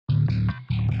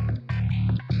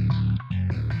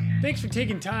Thanks for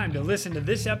taking time to listen to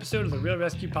this episode of the Real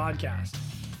Rescue Podcast.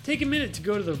 Take a minute to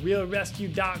go to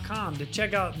therealrescue.com to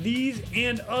check out these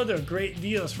and other great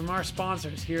deals from our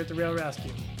sponsors here at The Real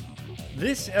Rescue.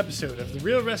 This episode of the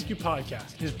Real Rescue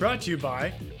Podcast is brought to you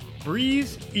by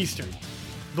Breeze Eastern,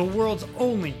 the world's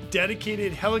only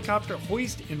dedicated helicopter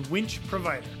hoist and winch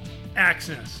provider.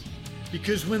 Axness,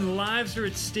 because when lives are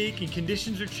at stake and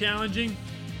conditions are challenging,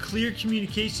 clear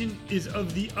communication is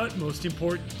of the utmost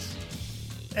importance.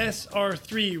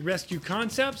 SR3 Rescue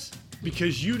Concepts,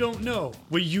 because you don't know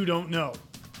what you don't know.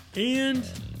 And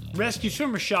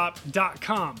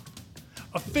RescueSwimmerShop.com,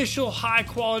 official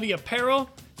high-quality apparel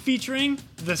featuring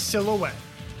the silhouette.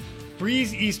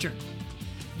 Breeze Eastern,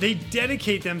 they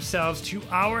dedicate themselves to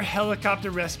our helicopter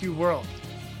rescue world.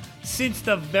 Since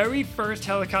the very first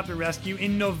helicopter rescue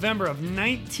in November of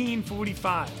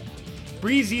 1945,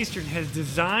 Breeze Eastern has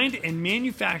designed and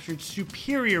manufactured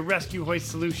superior rescue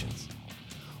hoist solutions.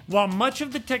 While much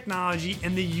of the technology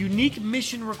and the unique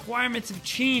mission requirements have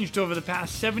changed over the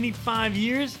past 75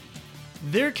 years,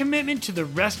 their commitment to the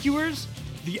rescuers,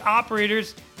 the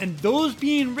operators, and those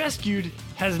being rescued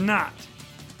has not.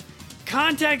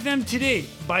 Contact them today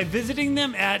by visiting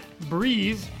them at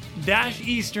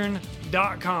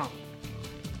breeze-eastern.com.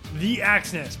 The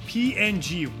Axness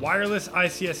PNG wireless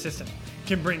ICS system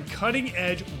can bring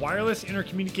cutting-edge wireless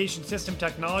intercommunication system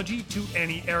technology to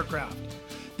any aircraft.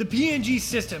 The PNG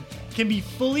system can be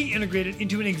fully integrated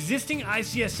into an existing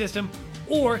ICS system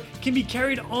or can be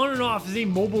carried on and off as a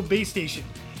mobile base station.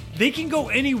 They can go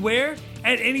anywhere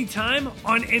at any time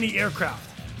on any aircraft.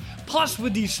 Plus,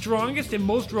 with the strongest and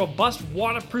most robust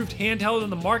waterproofed handheld on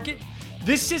the market,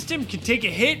 this system can take a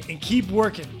hit and keep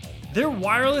working. Their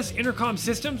wireless intercom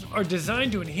systems are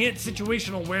designed to enhance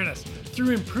situational awareness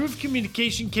through improved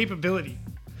communication capability.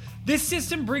 This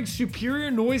system brings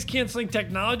superior noise-canceling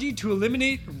technology to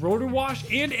eliminate rotor wash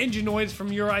and engine noise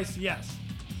from your ICS.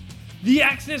 The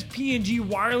Axness PNG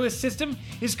wireless system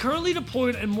is currently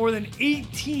deployed in more than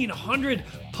 1,800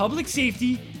 public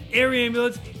safety, air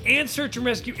ambulance, and search and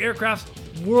rescue aircrafts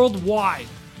worldwide.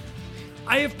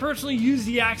 I have personally used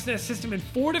the Axness system in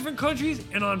 4 different countries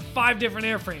and on 5 different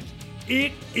airframes.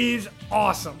 It is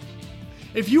awesome.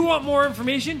 If you want more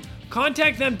information,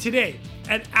 contact them today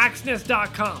at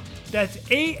axness.com. That's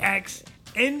AXNES.com.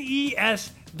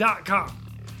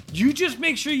 You just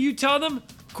make sure you tell them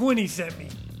Cooney sent me.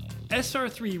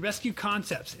 SR3 Rescue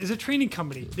Concepts is a training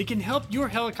company that can help your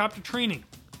helicopter training.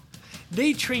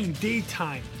 They train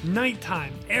daytime,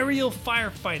 nighttime, aerial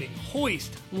firefighting,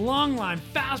 hoist, long line,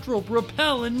 fast rope,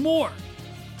 rappel, and more.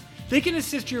 They can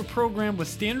assist your program with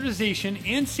standardization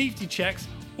and safety checks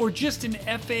or just an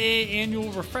FAA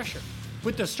annual refresher.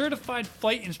 With the certified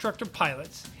flight instructor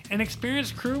pilots and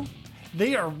experienced crew,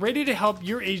 they are ready to help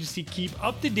your agency keep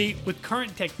up to date with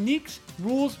current techniques,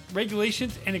 rules,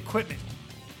 regulations, and equipment.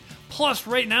 Plus,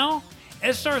 right now,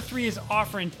 SR3 is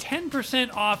offering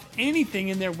 10% off anything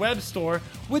in their web store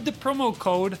with the promo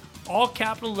code, all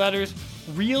capital letters,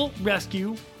 REAL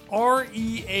RESCUE,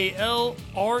 REALRESQ.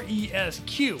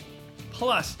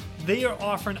 Plus, they are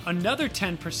offering another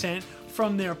 10%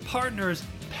 from their partners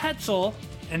Petzl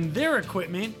and their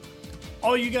equipment.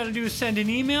 All you got to do is send an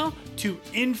email to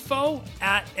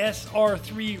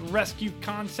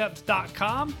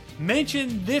info@sr3rescueconcepts.com.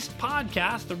 Mention this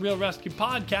podcast, the Real Rescue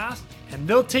Podcast, and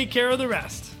they'll take care of the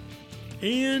rest.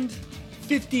 And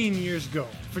 15 years ago,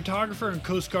 photographer and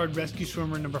Coast Guard rescue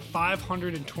swimmer number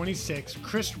 526,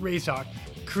 Chris Razok,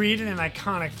 created an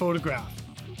iconic photograph.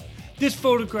 This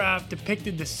photograph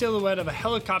depicted the silhouette of a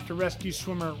helicopter rescue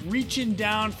swimmer reaching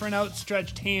down for an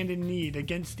outstretched hand in need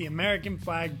against the American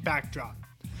flag backdrop.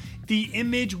 The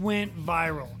image went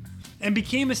viral and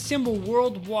became a symbol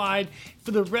worldwide for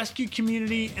the rescue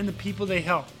community and the people they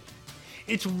help.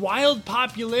 Its wild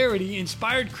popularity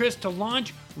inspired Chris to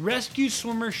launch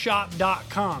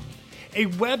RescueSwimmerShop.com, a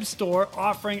web store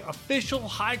offering official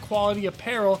high-quality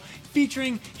apparel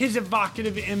featuring his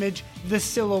evocative image, the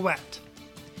silhouette.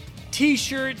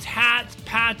 T-shirts, hats,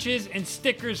 patches, and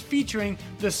stickers featuring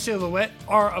the silhouette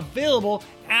are available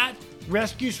at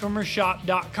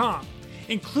RescueSwimmerShop.com,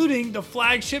 including the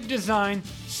flagship design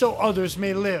So Others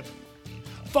May Live.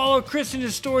 Follow Chris and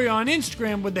his story on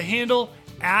Instagram with the handle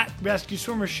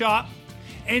 @RescueSwimmerShop.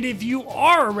 And if you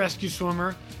are a rescue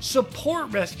swimmer,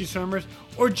 support rescue swimmers,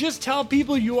 or just tell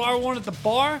people you are one at the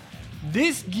bar,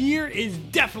 this gear is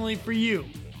definitely for you.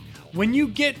 When you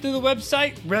get to the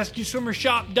website,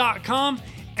 RescueSwimmerShop.com,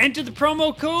 enter the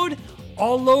promo code,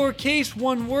 all lowercase,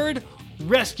 one word,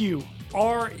 RESCUE,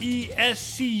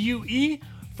 RESCUE,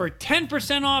 for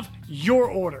 10% off your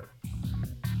order.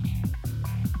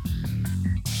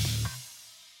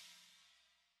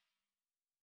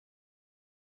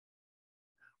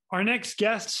 Our next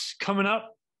guest coming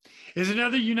up is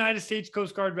another United States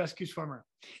Coast Guard rescue swimmer.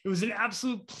 It was an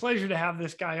absolute pleasure to have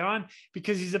this guy on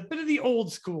because he's a bit of the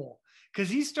old school, because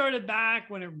he started back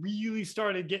when it really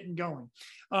started getting going.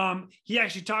 He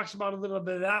actually talks about a little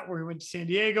bit of that, where he went to San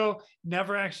Diego,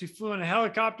 never actually flew in a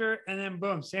helicopter, and then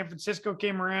boom, San Francisco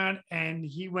came around and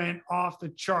he went off the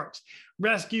charts.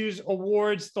 Rescues,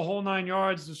 awards, the whole 9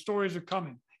 yards, the stories are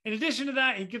coming. In addition to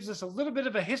that, he gives us a little bit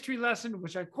of a history lesson,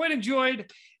 which I quite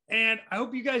enjoyed, and I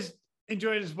hope you guys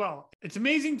enjoy it as well. It's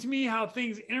amazing to me how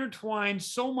things intertwine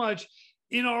so much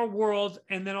in our world,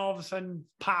 and then all of a sudden,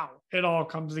 pow, it all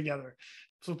comes together.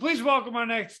 So please welcome our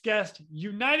next guest,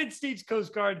 United States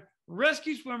Coast Guard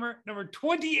rescue swimmer number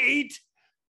 28,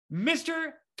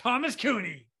 Mr. Thomas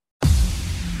Cooney.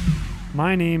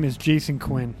 My name is Jason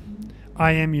Quinn.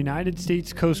 I am United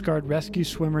States Coast Guard rescue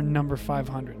swimmer number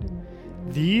 500.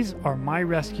 These are my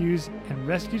rescues and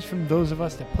rescues from those of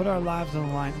us that put our lives on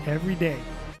the line every day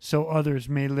so others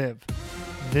may live.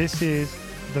 This is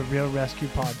the Real Rescue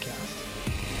Podcast.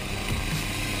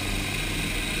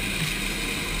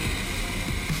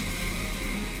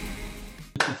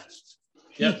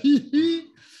 Yep.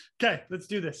 Okay, let's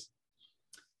do this.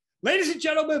 Ladies and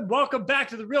gentlemen, welcome back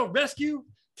to the Real Rescue.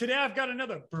 Today I've got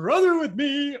another brother with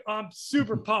me. I'm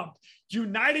super pumped.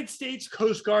 United States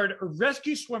Coast Guard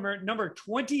rescue swimmer number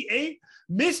 28,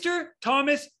 Mr.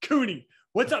 Thomas Cooney.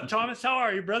 What's up, Thomas? How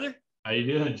are you, brother? How you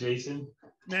doing, Jason?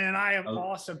 Man, I am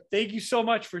awesome. Thank you so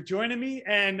much for joining me.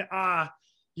 And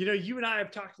you and I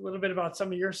have talked a little bit about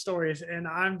some of your stories, and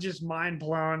I'm just mind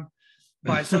blown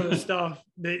by some of the stuff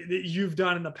that you've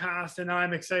done in the past. And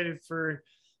I'm excited for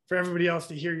everybody else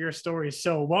to hear your stories.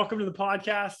 So welcome to the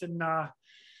podcast. And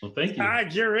well, thank you.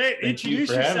 You're it. Introduce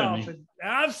yourself.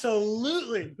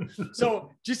 Absolutely.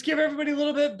 So just give everybody a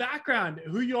little bit of background,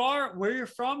 who you are, where you're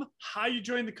from, how you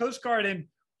joined the Coast Guard, and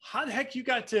how the heck you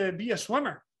got to be a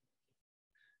swimmer.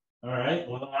 All right.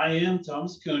 Well, I am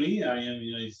Thomas Cooney. I am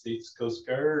United States Coast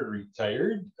Guard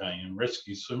retired. I am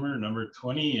rescue swimmer number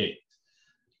 28.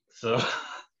 So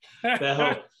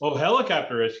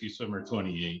helicopter rescue swimmer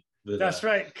 28. That's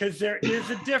right, because there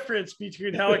is a difference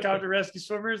between helicopter rescue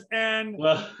swimmers and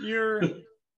your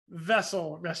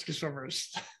vessel rescue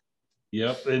swimmers.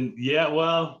 Yep. And yeah,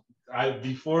 well, I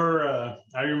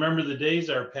remember the days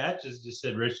our patches just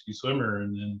said rescue swimmer,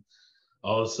 and then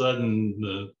all of a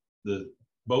sudden the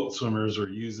boat swimmers were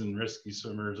using rescue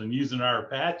swimmers and using our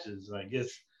patches. And I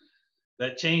guess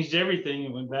that changed everything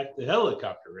and went back to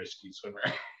helicopter rescue swimmer.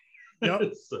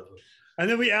 Yep. And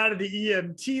then we added the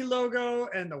EMT logo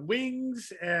and the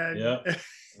wings, and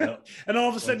and all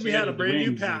of a sudden we had a brand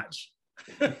new patch.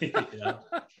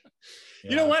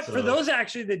 You know what? For those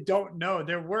actually that don't know,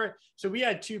 we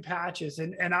had two patches,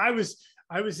 and I was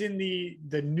in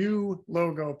the new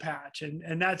logo patch,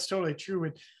 and that's totally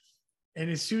true.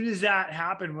 And as soon as that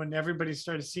happened, when everybody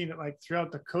started seeing it like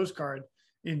throughout the Coast Guard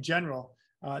in general,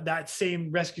 that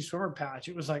same rescue swimmer patch,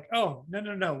 it was like, oh,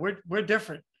 no, we're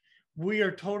different. We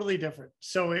are totally different.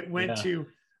 So it went to,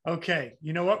 okay,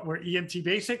 you know what? We're EMT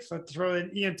basics. Let's throw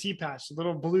an EMT patch, a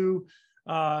little blue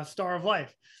star of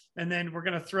life. And then we're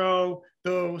going to throw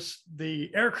the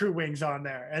aircrew wings on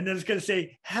there. And then it's going to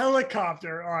say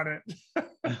helicopter on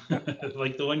it.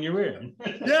 Like the one you're wearing.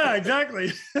 Yeah,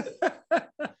 exactly.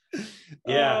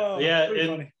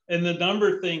 And the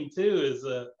number thing too is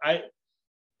I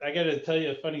got to tell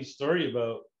you a funny story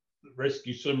about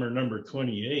rescue swimmer number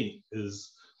 28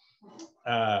 is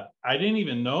I didn't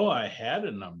even know I had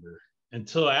a number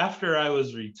until after I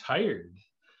was retired.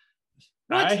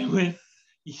 What?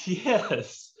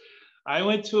 I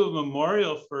went to a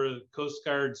memorial for Coast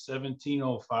Guard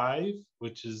 1705,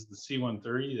 which is the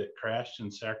C-130 that crashed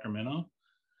in Sacramento.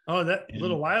 Oh,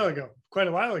 quite a while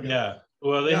ago. Yeah.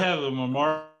 Well, they have a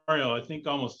memorial, I think,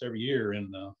 almost every year.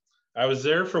 And I was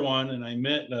there for one, and I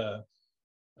met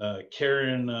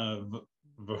Karen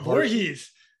Voorhees.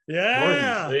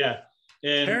 Yeah. Voorhees. Yeah.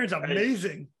 And Karen's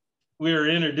amazing. We were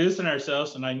introducing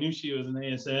ourselves, and I knew she was an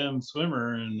ASM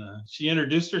swimmer, and she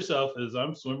introduced herself as,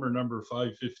 I'm swimmer number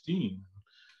 515.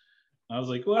 I was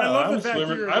like, wow, I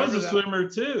was a swimmer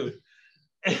too.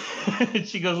 And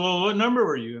she goes, well, what number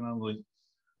were you? And I'm like,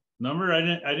 number? I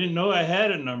didn't know I had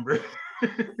a number.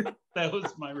 That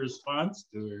was my response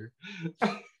to her.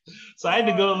 So I had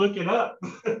to go look it up.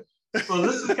 So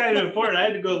this is kind of important. I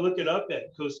had to go look it up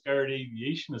at Coast Guard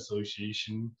Aviation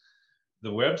Association, the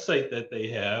website that they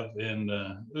have, and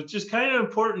it's just kind of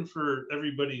important for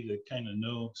everybody to kind of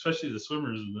know, especially the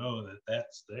swimmers, to know that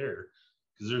that's there,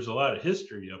 because there's a lot of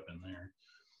history up in there.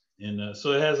 And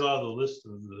so it has all the list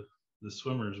of the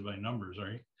swimmers by numbers,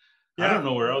 right? Yeah. I don't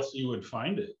know where else you would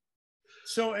find it.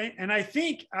 So, and I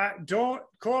think, don't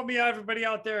quote me, everybody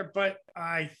out there, but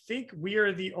I think we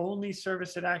are the only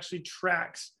service that actually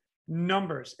tracks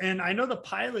numbers. And I know the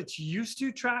pilots used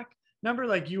to track number,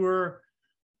 like you were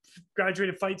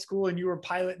graduated flight school and you were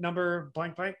pilot number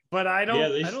blank blank, but I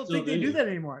don't think they do that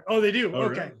anymore. Oh, they do. Oh,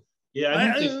 okay. Really? Yeah,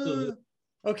 I think they still do.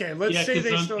 Okay, let's say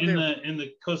they still do. In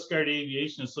the Coast Guard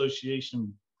Aviation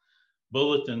Association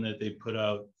bulletin that they put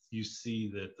out, you see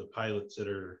that the pilots that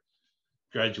are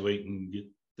graduating get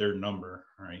their number,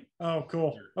 right? Oh,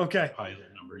 cool. Okay.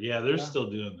 Pilot number. Yeah, they're still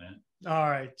doing that. All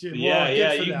right. Well,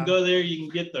 yeah. You can go there. You can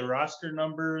get the roster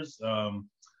numbers.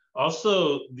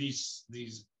 Also, these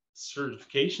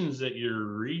certifications that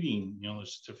you're reading, the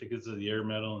certificates of the Air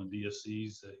Medal and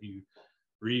DSCs that you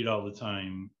read all the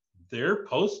time, they're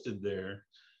posted there,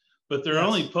 but they're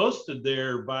only posted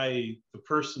there by the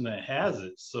person that has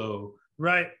it. So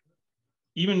right.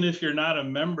 Even if you're not a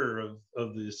member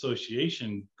of the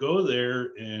association, go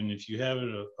there, and if you have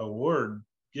an award,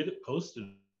 get it posted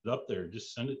up there.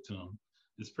 Just send it to them.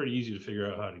 It's pretty easy to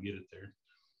figure out how to get it there.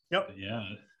 Yep. But yeah.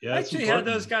 I actually had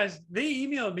those guys. They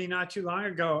emailed me not too long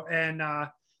ago, and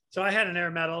so I had an Air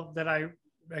Medal that I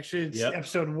actually it's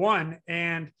episode 1,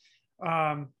 and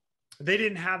they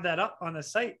didn't have that up on the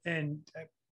site, and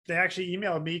they actually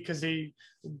emailed me because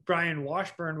Brian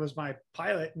Washburn was my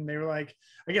pilot, and they were like,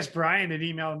 I guess Brian had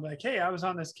emailed them like, hey, I was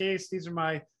on this case. This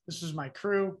was my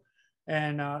crew.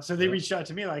 And so they reached out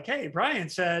to me like, hey, Brian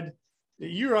said that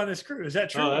you were on this crew. Is that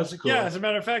true? Oh, that's cool. Yeah, as a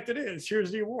matter of fact, it is.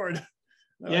 Here's the award.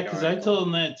 Yeah, because I told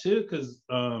them that too, because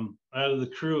out of the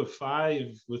crew of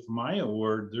 5 with my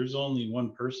award, there's only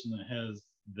one person that has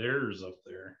theirs up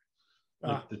there.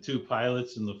 Like the 2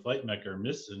 pilots and the flight mech are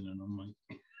missing. And I'm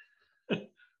like,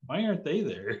 why aren't they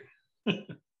there?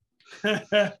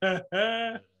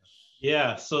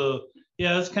 Yeah, so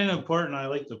that's kind of important. I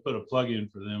like to put a plug in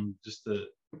for them just to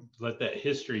let that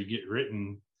history get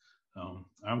written.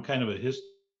 I'm kind of a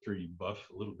history buff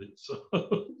a little bit, so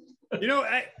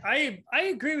I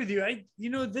agree with you.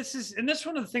 This is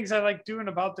one of the things I like doing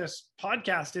about this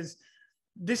podcast is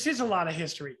this is a lot of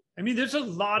history. I mean, there's a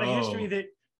lot of history that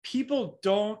people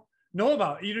don't know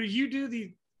about. You do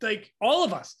all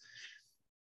of us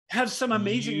have some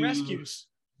amazing rescues.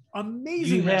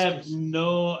 Amazing. You have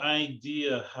no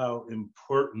idea how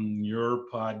important your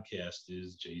podcast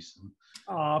is, Jason.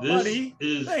 Oh, buddy.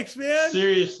 Thanks, man.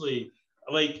 Seriously,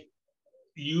 like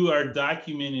you are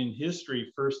documenting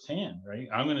history firsthand, right?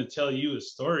 I'm going to tell you a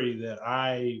story that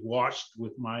I watched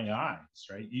with my eyes,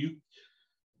 right? You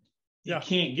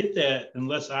can't get that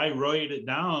unless I write it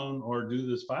down or do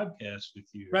this podcast with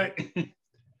you. Right.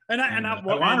 I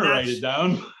want to write it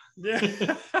down.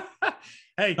 Yeah.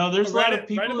 Hey, no, there's a lot of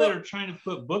people that are trying to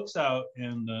put books out,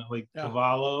 and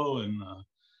Cavallo, and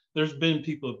there's been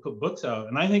people that put books out,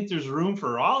 and I think there's room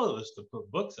for all of us to put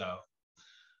books out.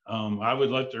 I would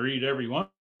like to read every one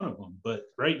of them, but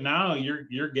right now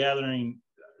you're gathering.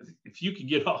 If you could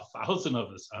get all 1,000 of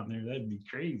us on there, that'd be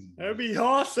crazy. That'd be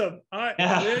awesome. All right,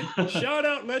 yeah. Shout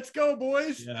out, let's go,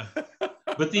 boys. Yeah,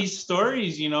 but these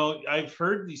stories, I've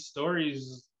heard these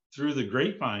stories through the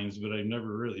grapevines, but I've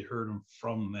never really heard them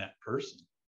from that person.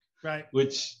 Right.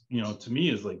 Which, to me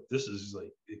is like, this is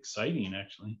like exciting,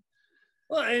 actually.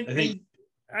 Well, I think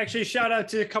actually shout out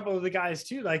to a couple of the guys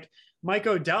too, like Mike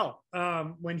Odell.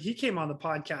 When he came on the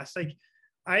podcast, like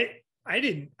I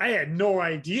had no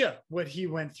idea what he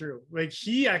went through. Like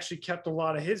he actually kept a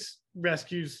lot of his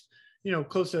rescues,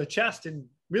 close to the chest and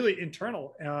really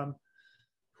internal. And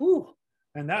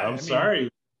that sorry.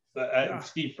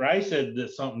 Steve Fry said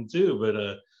something too,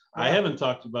 but I haven't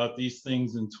talked about these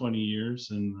things in 20 years.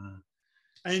 And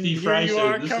Steve Fry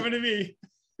said, coming to me.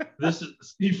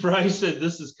 Steve Fry said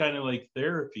this is kind of like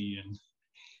therapy, and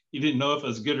he didn't know if it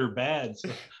was good or bad. So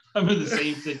I'm in the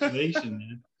same situation,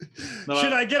 man. No,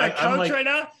 should I get a couch right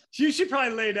now? You should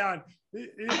probably lay down.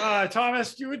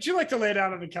 Thomas, would you like to lay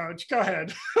down on the couch? Go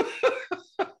ahead.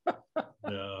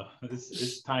 No,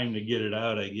 it's time to get it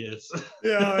out, I guess.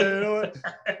 Yeah, you know what?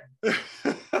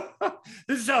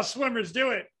 This is how swimmers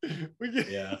do it.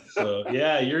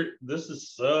 This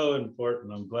is so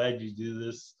important. I'm glad you do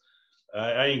this.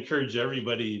 I encourage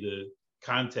everybody to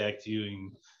contact you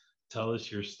and tell us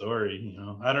your story.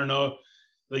 I don't know,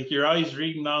 like you're always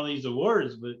reading all these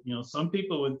awards, but some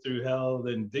people went through hell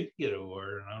then did get an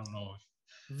award, and I don't know.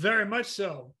 Very much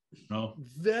so. No,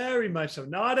 very much so.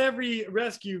 Not every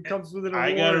rescue comes with an award.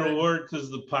 I got an award because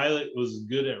the pilot was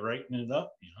good at writing it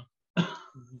up.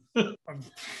 Of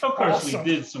course, we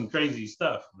did some crazy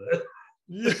stuff, but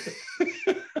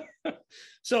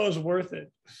so it was worth it.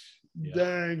 Yeah.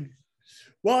 Dang.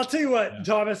 Well, I'll tell you what,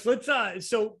 Thomas. Let's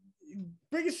so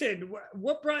bring us in.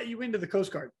 What brought you into the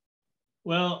Coast Guard?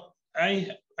 Well,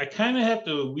 I kind of have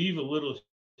to weave a little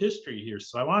history here.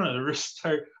 So I want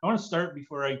to start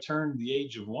before I turned the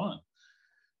age of 1.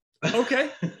 Okay.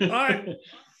 All right.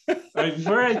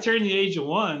 Before I turned the age of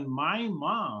 1, my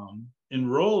mom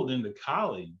enrolled into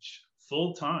college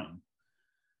full time.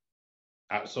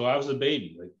 So I was a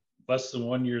baby, like less than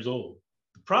 1 year old.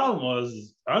 The problem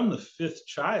was I'm the 5th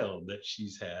child that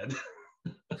she's had.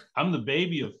 I'm the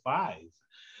baby of 5.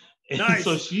 And nice.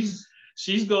 So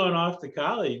she's going off to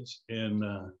college, and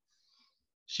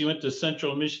she went to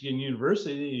Central Michigan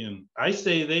University, and I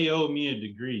say they owe me a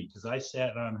degree because I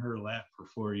sat on her lap for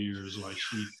 4 years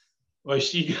while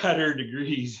she got her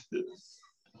degrees.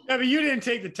 Yeah, but you didn't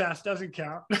take the test. Doesn't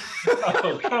count.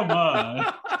 Oh, come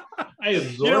on. I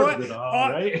absorbed it all,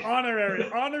 right?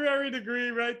 Honorary degree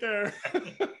right there.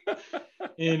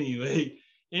 Anyway,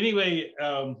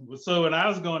 so when I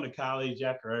was going to college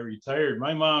after I retired,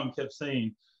 my mom kept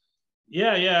saying,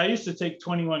 yeah, I used to take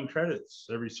 21 credits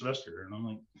every semester. And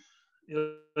I'm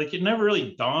like, it never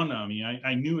really dawned on me.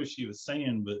 I knew what she was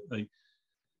saying, but like,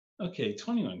 okay,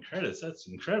 21 credits, that's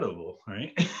incredible,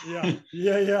 right?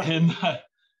 Yeah. And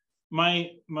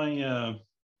my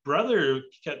brother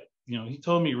kept, he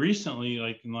told me recently,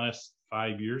 like in the last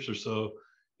 5 years or so,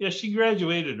 yeah, she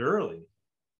graduated early.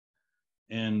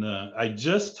 And I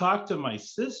just talked to my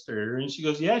sister, and she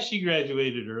goes, yeah, she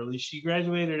graduated early. She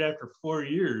graduated after 4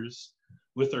 years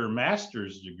with her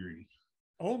master's degree.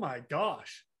 Oh my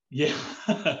gosh. Yeah,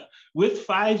 with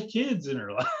 5 kids in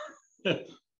her life.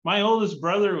 My oldest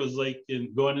brother was like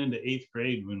going into 8th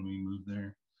grade when we moved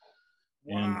there.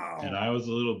 Wow. And I was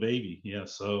a little baby. Yeah.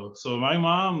 So my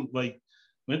mom like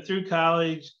went through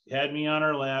college, had me on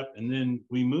her lap, and then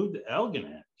we moved to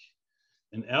Algonac.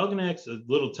 And Algonac's a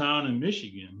little town in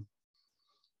Michigan,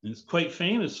 and it's quite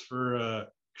famous for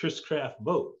Chris Craft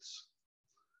boats.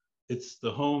 It's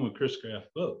the home of Chris Craft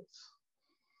boats.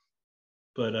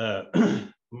 But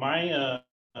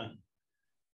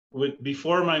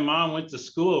before my mom went to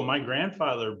school, my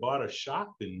grandfather bought a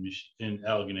shop in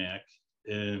Algonac,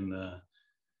 and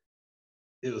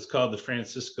it was called the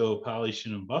Francisco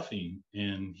Polishing and Buffing.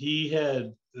 And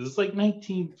it was like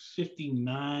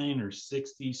 1959 or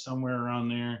 60, somewhere around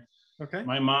there. Okay.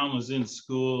 My mom was in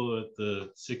school at the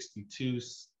 62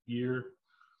 year.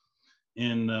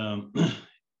 And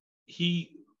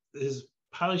his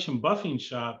polish and buffing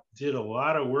shop did a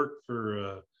lot of work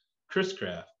for Chris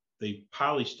Craft. They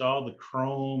polished all the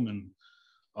chrome and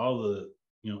all the,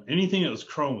 anything that was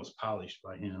chrome was polished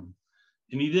by him.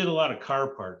 And he did a lot of car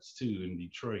parts too in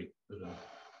Detroit.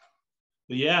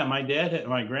 But yeah, my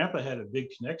grandpa had a big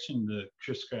connection to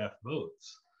Chris Craft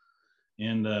boats.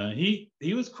 And he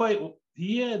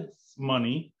had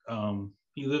money.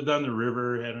 He lived on the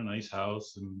river, had a nice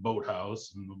house and boat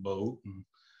house and a boat. And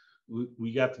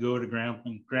we got to go to grandma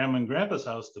and grandpa's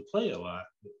house to play a lot.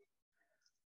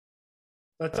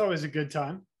 That's always a good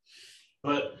time.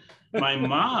 But my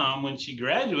mom, when she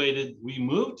graduated, we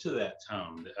moved to that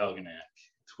town, to Algonac,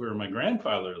 to where my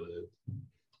grandfather lived.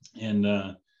 And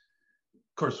of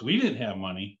course, we didn't have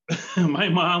money. My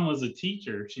mom was a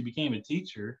teacher. She became a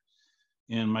teacher.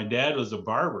 And my dad was a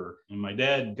barber. And my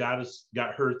dad got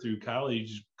her through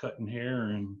college cutting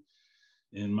hair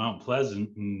in Mount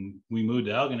Pleasant. And we moved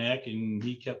to Algonac, and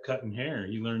he kept cutting hair.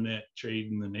 He learned that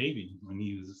trade in the Navy when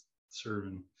he was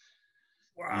serving.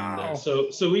 Wow. And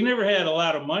so we never had a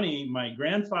lot of money. My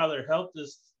grandfather helped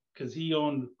us because he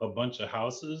owned a bunch of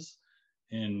houses,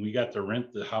 and we got to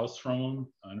rent the house from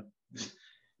him.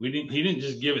 He didn't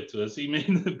just give it to us. He made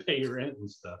them pay rent and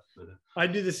stuff. But I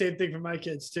do the same thing for my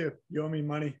kids too. You owe me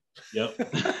money. Yep.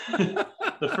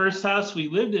 The first house we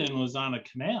lived in was on a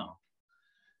canal,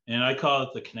 and I call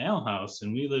it the canal house.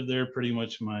 And we lived there pretty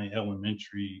much my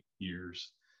elementary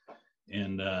years.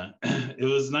 And it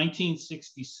was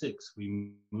 1966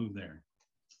 we moved there.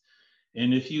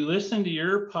 And if you listen to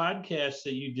your podcast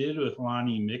that you did with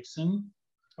Lonnie Mixon.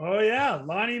 Oh yeah,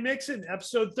 Lonnie Mixon,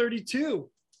 episode 32.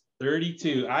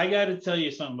 32. I got to tell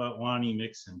you something about Lonnie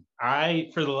Mixon.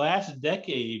 For the last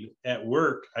decade at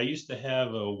work, I used to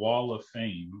have a wall of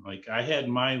fame. Like I had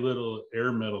my little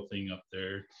air medal thing up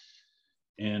there,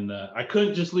 and I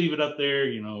couldn't just leave it up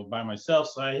there, by myself.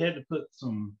 So I had to put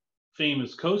some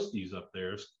famous coasties up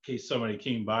there in case somebody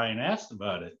came by and asked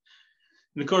about it.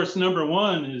 And of course, number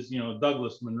one is,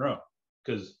 Douglas Monroe,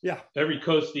 because every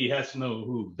coastie has to know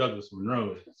who Douglas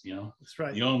Monroe is, That's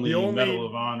right. The only Medal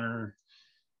of Honor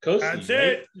coastie. That's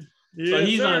it. Right? So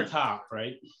he's on top,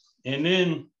 right? And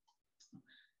then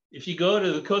if you go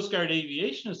to the Coast Guard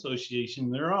Aviation Association,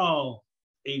 they're all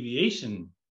aviation,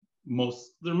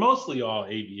 they're mostly all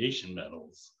aviation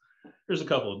medals. There's a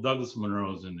couple of Douglas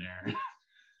Monroes in there.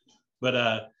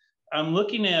 But I'm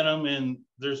looking at them, and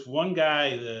there's one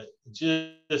guy that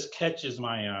just catches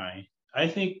my eye. I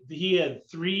think he had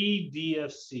 3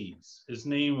 DFCs. His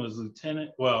name was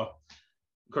Lieutenant. Well,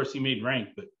 of course, he made rank,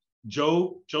 but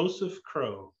Joseph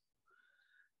Crow.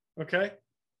 Okay.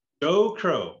 Joe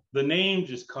Crow. The name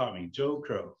just caught me. Joe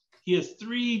Crow. He has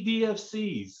 3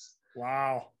 DFCs.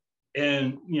 Wow.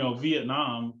 And,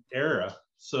 Vietnam era.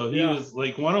 So he was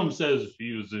like, one of them says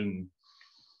he was in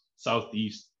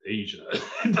Southeast Asia.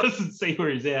 It doesn't say where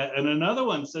he's at. And another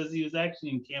one says he was actually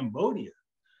in Cambodia.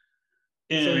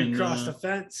 And, so he crossed the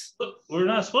fence. We're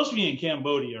not supposed to be in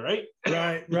Cambodia, right?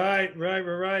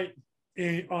 Right.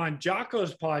 On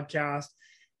Jocko's podcast,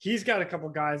 he's got a couple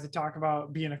guys that talk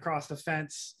about being across the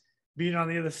fence, being on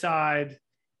the other side,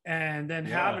 and then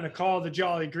having to call the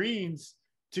Jolly Greens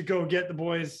to go get the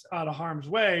boys out of harm's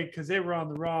way because they were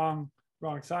on the wrong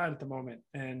side at the moment.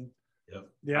 And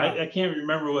I can't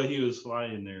remember what he was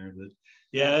flying there, but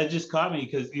that just caught me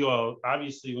because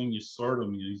obviously when you sort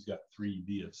them, he's got 3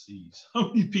 DFCs. How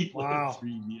many people have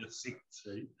 3 DFCs,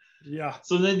 right? Yeah.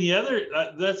 So then the other,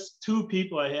 that's 2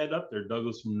 people I had up there,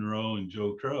 Douglas Monroe and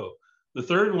Joe Crow. The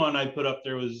third one I put up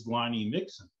there was Lonnie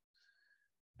Mixon.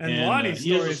 And Lonnie's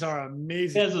stories are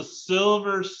amazing. He has a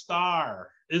silver star.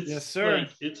 It's yes, sir.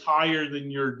 Like, it's higher than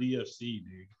your DFC,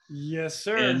 dude. Yes,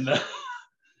 sir.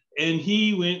 And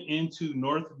he went into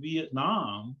North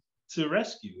Vietnam to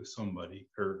rescue somebody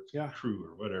or crew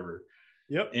or whatever.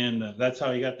 Yep. And that's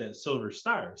how he got that silver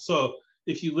star. So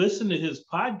if you listen to his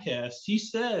podcast, he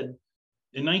said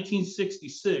in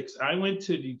 1966, I went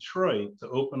to Detroit to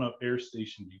open up Air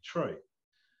Station Detroit.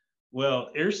 Well,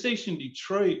 Air Station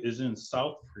Detroit is in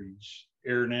Southbridge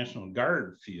Air National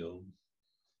Guard field.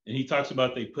 And he talks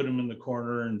about they put him in the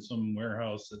corner in some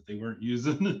warehouse that they weren't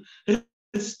using.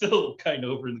 It's still kind of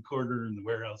over in the corner in the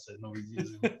warehouse that nobody's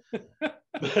using.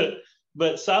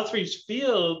 but Southbridge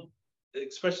field,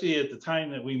 especially at the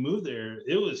time that we moved there,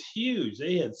 it was huge.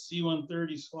 They had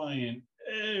C-130s flying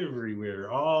everywhere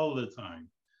all the time.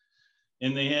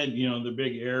 And they had, the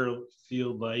big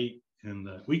airfield light, and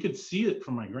we could see it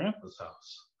from my grandpa's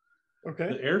house. Okay.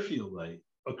 The airfield light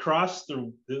across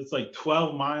it's like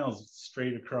 12 miles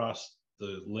straight across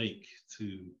the lake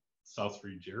to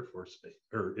Southbridge Air Force Base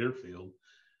or airfield.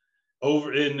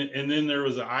 Over and then there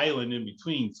was an island in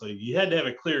between, so you had to have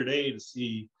a clear day to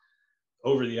see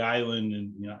over the island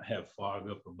and not have fog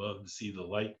up above to see the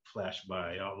light flash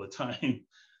by all the time.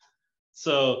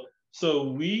 So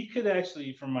we could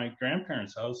actually, from my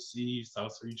grandparents' house, see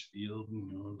Southbridge Field,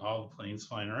 all the planes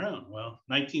flying around. Well,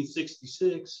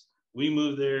 1966, we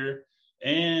moved there,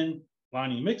 and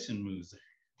Lonnie Mixon moves there.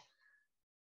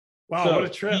 Wow, what a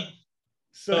trip!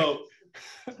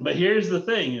 But here's the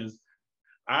thing: is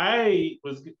I'm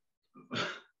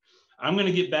going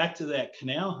to get back to that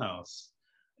canal house,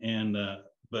 and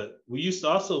but we used to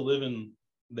also live in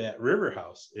that river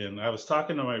house, and I was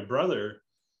talking to my brother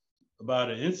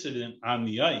about an incident on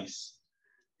the ice,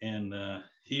 and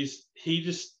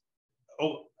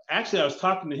actually I was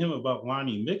talking to him about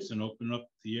Lonnie Mixon opening up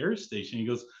the air station. He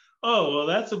goes, "Oh, well,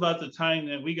 that's about the time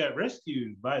that we got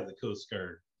rescued by the Coast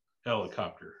Guard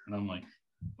helicopter." And I'm like,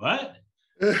 "What?"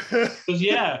 Because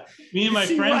me and my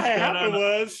friends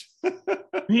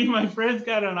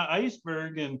got on an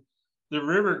iceberg, and the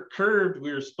river curved.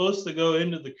 We were supposed to go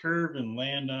into the curve and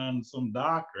land on some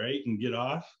dock, right, and get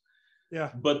off. Yeah.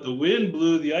 But the wind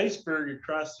blew the iceberg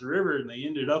across the river, and they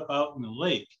ended up out in the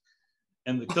lake.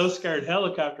 And the Coast Guard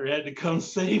helicopter had to come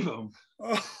save them.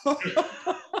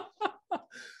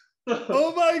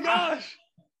 Oh my gosh!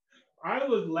 I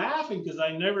was laughing because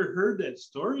I never heard that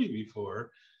story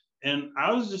before. And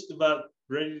I was just about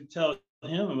ready to tell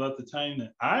him about the time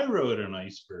that I rode an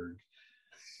iceberg.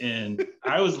 And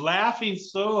I was laughing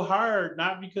so hard,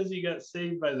 not because he got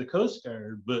saved by the Coast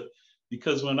Guard, but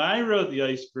because when I rode the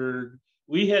iceberg,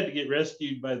 we had to get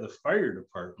rescued by the fire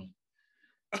department.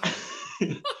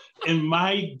 And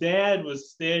my dad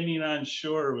was standing on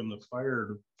shore when the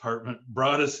fire department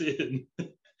brought us in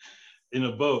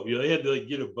a boat. They had to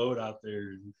get a boat out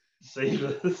there and save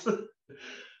us.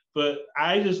 But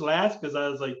I just laughed because I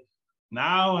was like,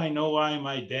 now I know why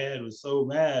my dad was so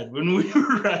mad when we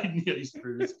were riding the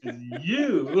icebergs, because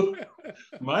you,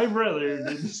 my brother,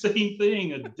 did the same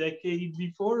thing a decade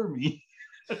before me.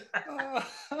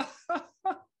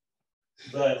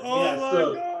 But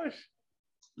gosh.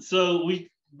 So we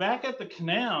back at the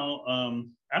canal,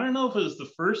 I don't know if it was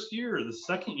the first year or the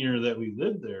second year that we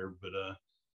lived there, but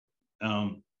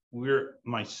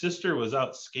my sister was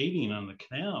out skating on the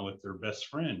canal with her best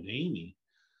friend Amy,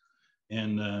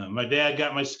 and my dad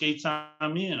got my skates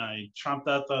on me, and I tromped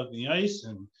out on the ice,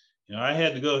 and I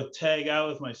had to go tag out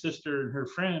with my sister and her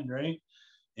friend, right?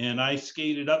 And I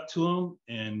skated up to him,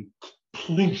 and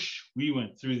ploosh, we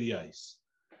went through the ice.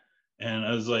 And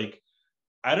I was like,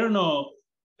 I don't know.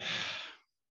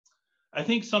 I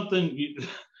think something,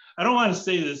 I don't want to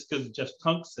say this because Jeff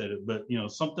Tunk said it, but, you know,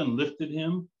 something lifted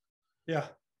him. Yeah.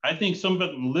 I think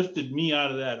something lifted me out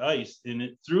of that ice, and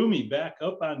it threw me back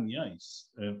up on the ice.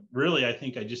 Really, I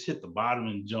think I just hit the bottom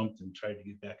and jumped and tried to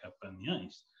get back up on the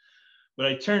ice. But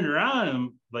I turned around,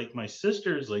 and like my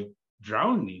sister's like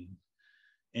drowning.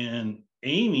 And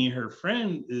Amy, her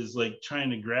friend, is like trying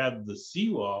to grab the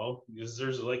seawall because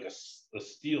there's like a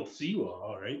steel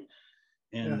seawall, right?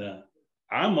 And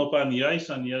I'm up on the ice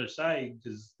on the other side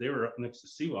because they were up next to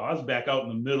the seawall. I was back out in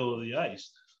the middle of the ice.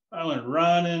 I went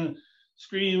running,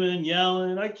 screaming,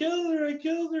 yelling, I killed her, I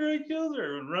killed her, I killed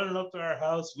her, and running up to our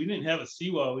house. We didn't have a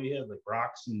seawall. We had like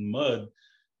rocks and mud.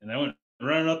 And I went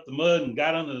running up the mud and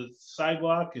got on the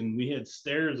sidewalk, and we had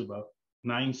stairs about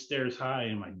 9 stairs high,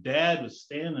 and my dad was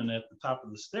standing at the top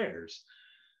of the stairs.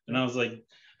 And I was like,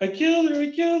 I killed her, I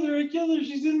killed her, I killed her,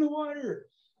 she's in the water.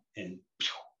 And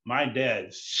my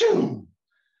dad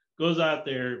goes out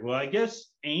there. Well, I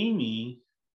guess Amy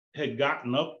had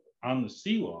gotten up on the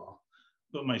seawall,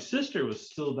 but my sister was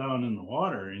still down in the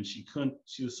water, and she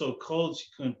was so cold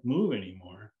she couldn't move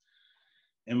anymore.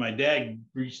 And my dad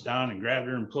reached down and grabbed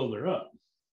her and pulled her up.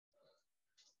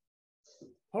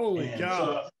 Holy cow.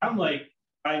 So I'm like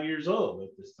 5 years old at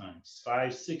this time,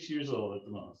 5, 6 years old at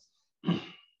the most.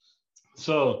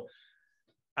 So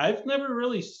I've never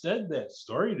really said that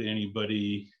story to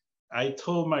anybody. I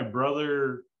told my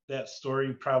brother that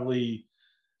story probably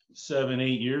 7,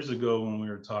 8 years ago when we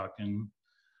were talking,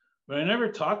 but I never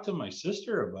talked to my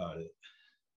sister about it.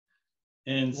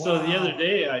 And so the other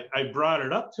day I brought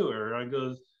it up to her. I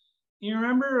goes, you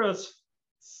remember us,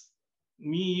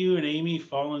 me, you, and Amy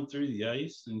falling through the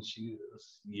ice? And she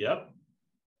goes, yep.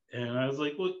 And I was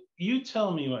like, well, you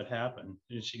tell me what happened.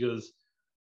 And she goes,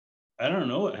 I don't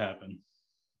know what happened.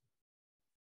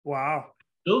 Wow.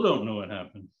 Still don't know what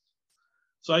happened.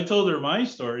 So I told her my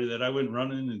story, that I went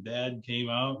running and Dad came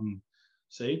out and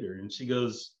saved her. And she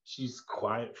goes, she's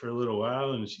quiet for a little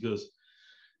while. And she goes,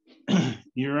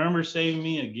 you remember saving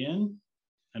me again?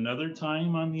 Another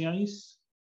time on the ice?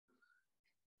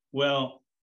 Well,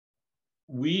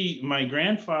 my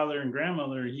grandfather and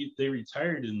grandmother, they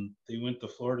retired and they went to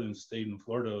Florida and stayed in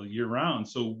Florida year round.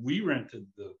 So we rented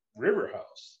the river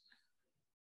house,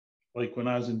 like when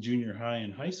I was in junior high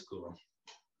and high school.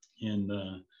 And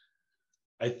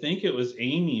I think it was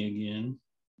Amy again.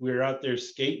 We were out there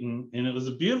skating, and it was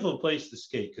a beautiful place to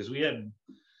skate because we had,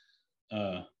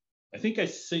 I think I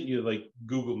sent you like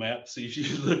Google Maps so you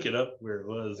should look it up where it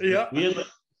was. Yeah. We had like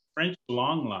French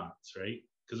long lots, right?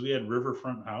 Because we had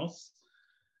riverfront house.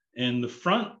 And the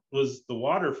front was the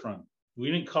waterfront. We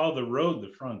didn't call the road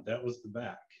the front. That was the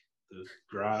back, the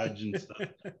garage and stuff.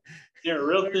 Yeah,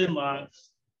 real thin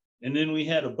lots. And then we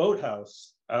had a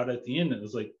boathouse out at the end. It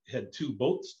was like, had 2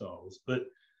 boat stalls. But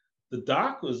the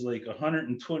dock was like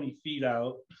 120 feet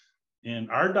out.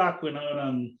 And our dock went out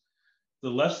on the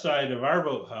left side of our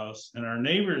boathouse. And our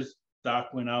neighbor's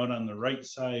dock went out on the right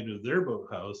side of their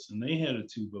boathouse. And they had a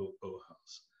 2-boat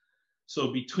boathouse.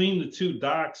 So between the 2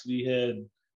 docks, we had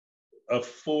a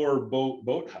 4-boat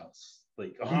boathouse,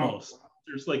 like almost. Wow.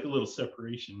 There's like a little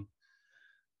separation,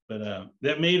 but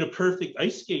that made a perfect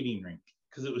ice skating rink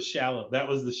because it was shallow. That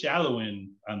was the shallow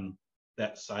end on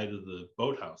that side of the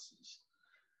boathouses.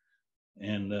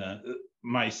 And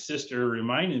my sister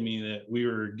reminded me that we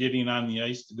were getting on the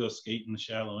ice to go skate in the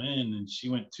shallow end, and she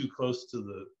went too close to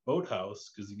the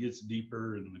boathouse because it gets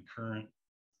deeper and the current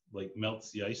like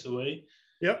melts the ice away.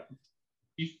 Yep.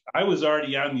 I was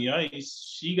already on the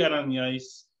ice. She got on the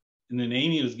ice, and then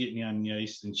Amy was getting on the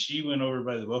ice, and she went over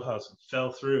by the boathouse and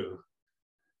fell through.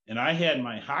 And I had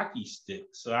my hockey stick,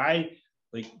 so I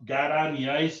like got on the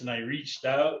ice and I reached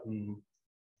out and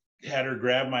had her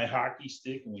grab my hockey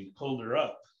stick, and we pulled her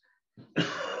up.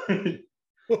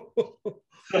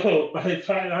 So by the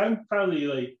time I'm probably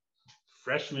like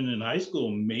freshman in high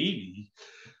school, maybe.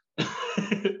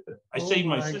 I saved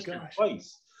my sister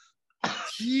twice.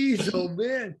 Jeez, oh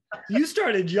man, you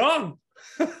started young.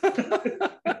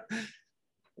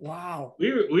 Wow.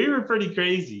 We were pretty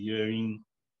crazy. I mean,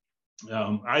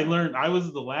 I learned, I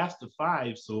was the last of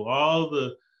 5, so all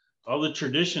the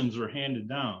traditions were handed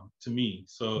down to me.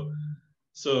 So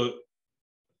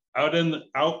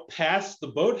out past the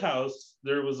boathouse,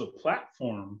 there was a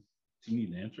platform. Do you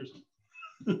need answers?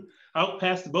 Out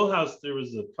past the boathouse, there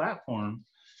was a platform,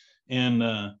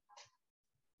 and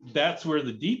that's where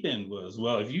the deep end was.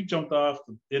 Well, if you jumped off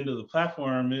the end of the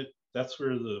platform, that's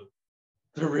where the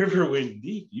river went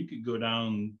deep. You could go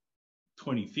down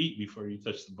 20 feet before you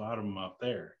touch the bottom up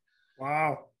there.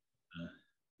 Wow.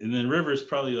 And then river is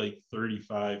probably like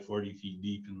 35, 40 feet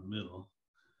deep in the middle.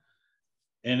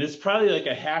 And it's probably like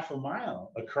a half a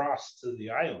mile across to the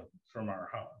island from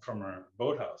our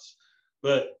boathouse.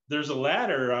 But there's a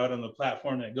ladder out on the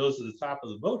platform that goes to the top of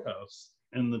the boathouse.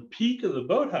 And the peak of the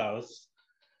boathouse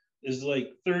is like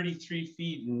 33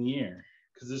 feet in the air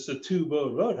because it's a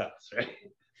 2-boat boathouse, right?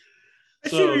 I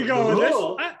see where you're going with this.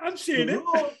 I'm seeing it.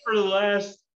 For the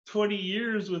last 20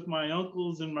 years with my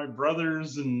uncles and my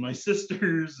brothers and my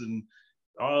sisters and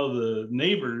all the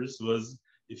neighbors was,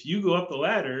 if you go up the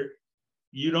ladder,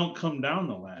 you don't come down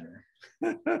the ladder.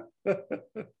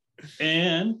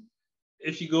 And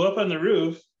if you go up on the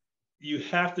roof, you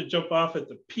have to jump off at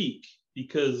the peak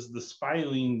because the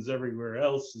spilings everywhere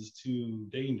else is too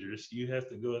dangerous. You have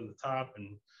to go at the top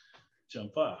and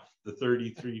jump off the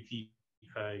 33 feet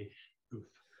high roof.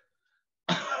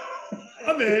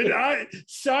 I mean,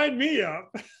 sign me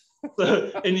up.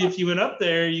 So, and if you went up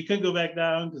there, you couldn't go back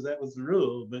down because that was the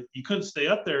rule, but you couldn't stay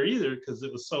up there either because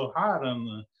it was so hot on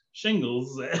the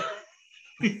shingles that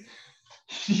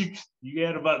you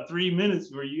had about 3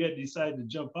 minutes where you had to decide to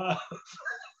jump off.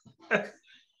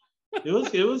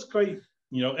 It was quite,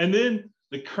 and then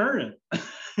the current,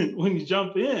 when you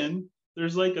jump in,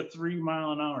 there's like a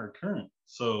 3-mile-an-hour current.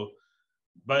 So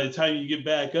by the time you get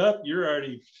back up, you're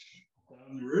already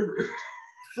down the river.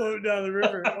 Floating down the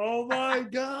river. Oh my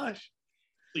gosh.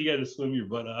 So you got to swim your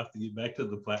butt off to get back to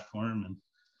the platform. And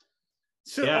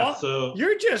so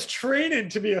you're just training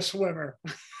to be a swimmer.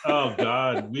 Oh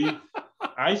God.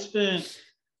 I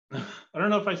don't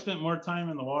know if I spent more time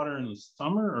in the water in the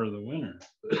summer or the winter.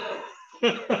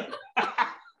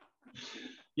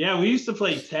 Yeah, we used to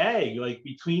play tag like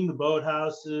between the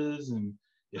boathouses and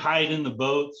you hide in the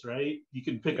boats, right? You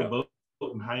could pick a boat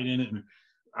and hide in it. And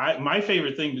my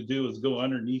favorite thing to do was go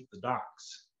underneath the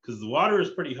docks because the water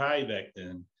was pretty high back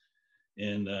then.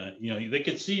 And, they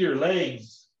could see your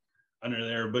legs under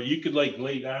there, but you could like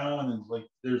lay down and like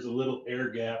there's a little air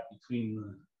gap between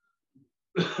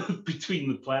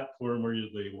the platform where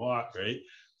they walk, right?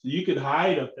 So you could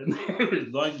hide up in there as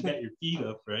long as you got your feet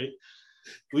up, right?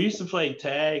 We used to play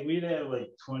tag. We'd have like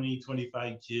 20,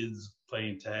 25 kids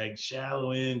playing tag,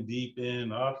 shallow in, deep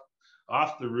in,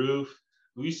 off the roof.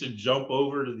 We used to jump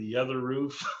over to the other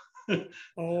roof.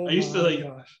 Oh, I used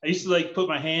to put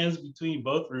my hands between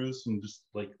both roofs and just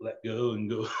like let go and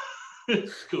go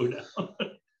go down.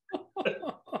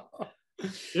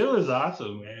 It was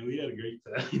awesome, man. We had a great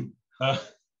time.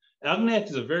 Algonac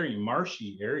is a very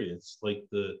marshy area. It's like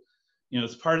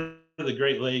it's part of the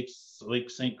Great Lakes,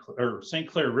 St.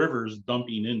 Clair Rivers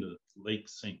dumping into Lake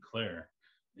St. Clair.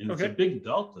 And it's a big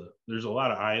delta. There's a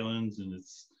lot of islands and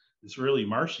it's really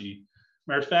marshy.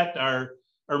 Matter of fact, our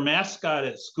mascot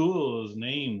at school, his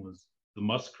name was the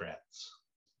Muskrats.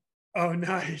 Oh,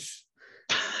 nice.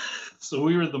 So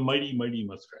we were the mighty, mighty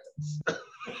Muskrats.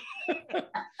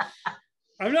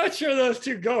 I'm not sure those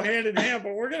two go hand in hand,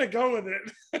 but we're gonna go with it.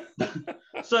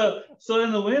 So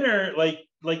in the winter,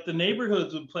 like the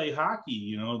neighborhoods would play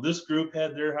hockey. This group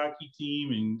had their hockey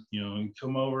team, and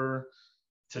come over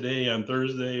today on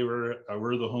Thursday. We're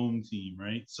the home team,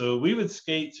 right? So we would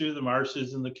skate through the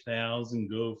marshes and the canals and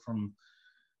go from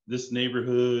this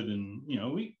neighborhood, and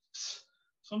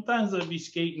sometimes I'd be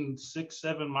skating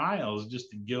 6-7 miles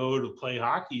just to go to play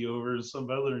hockey over in some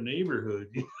other neighborhood.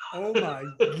 Oh my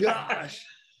gosh.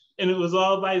 And it was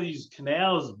all by these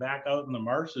canals back out in the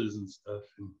marshes and stuff.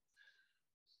 And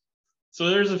so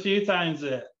there's a few times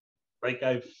that like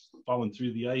I've fallen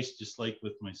through the ice, just like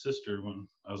with my sister when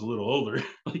I was a little older,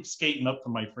 like skating up to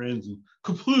my friends and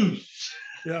kaploosh.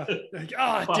 Yeah. Like,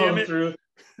 damn it.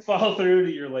 Fall through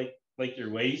to your like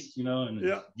your waist,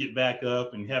 and get back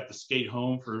up and have to skate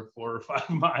home for 4 or 5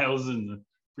 miles in the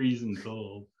freezing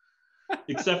cold.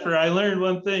 Except for I learned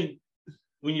one thing.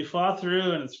 When you fall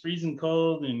through and it's freezing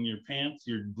cold and your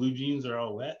blue jeans are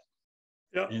all wet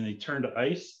and they turn to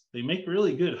ice, they make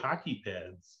really good hockey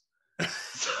pads.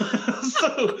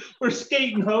 So we're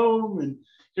skating home and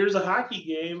here's a hockey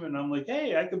game and I'm like,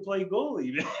 hey, I can play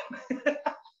goalie, man.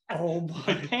 Oh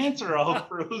my pants are all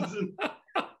frozen.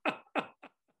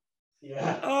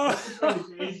 Yeah. That's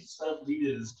crazy stuff we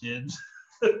did as kids.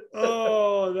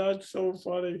 Oh, that's so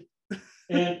funny.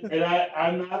 And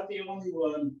I'm not the only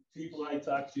one. People I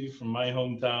talk to from my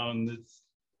hometown, it's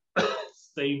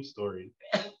same story.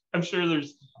 I'm sure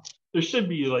there should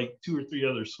be like 2 or 3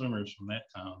 other swimmers from that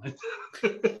town.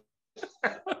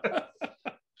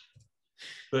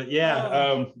 But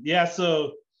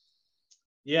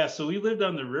so we lived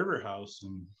on the river house,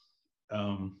 and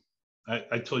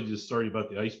I told you the story about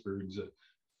the icebergs.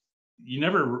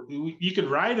 you could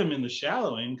ride them in the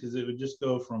shallow end because it would just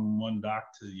go from one dock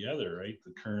to the other, right?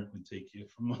 The current would take you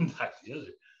from one dock to the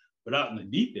other. But out in the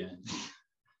deep end,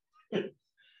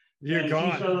 you're gone.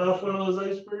 If you fell off one of those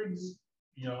icebergs,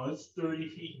 it's 30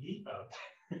 feet deep out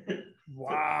there.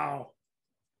 Wow.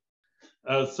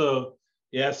 So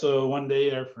one day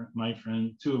two of my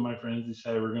friends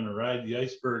decided we're going to ride the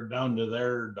iceberg down to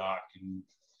their dock and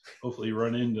hopefully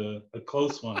run into a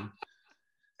close one.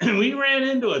 And we ran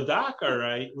into a dock, all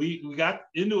right. We got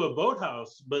into a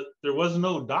boathouse, but there was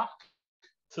no dock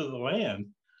to the land.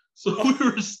 So we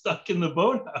were stuck in the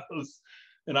boathouse.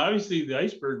 And obviously the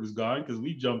iceberg was gone because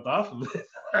we jumped off of it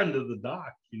onto the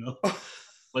dock,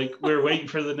 Like we were waiting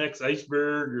for the next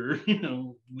iceberg or,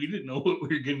 we didn't know what we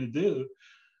were going to do.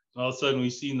 All of a sudden we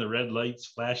seen the red lights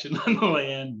flashing on the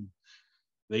land.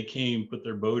 They came, put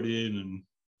their boat in and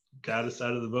got us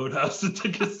out of the boathouse and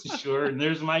took us to shore. And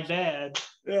there's my dad.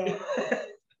 Yeah.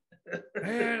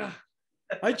 Man,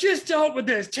 I just dealt with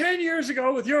this 10 years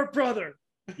ago with your brother.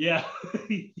 Yeah,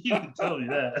 he can tell you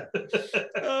that.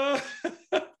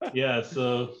 Yeah,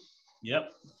 so,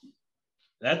 yep.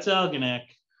 That's Algonac.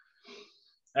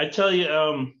 I tell you,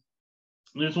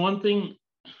 there's one thing.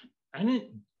 I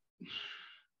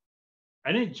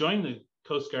didn't join the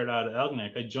Coast Guard out of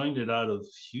Algonac. I joined it out of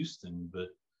Houston. But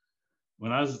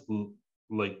when I was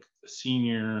like a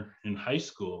senior in high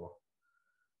school,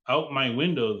 out my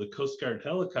window, the Coast Guard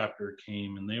helicopter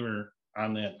came and they were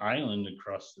on that island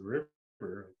across the river.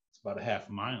 It's about a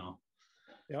half mile.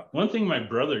 Yeah. One thing my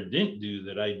brother didn't do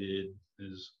that I did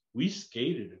is we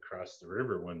skated across the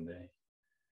river one day.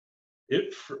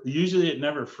 Usually it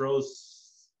never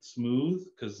froze smooth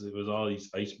because it was all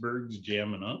these icebergs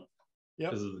jamming up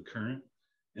because of the current.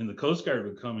 And the Coast Guard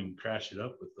would come and crash it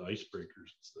up with the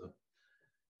icebreakers and stuff.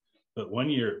 But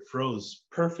one year it froze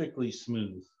perfectly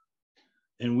smooth.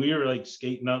 And we were like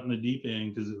skating out in the deep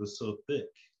end because it was so thick.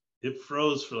 It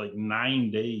froze for like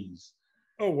 9 days.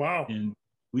 Oh, wow. And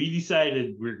we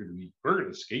decided we're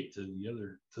gonna skate to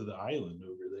the island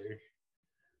over there.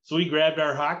 So we grabbed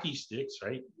our hockey sticks,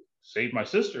 right? Saved my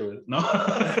sister with it. No,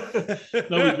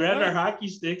 we grabbed our hockey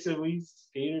sticks and we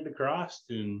skated across,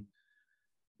 and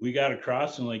we got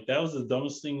across, and like that was the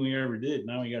dumbest thing we ever did.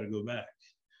 Now we got to go back.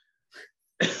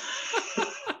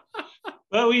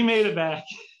 But we made it back,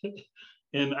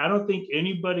 and I don't think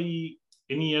anybody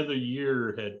any other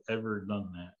year had ever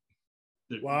done that.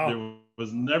 Wow. There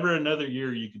was never another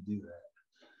year you could do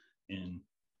that. And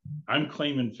I'm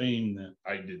claiming fame that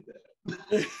I did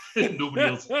that. Nobody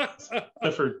else,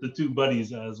 except for the two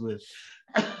buddies I was with.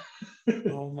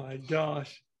 Oh my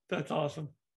gosh. That's awesome.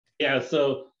 Yeah,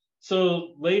 so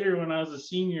later when I was a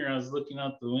senior, I was looking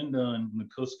out the window and the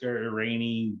Coast Guard, a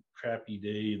rainy, crappy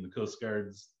day, and the Coast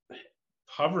Guard's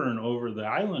hovering over the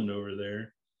island over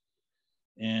there.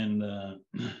 And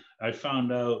I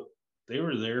found out they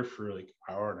were there for like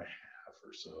an hour and a half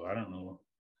or so. I don't know.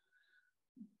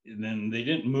 And then they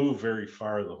didn't move very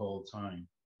far the whole time.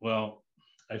 Well,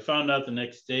 I found out the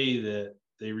next day that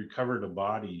they recovered a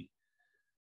body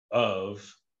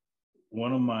of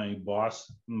one of my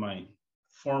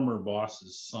former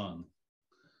boss's son.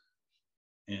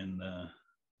 And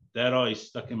that always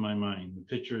stuck in my mind.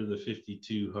 The picture of the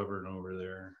 52 hovering over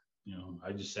there.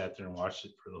 I just sat there and watched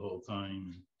it for the whole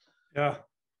time. Yeah.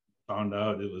 Found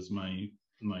out it was my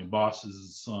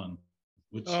boss's son,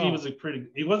 which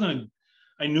he wasn't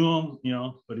I knew him,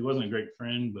 but he wasn't a great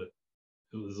friend, but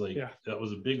it was like, that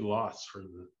was a big loss for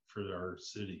our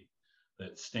city,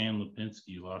 that Stan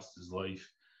Lipinski lost his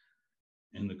life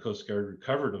and the Coast Guard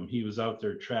recovered him. He was out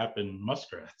there trapping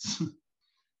muskrats.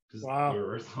 Wow. They were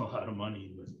worth a lot of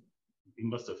money, but he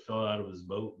must have fell out of his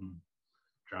boat and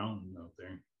drowned out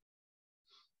there.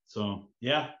 So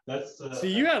yeah, that's. So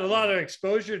you had a lot of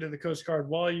exposure to the Coast Guard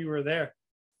while you were there,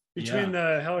 between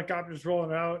the helicopters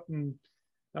rolling out and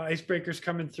icebreakers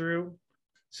coming through.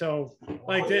 So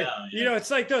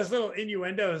it's like those little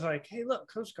innuendos, like, "Hey,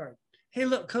 look, Coast Guard. Hey,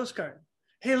 look, Coast Guard.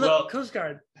 Hey, look, Coast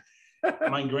Guard."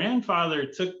 My grandfather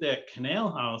took that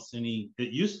canal house, and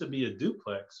it used to be a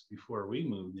duplex before we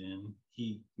moved in.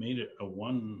 He made it a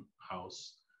one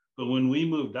house, but when we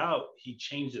moved out, he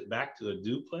changed it back to a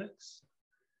duplex.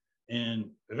 And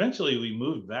eventually we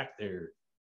moved back there,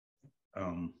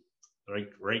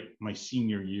 right my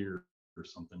senior year or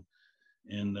something.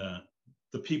 And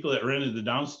the people that rented the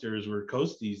downstairs were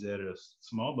coasties at a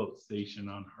small boat station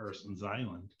on Harson's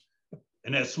Island.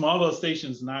 And that small boat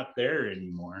station's not there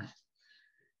anymore.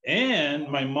 And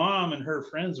my mom and her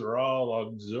friends were all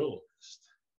auxiliaries.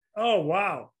 Oh,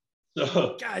 wow.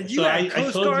 So, God, you had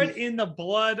Coast Guard in the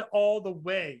blood all the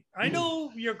way. I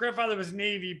know your grandfather was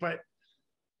Navy, but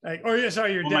Like, or yeah,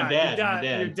 sorry, your dad. My dad.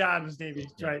 Your dad was Navy,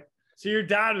 right? So your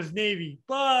dad was Navy,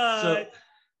 but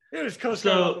it was Coast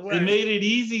Guard all the way. It made it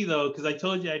easy though, because I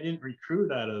told you I didn't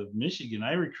recruit out of Michigan.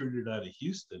 I recruited out of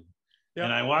Houston. Yep.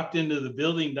 And I walked into the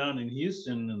building down in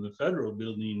Houston, in the federal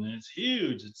building, and it's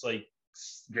huge. It's like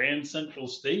Grand Central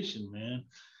Station, man.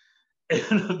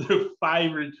 And the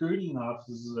 5 recruiting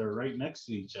offices are right next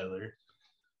to each other.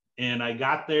 And I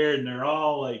got there, and they're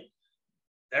all like,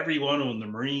 every one of them, the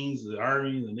Marines, the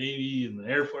Army, the Navy, and the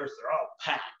Air Force, they're all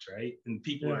packed, right? And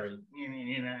people are,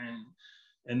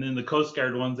 and then the Coast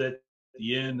Guard ones at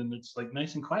the end, and it's like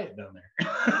nice and quiet down there.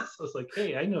 So it's like,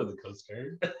 hey, I know the Coast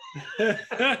Guard.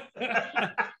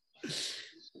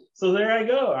 So there I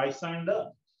go. I signed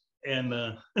up, and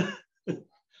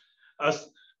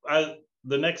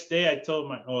the next day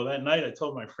that night I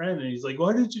told my friend, and he's like,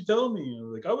 why didn't you tell me? I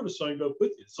was like, I would have signed up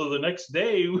with you. So the next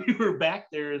day we were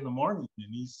back there in the morning,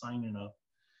 and he's signing up,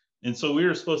 and so we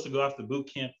were supposed to go off to boot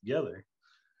camp together.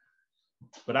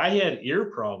 But I had ear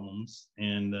problems,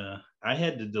 and I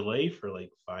had to delay for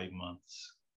like 5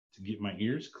 months to get my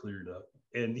ears cleared up.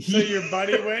 And so your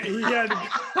buddy went.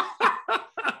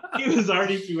 He was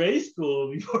already through A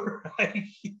school before I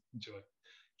joined.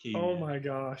 Oh my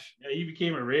gosh! Yeah, he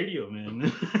became a radio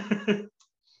man.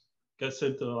 Got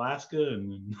sent to Alaska,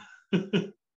 and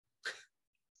then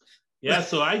yeah.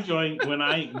 So I joined when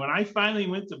I finally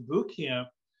went to boot camp.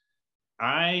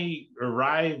 I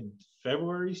arrived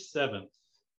February 7th,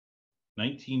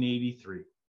 1983.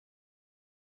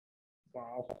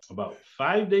 Wow. About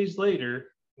 5 days later,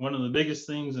 one of the biggest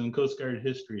things in Coast Guard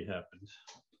history happened.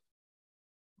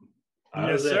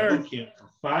 I was at boot camp for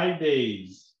 5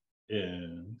 days.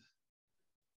 And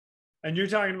you're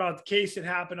talking about the case that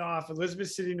happened off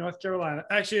Elizabeth City, North Carolina.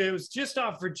 Actually, it was just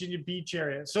off Virginia Beach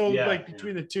area. So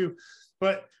between the two.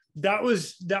 But that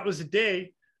was the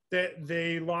day that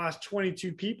they lost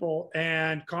 22 people,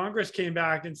 and Congress came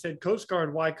back and said, Coast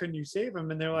Guard, why couldn't you save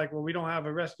them? And they're like, well, we don't have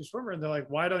a rescue swimmer. And they're like,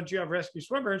 why don't you have rescue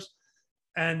swimmers?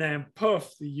 And then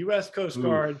poof, the U.S. Coast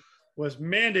Guard was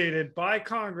mandated by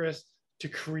Congress to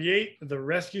create the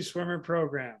rescue swimmer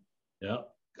program. Yep.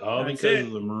 All because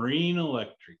of the Marine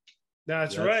Electric.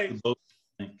 That's right.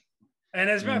 And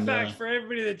as a matter of fact, for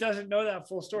everybody that doesn't know that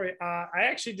full story, I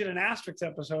actually did an asterisk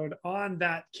episode on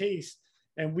that case,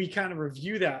 and we kind of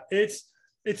review that. It's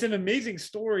an amazing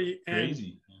story. And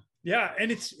crazy. Yeah.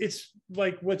 And it's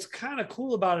like, what's kind of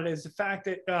cool about it is the fact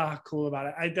that,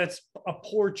 that's a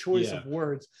poor choice of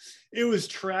words. It was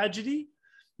tragedy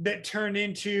that turned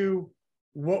into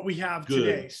what we have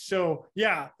today. So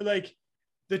yeah, like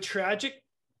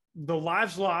the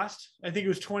lives lost. I think it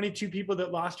was 22 people that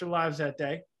lost their lives that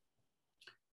day.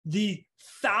 The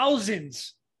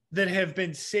thousands that have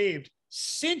been saved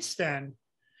since then.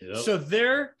 Yep. So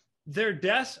their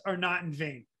deaths are not in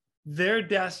vain. Their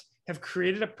deaths have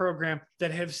created a program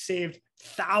that have saved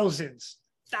thousands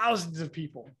of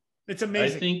people. It's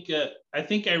amazing. I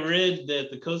think I read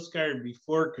that the Coast Guard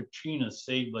before Katrina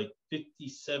saved like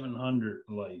 5,700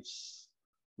 lives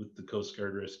with the Coast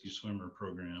Guard Rescue Swimmer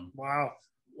program. Wow.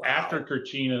 After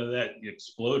Katrina, that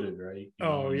exploded, right?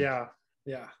 Yeah.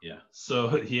 So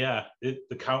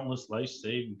the countless lives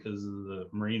saved because of the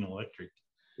Marine Electric.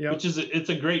 Yeah, it's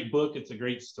a great book. It's a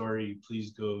great story.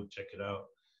 Please go check it out.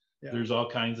 Yeah. There's all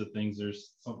kinds of things.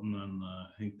 There's something on I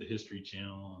think the History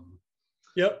Channel.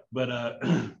 Yep. But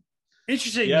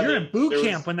interesting. You're in boot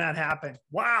camp when that happened.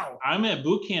 Wow. I'm at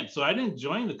boot camp, so I didn't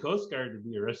join the Coast Guard to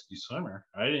be a rescue swimmer.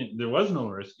 There was no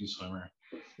rescue swimmer.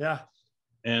 Yeah.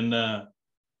 And I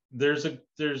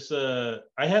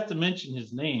have to mention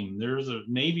his name. There was a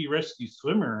Navy rescue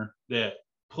swimmer that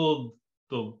pulled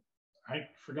I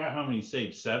forgot how many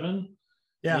saved, 7?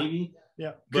 Yeah. Maybe.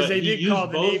 Yeah. Because they did call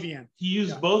the Navy in. He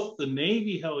used both the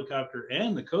Navy helicopter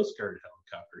and the Coast Guard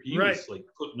helicopter. He was like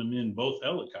putting them in both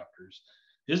helicopters.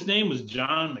 His name was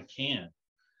John McCann,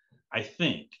 I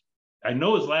think. I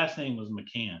know his last name was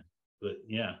McCann, but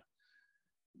yeah.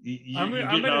 You're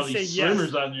getting all these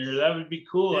swimmers on there. That would be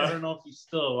cool. Yeah. I don't know if he's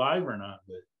still alive or not,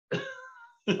 but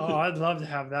oh, I'd love to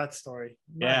have that story.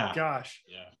 My gosh.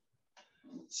 Yeah.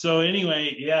 So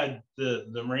anyway,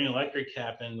 the Marine Electric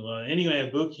happened. Well, anyway,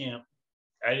 at boot camp,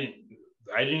 I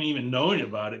didn't even know any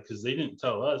about it because they didn't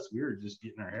tell us. We were just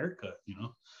getting our hair cut,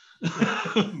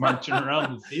 marching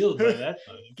around the field by that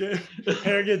time.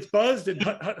 Hair gets buzzed and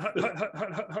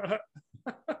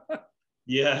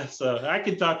Yeah, so I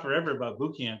could talk forever about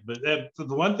boot camp, but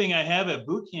the one thing I have at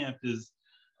boot camp is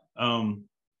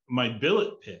my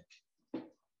billet pick.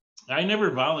 I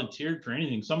never volunteered for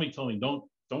anything. Somebody told me don't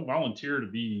volunteer to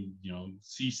be,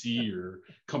 CC or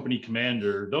company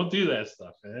commander. Don't do that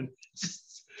stuff, man.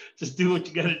 Just do what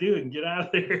you got to do and get out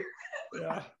of there.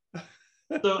 Yeah.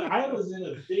 So I was in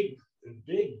a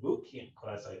big boot camp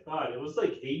class. I thought it was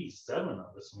like 87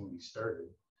 of us when we started.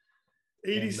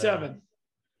 87. And,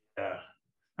 yeah.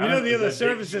 You know, the other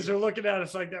services are looking at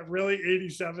us like that. Really,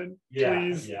 87? Yeah,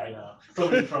 please. yeah, I know.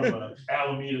 Somebody from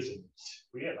Alameda said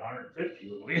we had 150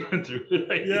 when we went through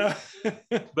it.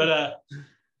 Yeah. But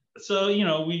so you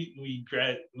know,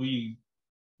 we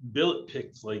billet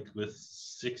picked like with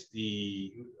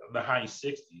 60, the high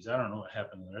 60s. I don't know what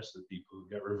happened to the rest of the people who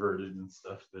got reverted and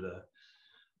stuff, but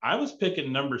I was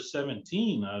picking number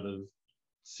 17 out of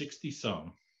 60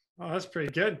 some. Oh, that's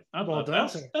pretty good. Well done,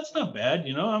 sir. That's not bad,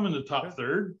 you know. I'm in the top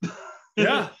third.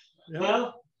 Yeah.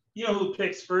 Well, you know who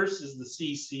picks first is the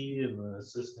CC and the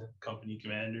assistant company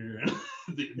commander and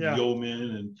the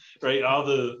yeoman and right, all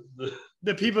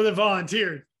the people that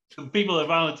volunteered. The people that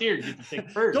volunteered get to pick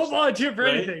first. Don't volunteer for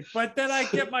anything, but then I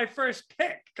get my first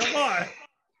pick. Come on,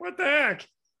 what the heck?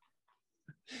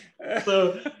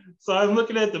 So I'm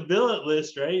looking at the billet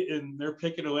list, right, and they're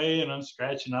picking away, and I'm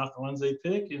scratching off the ones they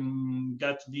pick, and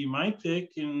got to be my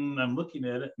pick, and I'm looking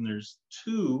at it, and there's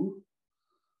two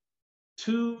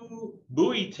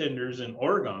buoy tenders in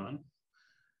Oregon,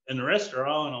 and the rest are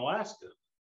all in Alaska,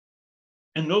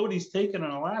 and nobody's taken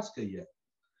on Alaska yet.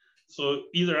 So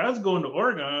either I was going to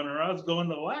Oregon or I was going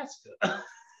to Alaska.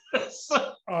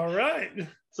 So, all right.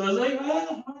 So I was like,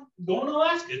 well, I'm going to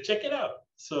Alaska, check it out.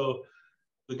 So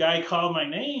the guy called my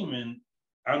name, and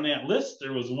on that list,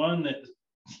 there was one that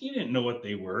he didn't know what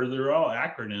they were. They're all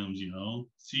acronyms, you know,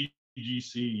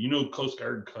 CGC, you know, Coast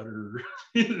Guard Cutter.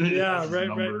 Yeah, right,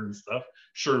 number and stuff,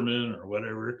 Sherman or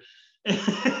whatever.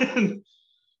 And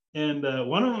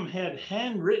one of them had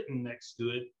handwritten next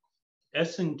to it,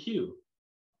 S&Q.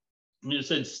 And it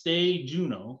said stay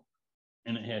Juneau,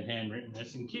 and it had handwritten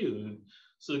S&Q. And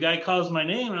so the guy calls my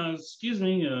name, and I was, excuse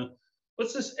me,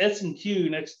 what's this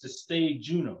S&Q next to stay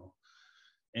Juneau?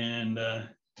 And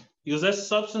he goes, that's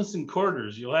substance and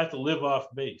quarters. You'll have to live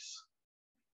off base.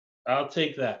 I'll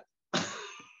take that.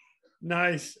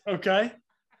 Nice. Okay.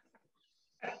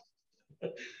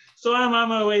 So I'm on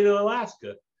my way to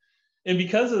Alaska. And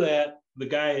because of that,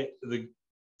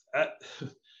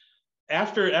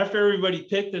 after everybody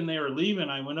picked and they were leaving,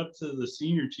 I went up to the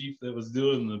senior chief that was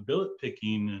doing the billet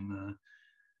picking, and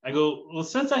I go, well,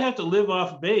 since I have to live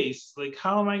off base, like,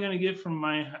 how am I going to get from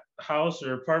my house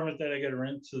or apartment that I got to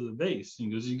rent to the base? And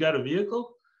he goes, you got a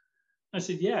vehicle? I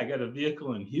said, yeah, I got a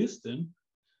vehicle in Houston.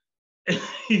 And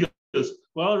he goes,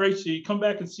 well, right, so you come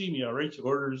back and see me. I'll write you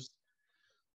orders.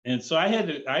 And so I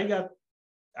got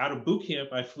out of boot camp.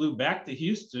 I flew back to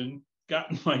Houston,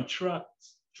 got in my truck,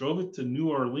 drove it to New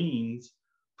Orleans,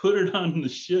 put it on the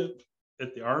ship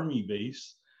at the Army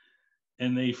base,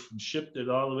 and they shipped it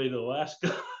all the way to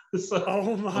Alaska. So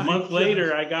a month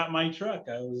later, I got my truck.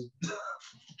 I was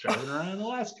driving around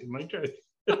Alaska in my truck.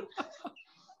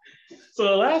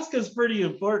 So Alaska's pretty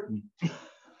important.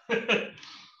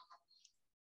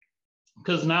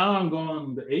 Because now I'm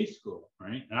going to A school,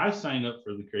 right? And I signed up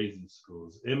for the crazy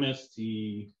schools.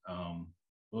 MST,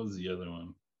 what was the other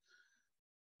one?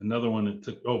 Another one that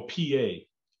took, PA,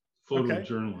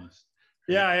 photojournalist.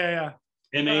 Yeah.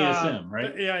 And ASM,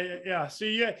 right? Yeah.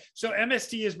 So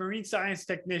MST is Marine Science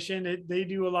Technician. They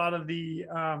do a lot of the,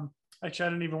 actually, I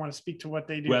don't even want to speak to what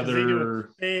they do. Weather.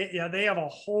 They have a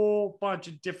whole bunch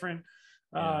of different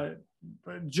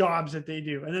jobs that they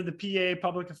do. And then the PA,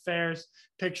 public affairs,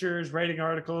 pictures, writing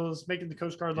articles, making the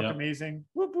Coast Guard look amazing.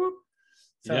 Whoop, whoop.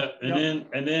 So, Then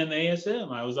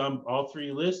ASM. I was on all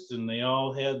three lists, and they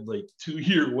all had like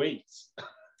 2-year waits.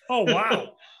 Oh,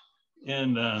 wow.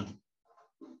 And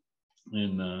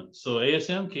so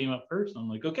ASM came up first. I'm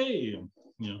like, okay, you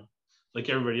know, like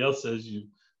everybody else says,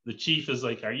 the chief is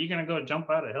like, are you going to go jump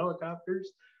out of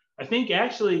helicopters? I think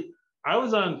actually I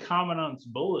was on Commandant's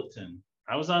Bulletin.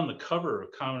 I was on the cover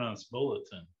of Commandant's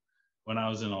Bulletin when I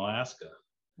was in Alaska.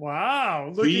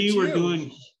 Wow. We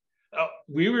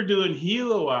were doing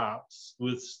helo ops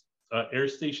with Air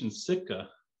Station Sitka,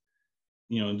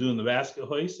 you know, doing the basket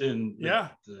hoist, and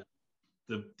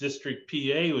the district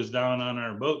PA was down on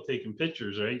our boat taking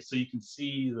pictures, right? So you can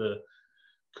see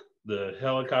the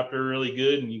helicopter really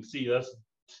good, and you can see us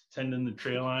tending the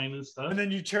trail line and stuff. And then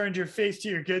you turned your face to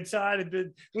your good side and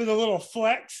did with a little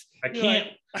flex. I can't.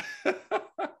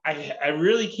 I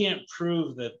really can't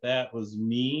prove that was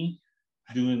me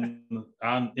doing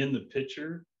in the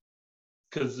picture,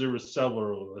 because there was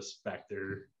several of us back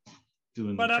there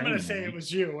doing. But I'm going to say it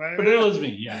was you. Right? But it was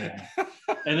me, yeah.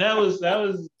 And that was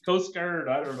Coast Guard.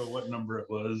 I don't know what number it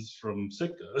was from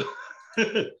Sitka.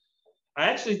 I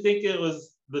actually think it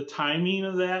was the timing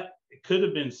of that. It could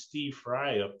have been Steve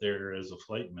Fry up there as a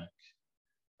flight mech.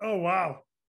 Oh, wow.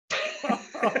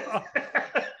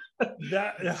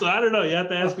 So I don't know. You have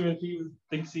to ask him if he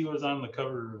thinks he was on the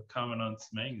cover of Commandant's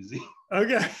magazine.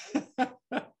 Okay.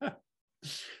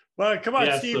 Well, come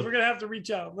on, Steve. We're gonna have to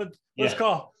reach out. Let's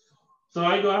call. So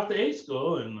I go off to A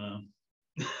school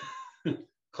and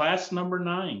class number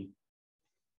 9.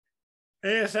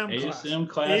 ASM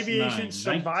class Aviation 9,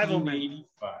 Survival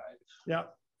 1985. Yeah,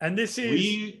 and this is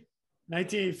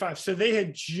 1985. So they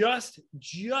had just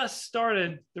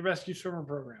started the rescue swimmer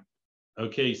program.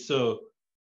 Okay, so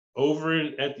over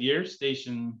at the air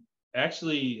station,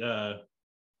 actually, I'm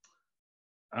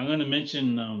going to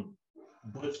mention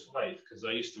Butch Flight because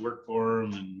I used to work for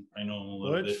him and I know him a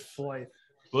little bit.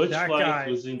 Butch Flight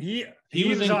was in. He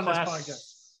was in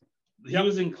class. He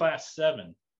was in class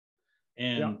 7,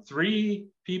 and 3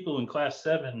 people in class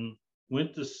 7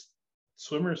 went to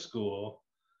swimmer school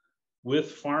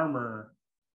with Farmer,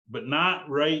 but not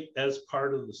right as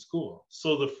part of the school.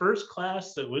 So the first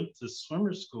class that went to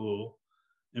swimmer school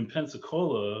in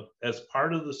Pensacola as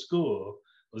part of the school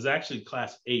was actually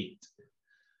class 8.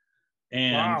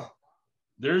 And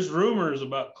there's rumors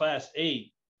about class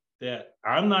 8 that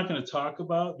I'm not going to talk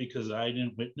about because I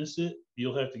didn't witness it.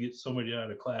 You'll have to get somebody out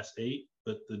of class 8,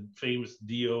 but the famous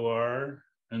DOR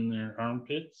and their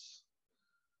armpits.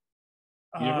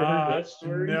 You ever heard that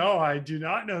story? No, I do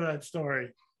not know that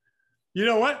story. You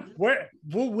know what?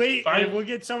 We'll wait and we'll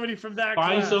get somebody from that class.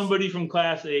 Find somebody from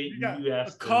class 8. You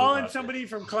ask calling somebody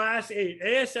from class 8,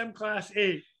 ASM class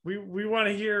 8. We want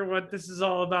to hear what this is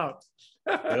all about.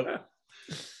 Yep.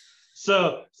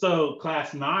 So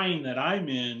class 9 that I'm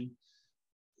in,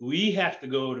 we have to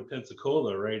go to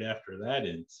Pensacola right after that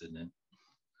incident.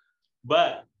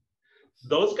 But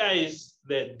those guys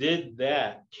that did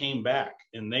that came back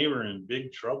and they were in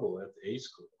big trouble at the A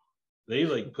school. They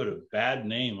like put a bad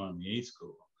name on the A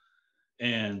school.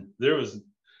 And there was,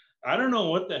 I don't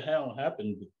know what the hell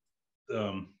happened.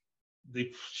 But,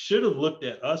 they should have looked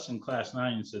at us in class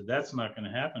 9 and said, that's not going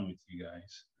to happen with you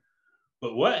guys.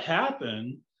 But what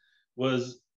happened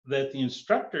was that the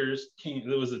instructors came.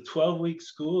 There was a 12-week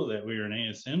school that we were an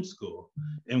ASM school,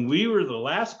 and we were the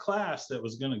last class that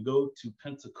was going to go to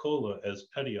Pensacola as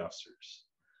petty officers.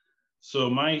 So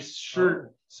my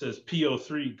shirt says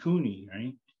PO3 Cooney,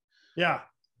 right? Yeah.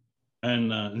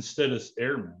 And instead of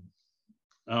airman.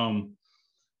 And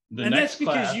that's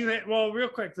because you had, well, real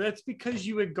quick, that's because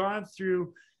you had gone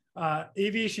through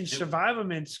aviation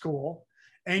survivalment school.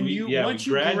 And once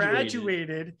you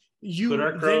graduated, you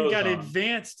then got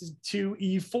advanced to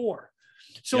E4.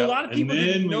 So a lot of people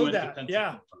didn't know that.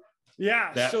 Yeah.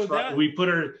 We put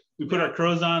our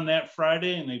crows on that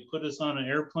Friday, and they put us on an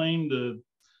airplane to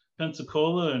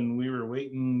Pensacola, and we were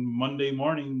waiting Monday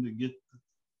morning to get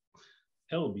the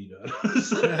hell beat out of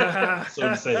us, so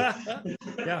to say.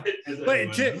 Yeah,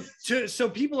 but so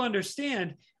people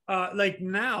understand, like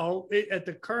now at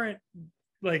the current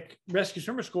rescue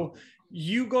swimmer school,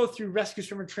 you go through rescue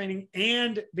swimmer training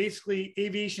and basically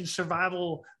aviation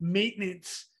survival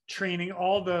maintenance training,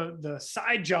 all the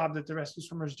side job that the rescue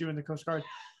swimmers do in the Coast Guard.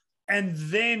 And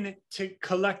then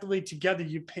collectively together,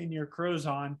 you pin your crows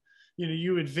on,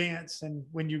 you advance. And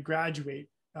when you graduate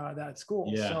that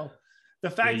school. Yeah. So the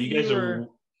fact that you were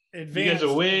advanced. You guys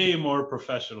are way more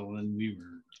professional than we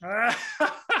were.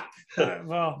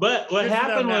 Well, but what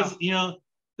happened was,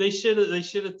 they should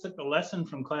have took a lesson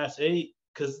from class 8,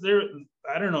 because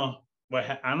I don't know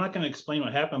I'm not going to explain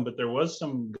what happened, but there was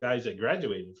some guys that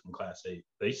graduated from class 8.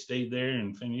 They stayed there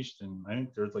and finished, and I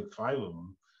think there's like 5 of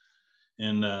them.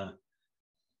 And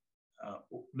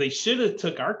they should have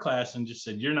took our class and just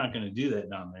said, you're not going to do that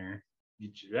down there.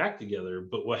 Get your act together.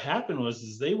 But what happened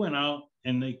was they went out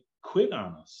and they quit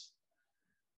on us.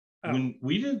 When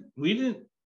we didn't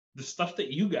the stuff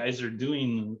that you guys are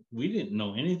doing, we didn't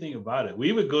know anything about it.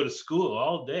 We would go to school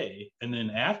all day, and then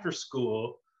after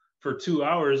school for 2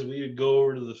 hours, we would go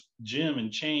over to the gym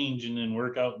and change, and then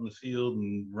work out in the field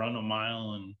and run a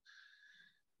mile and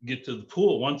get to the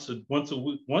pool once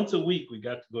a week. We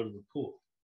got to go to the pool.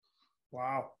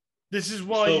 Wow. This is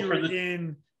while you were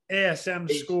in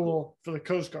ASM school for the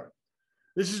Coast Guard.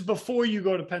 This is before you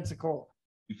go to Pensacola.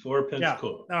 Before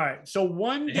Pensacola. Yeah. All right. So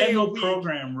they had no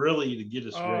program really to get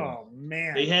us ready. Oh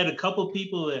man. They had a couple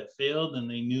people that failed, and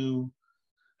they knew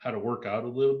how to work out a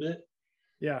little bit.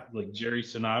 Yeah. Like Jerry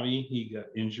Sanavi, he got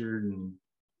injured, and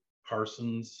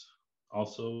Parsons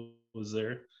also was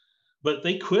there. But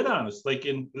they quit on us.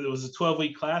 It was a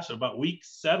 12-week class. About week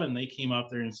 7, they came out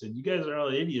there and said, you guys are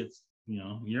all idiots.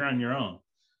 You're on your own.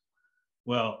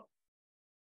 Well,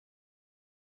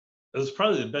 it was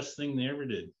probably the best thing they ever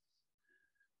did,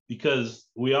 because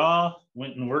we all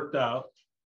went and worked out.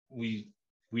 We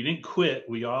didn't quit.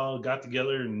 We all got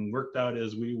together and worked out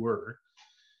as we were.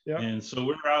 And so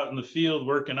we're out in the field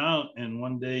working out, and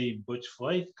one day Butch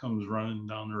Flight comes running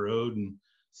down the road and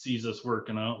sees us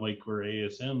working out like we're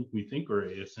ASM. We think we're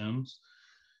ASMs.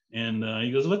 And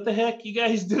he goes, "What the heck you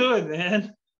guys doing,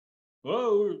 man?"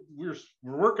 "Well, we're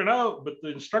working out, but the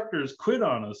instructors quit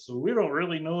on us, so we don't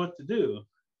really know what to do."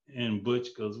 And Butch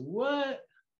goes, "What?"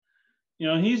 You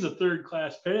know, he's a third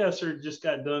class passer, just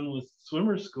got done with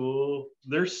swimmer school.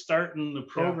 They're starting the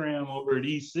program over at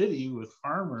East City with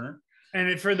Farmer.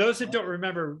 And for those that don't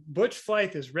remember, Butch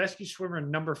Flight is rescue swimmer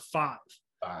number 5.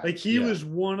 Like he was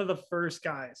one of the first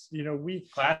guys, you know,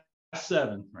 class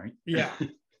 7, right? Yeah.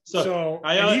 So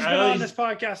he's been on this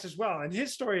podcast as well, and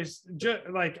his story is just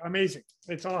like amazing.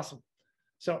 It's awesome.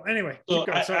 So anyway, so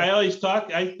I always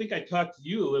talk. I think I talked to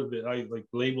you a little bit. I like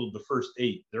labeled the first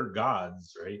 8. They're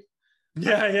gods, right?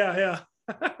 Yeah.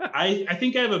 I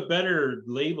think I have a better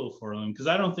label for them because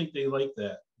I don't think they like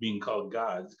that being called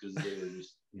gods because they were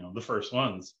just, you know, the first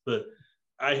ones. But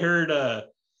I heard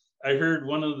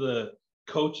one of the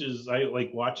coaches. I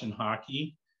like watching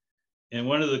hockey. And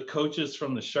one of the coaches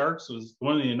from the Sharks was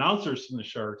one of the announcers from the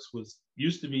Sharks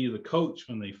used to be the coach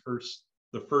when the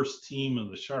first team of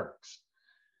the Sharks.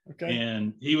 Okay.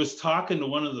 And he was talking to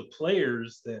one of the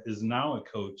players that is now a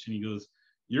coach, and he goes,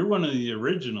 "You're one of the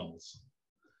originals."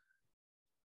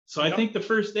 So I think the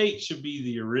first 8 should be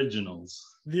the originals.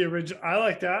 The original. I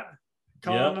like that.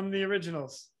 Calling them the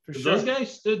originals for sure. Those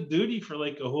guys stood duty for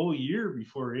like a whole year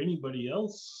before anybody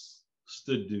else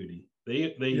stood duty.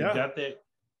 They got that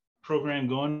program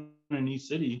going in East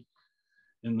City,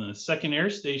 and the second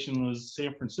air station was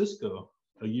San Francisco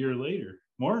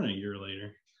more than a year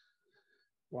later.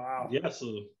 Wow. Yeah,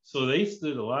 so they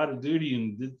stood a lot of duty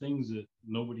and did things that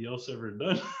nobody else ever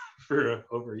done for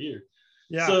over a year.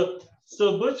 Yeah.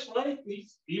 So Butch Flight,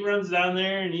 he runs down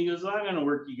there and he goes, "I'm gonna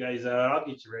work you guys out. I'll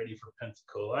get you ready for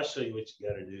Pensacola. I'll show you what you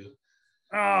gotta do."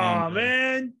 Oh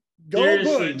man, go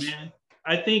Butch. Man.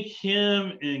 I think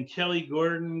him and Kelly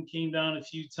Gordon came down a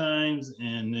few times,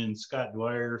 and then Scott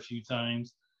Dwyer a few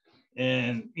times,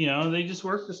 and you know they just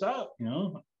worked us out, you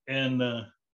know. And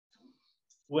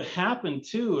what happened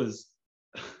too is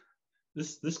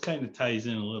this kind of ties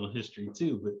in a little history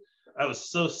too. But I was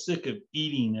so sick of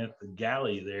eating at the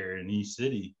galley there in East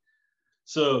City,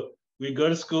 so we'd go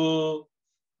to school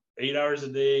 8 hours a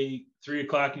day. 3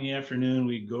 o'clock in the afternoon,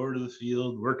 we'd go over to the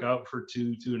field, work out for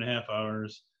 2.5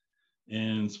 hours.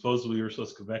 And supposedly we were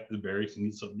supposed to go back to the barracks and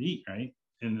eat something to eat, right?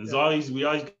 And we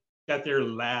always got there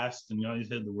last, and we always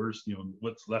had the worst, you know,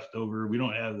 what's left over. We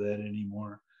don't have that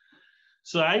anymore.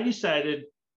 So I decided,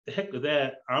 the heck with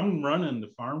that, I'm running the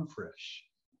Farm Fresh.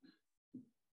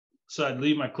 So I'd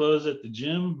leave my clothes at the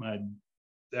gym.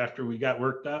 After we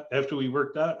worked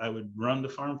out, I would run the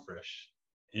Farm Fresh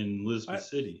in Elizabeth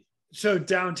City. So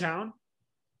downtown?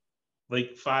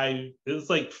 It was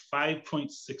like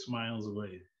 5.6 miles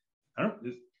away.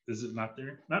 Is it not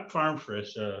there? Not Farm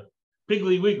Fresh,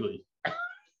 Piggly Wiggly.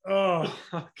 Oh,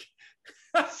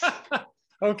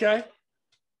 okay.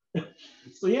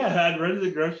 So yeah, I'd run to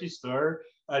the grocery store.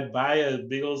 I'd buy a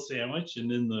big old sandwich, and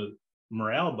then the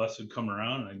morale bus would come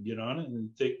around, and I'd get on it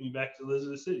and take me back to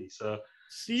Elizabeth City. So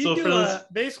you do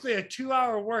basically a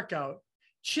 2-hour workout,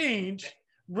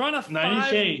 run a 5. No, I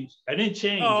didn't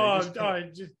change.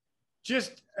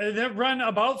 Just then run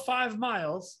about 5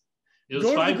 miles. Go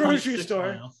to the grocery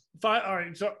store. Miles. All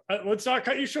right, so let's not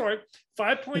cut you short.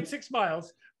 5.6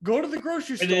 miles. Go to the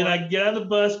grocery store. And then I'd get on the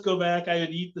bus, go back. I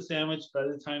would eat the sandwich. By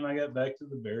the time I got back to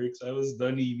the barracks, I was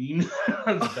done eating.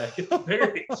 I was back at the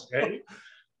barracks, right?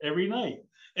 Every night.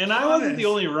 And I wasn't the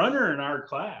only runner in our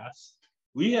class.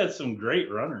 We had some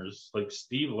great runners like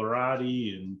Steve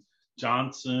Larati and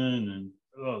Johnson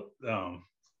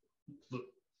and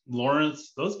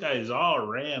Lawrence. Those guys all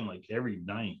ran like every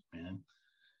night, man.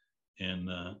 And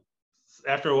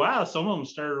after a while, some of them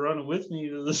started running with me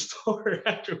to the store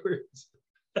afterwards.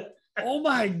 Oh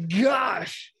my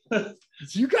gosh.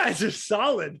 You guys are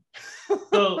solid.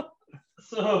 so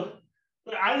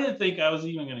I didn't think I was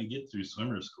even going to get through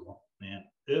swimmer school, man.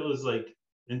 It was like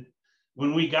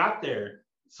when we got there.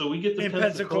 So we get to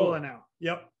Pensacola now.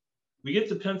 Yep. We get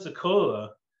to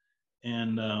Pensacola,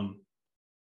 and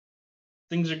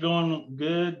things are going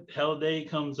good. Hell Day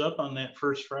comes up on that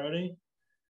first Friday,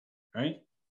 right?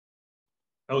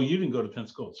 Oh, you didn't go to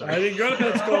Pensacola. Sorry. I didn't go to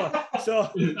Pensacola.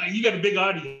 So you got a big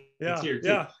audience here too.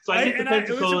 Yeah. So I get to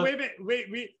Pensacola.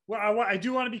 Wait. Well, I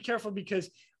do want to be careful because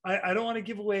I don't want to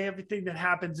give away everything that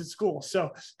happens at school.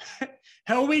 So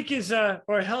Hell Week is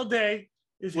or Hell Day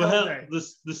is Hell Day.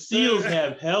 The SEALs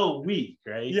have Hell Week,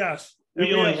 right? Yes.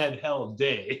 We only had Hell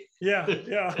Day. Yeah.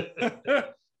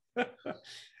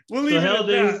 We'll leave so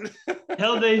it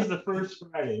Hell Day's the first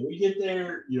Friday. We get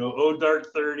there, dark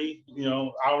 30,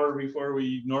 hour before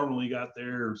we normally got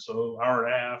there, or so, hour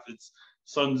and a half. It's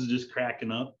sun's just cracking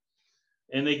up,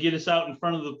 and they get us out in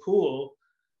front of the pool,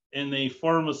 and they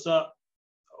form us up.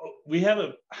 We had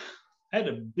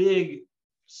a big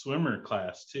swimmer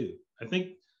class too. I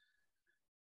think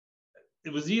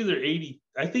it was either 80.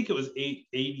 I think it was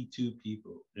 82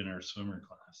 people in our swimmer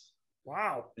class.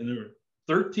 Wow! And there were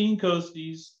 13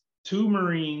 Coasties, 2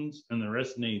 Marines, and the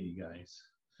rest Navy guys.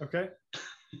 Okay.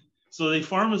 So they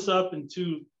form us up in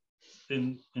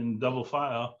double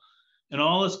file, and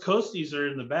all us Coasties are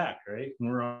in the back, right? And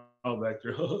we're all back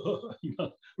there.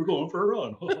 We're going for a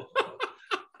run.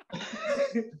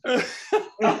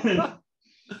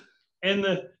 And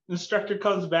the instructor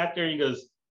comes back there and he goes,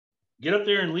 "Get up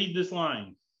there and lead this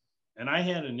line." And I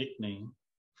had a nickname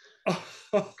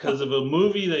because of a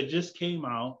movie that just came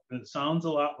out. It sounds a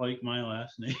lot like my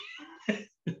last name.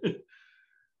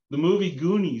 The movie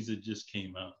Goonies had just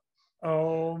came out.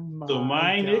 Oh my! So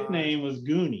my God. nickname was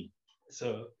Cooney.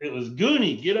 So it was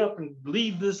Cooney, get up and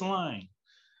lead this line.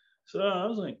 So I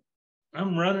was like,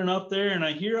 I'm running up there and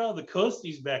I hear all the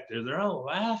Coasties back there. They're all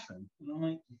laughing. And I'm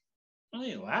like, what are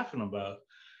they laughing about?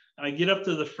 And I get up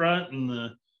to the front and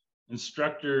the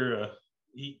instructor,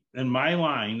 in my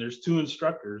line, there's 2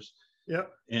 instructors.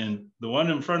 Yep. And the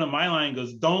one in front of my line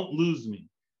goes, "Don't lose me."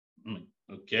 I'm like,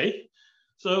 okay.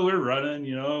 So we're running,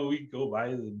 we go by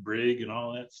the brig and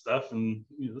all that stuff. And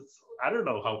I don't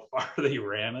know how far they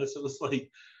ran us. It was like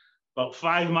about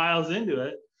 5 miles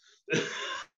into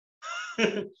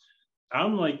it.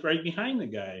 I'm like right behind the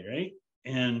guy, right?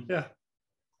 And yeah,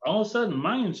 all of a sudden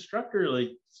my instructor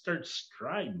like starts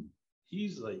striding.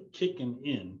 He's like kicking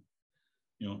in.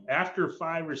 After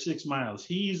 5 or 6 miles,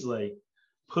 he's like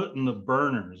putting the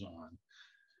burners on.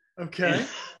 Okay. And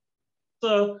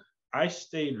so I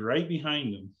stayed right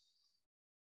behind him.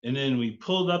 And then we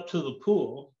pulled up to the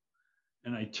pool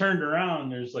and I turned around.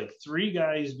 There's like 3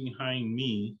 guys behind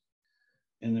me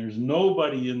and there's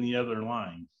nobody in the other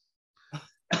line.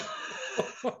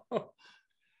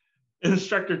 The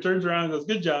instructor turns around and goes,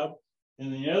 "Good job."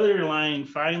 And the other line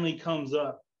finally comes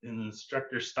up and the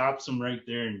instructor stops him right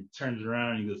there and turns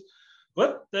around and he goes,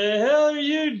 "What the hell are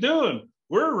you doing?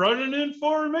 We're running in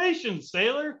formation,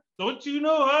 sailor. Don't you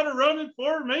know how to run in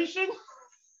formation?"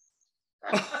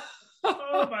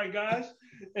 Oh my gosh.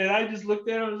 And I just looked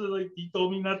at him and was like, he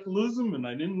told me not to lose him and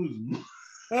I didn't lose him.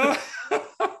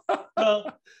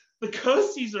 Well, the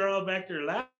Coasties are all back there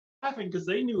laughing because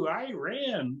they knew I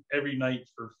ran every night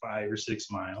for 5 or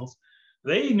 6 miles.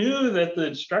 They knew that the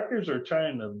instructors were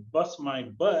trying to bust my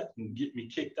butt and get me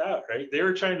kicked out, right? They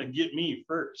were trying to get me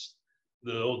first,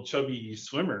 the old chubby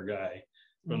swimmer guy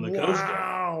from the Coast Guard.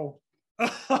 Wow.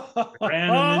 Ran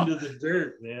him into the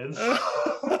dirt, man.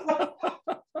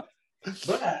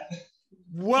 But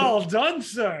well done,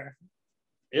 sir.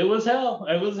 It was hell.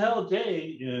 It was hell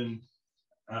day. And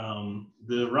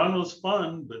the run was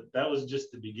fun, but that was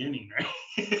just the beginning,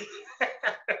 right?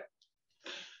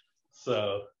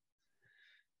 So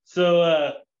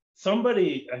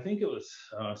somebody, I think it was,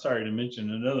 sorry to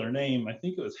mention another name, I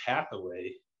think it was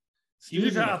Hathaway. He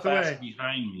was in a class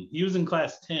behind me. He was in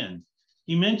class 10.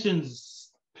 He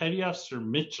mentions Petty Officer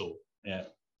Mitchell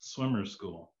at swimmer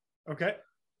school. Okay.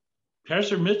 Petty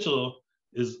Officer Mitchell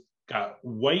got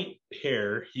white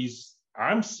hair.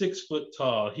 I'm 6 foot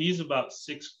tall. He's about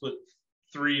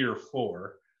 6'3" or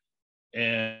 4,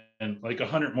 and like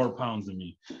 100 more pounds than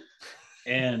me.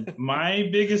 And my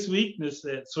biggest weakness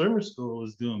at swimmer school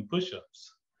is doing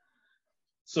push-ups.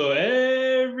 So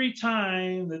every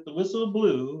time that the whistle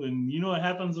blew, and you know what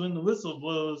happens when the whistle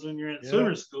blows when you're at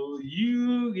swimmer school,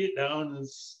 you get down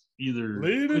as either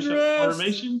push-up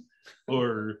formation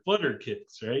or flutter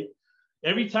kicks, right?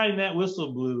 Every time that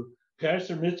whistle blew,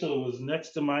 Pastor Mitchell was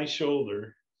next to my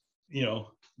shoulder,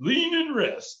 lean and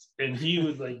rest. And he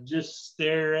would like just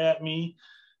stare at me.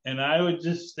 And I would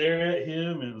just stare at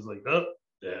him, and it was like,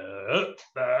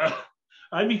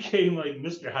 I became like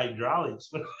Mr.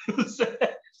 Hydraulics when I was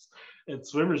at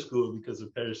swimmer school because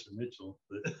of Patterson Mitchell.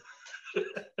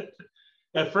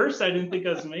 At first, I didn't think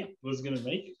I was going to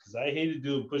make it because I hated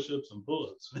doing push-ups and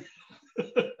pull-ups.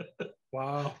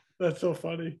 Wow, that's so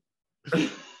funny.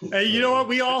 Hey, you know what?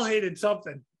 We all hated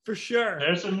something, for sure.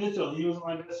 Patterson Mitchell, he was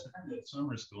my best friend at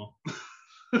swimmer school.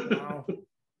 Wow.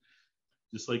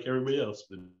 Just like everybody else,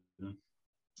 but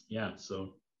yeah.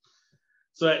 So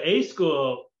at A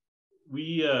school,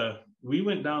 we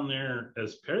went down there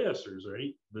as petty officers,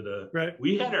 right? But right.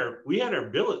 we had our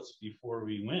billets before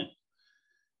we went,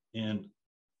 and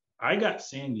I got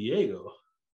San Diego.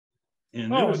 And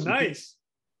nice.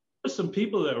 were some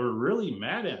people that were really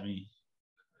mad at me.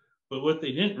 But what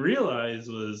they didn't realize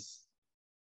was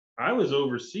I was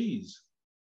overseas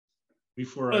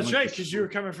before I went. That's right, because you were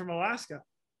coming from Alaska.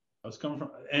 I was coming from,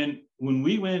 and when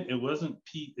we went, it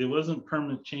wasn't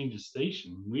permanent change of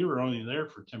station. We were only there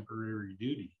for temporary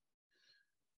duty.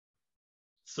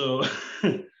 So,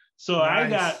 so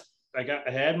nice. I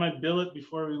had my billet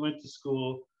before we went to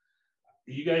school.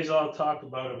 You guys all talk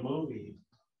about a movie,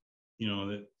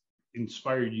 that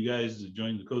inspired you guys to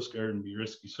join the Coast Guard and be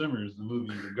rescue swimmers. The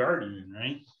movie The Guardian,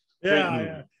 right?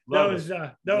 Yeah. That was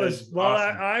well,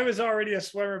 awesome. I was already a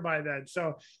swimmer by then,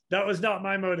 so that was not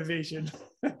my motivation.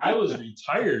 I was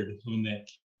retired when that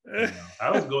came out.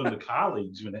 I was going to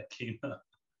college when that came out.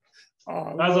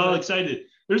 I was all excited.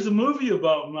 There's a movie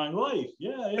about my life.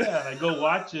 Yeah. I go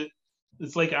watch it.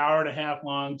 It's like an hour and a half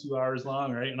long, 2 hours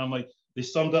long, right? And I'm like, they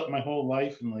summed up my whole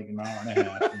life in like an hour and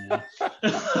a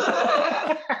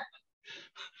half.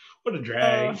 What a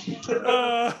drag.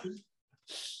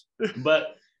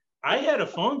 But I had a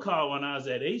phone call when I was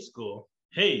at A school.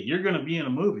 Hey, you're going to be in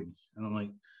a movie. And I'm like,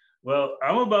 well,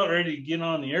 I'm about ready to get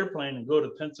on the airplane and go to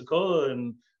Pensacola,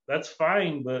 and that's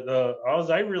fine. But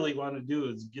all I really want to do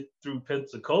is get through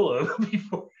Pensacola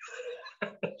before.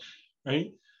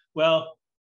 Right? Well,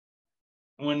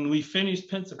 when we finished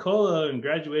Pensacola and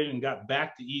graduated and got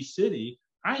back to East City,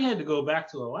 I had to go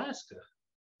back to Alaska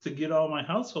to get all my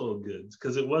household goods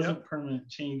because it wasn't permanent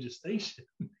change of station.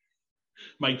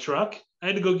 My truck, I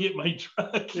had to go get my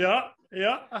truck. Yeah.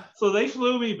 So they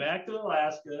flew me back to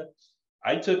Alaska.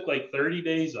 I took like 30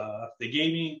 days off. They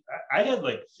gave me, I had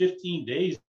like 15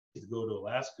 days to go to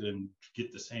Alaska and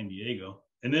get to San Diego.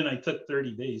 And then I took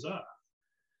 30 days off.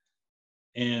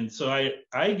 And so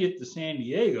I get to San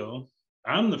Diego.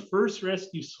 I'm the first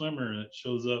rescue swimmer that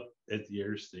shows up at the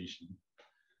air station.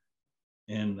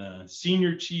 And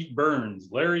Senior Chief Burns,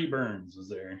 Larry Burns, was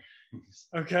there.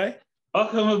 Okay.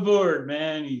 Welcome aboard,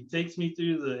 man. He takes me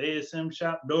through the ASM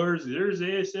shop doors. There's the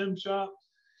ASM shop.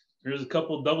 There's a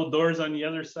couple double doors on the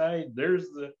other side. There's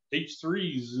the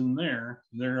H3s in there.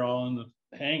 They're all in the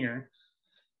hangar.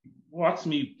 He walks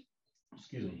me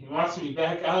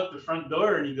back out the front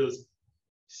door, and he goes,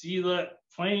 see that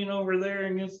plane over there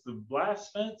against the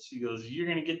blast fence? He goes, you're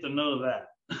going to get to know that.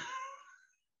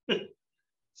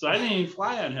 So I didn't even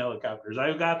fly on helicopters.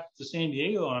 I got to San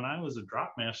Diego, and I was a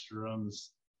drop master on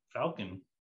this Falcon,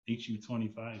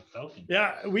 HU-25 Falcon.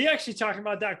 Yeah, we actually talked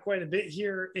about that quite a bit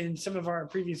here in some of our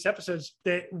previous episodes,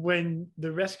 that when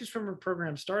the rescue swimmer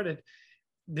program started,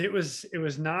 they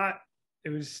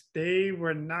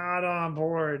were not on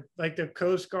board, like the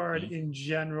Coast Guard in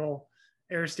general,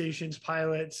 air stations,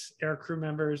 pilots, air crew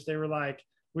members. They were like,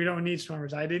 we don't need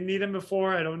swimmers. I didn't need them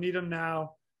before. I don't need them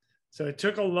now. So it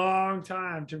took a long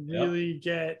time to really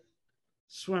get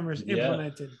swimmers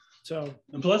implemented. So,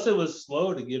 and plus it was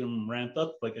slow to get them ramped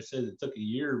up. Like I said, it took a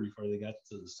year before they got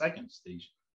to the second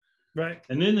station. Right.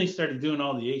 And then they started doing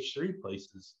all the H3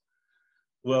 places.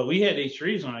 Well, we had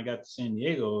H3s when I got to San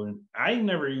Diego, and I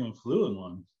never even flew in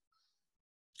one.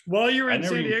 While you were in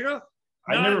San Diego?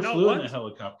 I never flew in a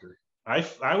helicopter.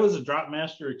 I was a drop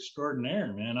master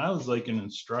extraordinaire, man. I was like an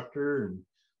instructor, and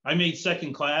I made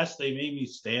second class. They made me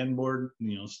stand board,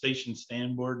 station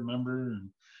stand board member.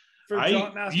 And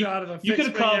you could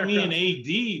have called me an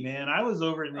AD, man. I was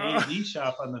over in the AD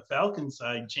shop on the Falcon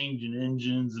side, changing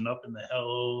engines and up in the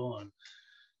hell. And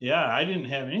I didn't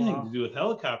have anything to do with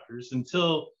helicopters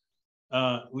until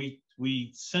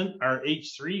we sent our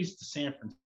H3s to San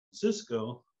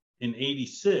Francisco in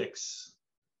 '86.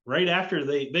 Right after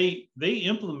they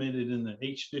implemented in the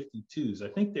H-52s. I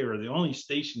think they were the only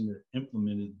station that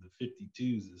implemented the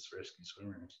 52s as rescue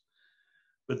swimmers.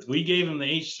 But we gave them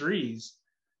the H3s,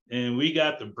 and we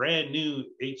got the brand new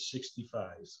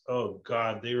H-65s. Oh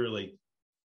God, they were like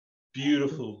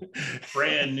beautiful,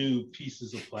 brand new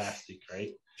pieces of plastic,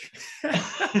 right?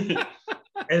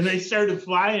 And they started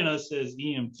flying us as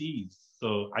EMTs.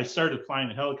 So I started flying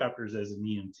the helicopters as an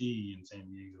EMT in San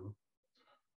Diego.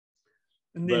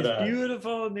 And these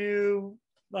beautiful new,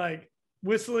 like,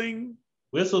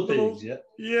 whistle pigs,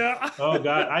 yeah. Oh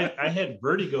God, I had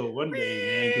vertigo one day,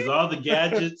 man, because all the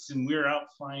gadgets, and we were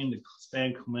out flying to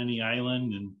San Clemente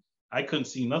Island, and I couldn't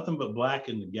see nothing but black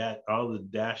in all the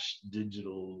dash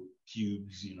digital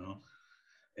cubes,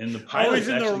 And the pilots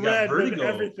actually got vertigo.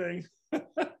 Everything.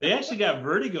 They actually got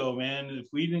vertigo, man. If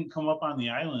we didn't come up on the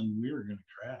island, we were gonna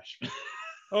crash.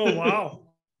 Oh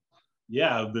wow.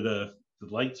 Yeah, but the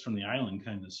lights from the island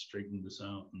kind of straightened us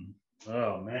out. And,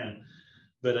 oh man.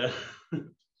 But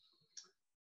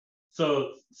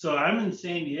so I'm in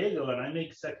San Diego, and I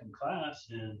make second class,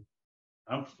 and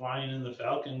I'm flying in the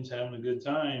Falcons, having a good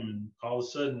time, and all of a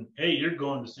sudden, hey, you're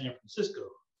going to San Francisco.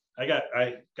 I got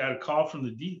a call from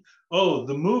the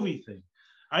movie thing.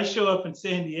 I show up in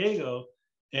San Diego,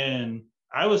 and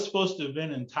I was supposed to have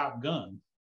been in Top Gun.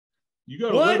 You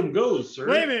got to let him go, sir.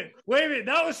 Wait a minute.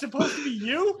 That was supposed to be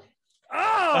you?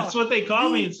 Oh, that's what they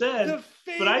called me and said.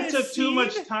 But I took too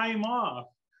much time off,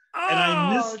 and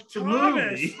I missed the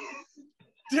movie.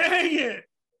 Dang it!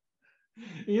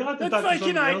 You have to talk to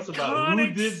somebody else about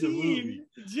who did the movie.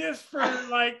 Just for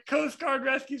like Coast Guard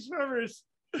rescue swimmers.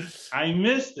 I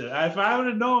missed it. If I would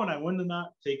have known, I wouldn't have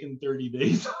not taken 30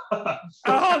 days off.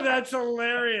 Oh, that's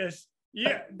hilarious.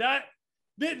 Yeah, I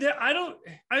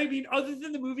mean, other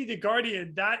than the movie The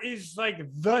Guardian, that is like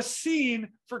the scene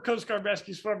for Coast Guard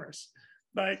rescue swimmers.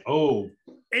 Like,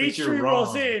 H3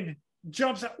 rolls in,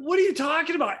 jumps out. What are you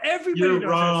talking about? Everybody knows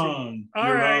wrong.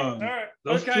 All right.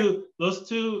 Those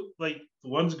two, like,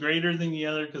 one's greater than the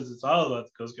other because it's all about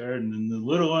the Coast Guard, and then the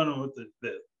little one with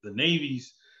the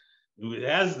Navy's, it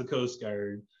has the Coast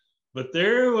Guard. But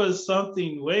there was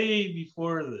something way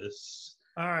before this.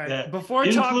 All right. That before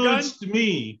influenced Top Gun?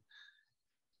 me.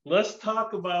 Let's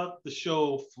talk about the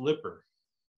show Flipper.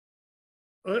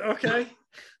 Okay.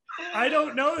 I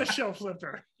don't know the show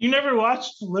Flipper. You never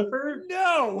watched Flipper?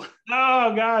 No.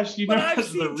 Oh gosh, but I've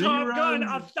seen Top Gun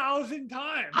 1,000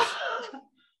 times.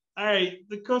 All right,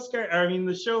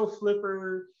 the show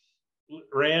Flipper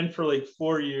ran for like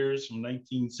 4 years, from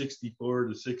 1964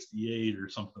 to 68 or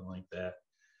something like that.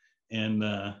 And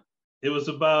it was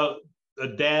about a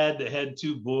dad that had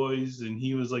two boys, and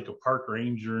he was like a park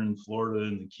ranger in Florida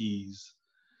in the Keys.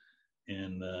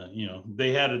 And,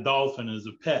 they had a dolphin as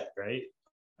a pet, right?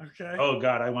 Okay. Oh,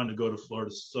 God, I wanted to go to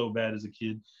Florida so bad as a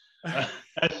kid.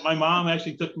 My mom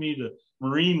actually took me to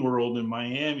Marine World in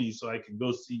Miami so I could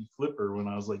go see Flipper when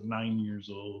I was like 9 years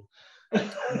old.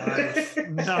 Nice.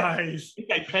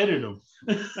 I petted him.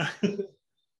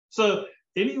 So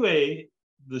anyway,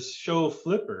 the show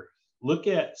Flipper, look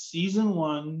at season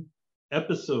 1,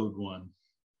 episode 1.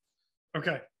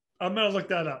 Okay. I'm going to look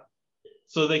that up.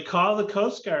 So they call the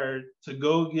Coast Guard to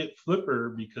go get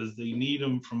Flipper because they need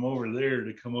him from over there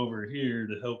to come over here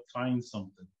to help find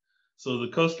something. So the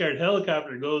Coast Guard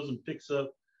helicopter goes and picks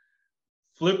up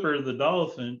Flipper, the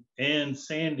dolphin, and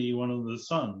Sandy, one of the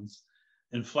sons,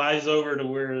 and flies over to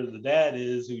where the dad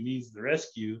is who needs the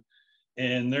rescue.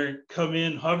 And they're come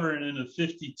in hovering in a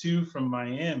 52 from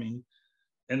Miami.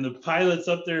 And the pilot's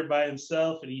up there by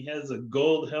himself, and he has a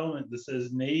gold helmet that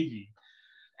says Navy.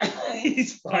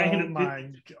 He's flying. Oh my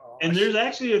gosh. And there's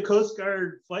actually a Coast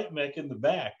Guard flight mech in the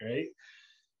back, right?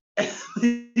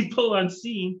 They pull on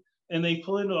scene, and they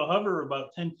pull into a hover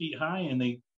about 10 feet high, and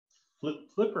they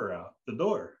flip her out the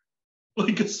door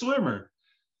like a swimmer.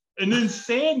 And then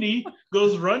Sandy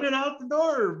goes running out the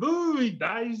door. Boom, he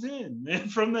dives in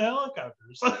from the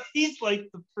helicopter. So he's like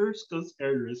the first Coast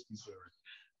Guard rescue swimmer.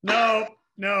 No.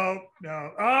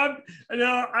 I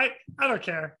don't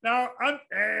care. No, I'm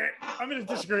going to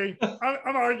disagree.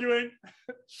 I'm arguing.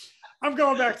 I'm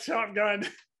going back to Top Gun.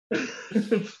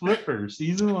 Flipper,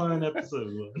 season 1,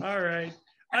 episode 1. All right.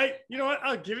 You know what?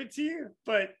 I'll give it to you,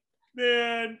 but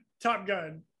man, Top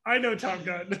Gun. I know Top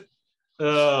Gun. You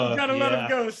gotta let him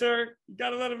go, sir. You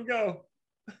gotta let him go.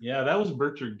 Yeah, that was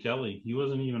Bertrand Kelly. He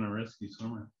wasn't even a rescue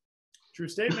swimmer. True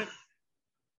statement.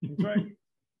 That's right.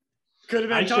 Could have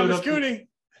been Thomas Cooney.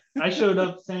 I showed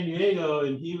up to San Diego,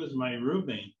 and he was my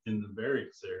roommate in the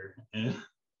barracks there. And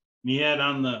he had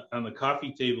on the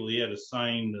coffee table, he had a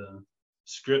signed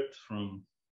script from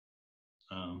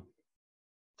Tom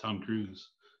Cruise.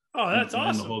 Oh, that's awesome.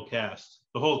 And the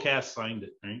whole cast signed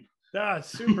it, right? That's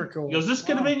super cool. He goes, this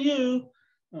could have been you.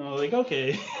 I was like,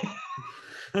 okay.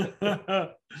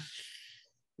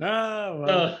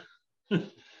 Well.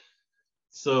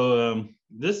 So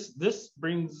this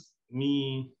brings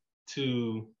me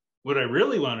to what I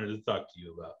really wanted to talk to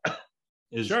you about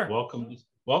is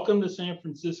welcome to San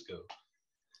Francisco.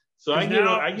 So I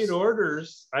get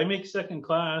orders. I make second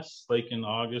class like in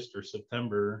August or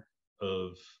September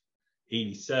of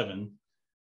 87,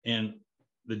 and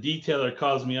the detailer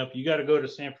calls me up. You got to go to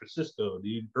San Francisco,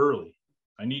 dude, early.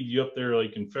 I need you up there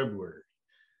like in February.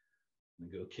 I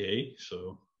go, okay.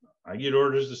 So I get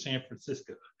orders to San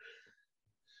Francisco.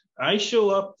 I show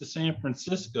up to San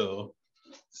Francisco.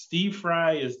 Steve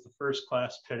Fry is the first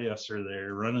class petty officer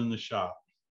there running the shop.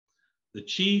 The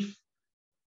chief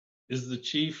is the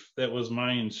chief that was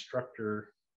my instructor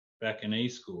back in A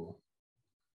school.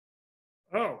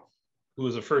 Oh. Who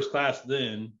was a first class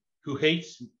then, who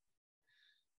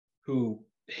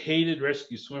hated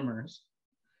rescue swimmers.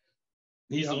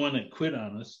 He's the one that quit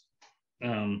on us.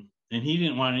 And And he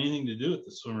didn't want anything to do with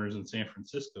the swimmers in San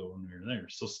Francisco when we were there.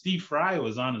 So Steve Fry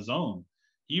was on his own.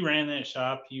 He ran that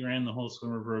shop. He ran the whole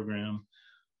swimmer program.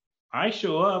 I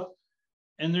show up,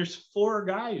 and there's 4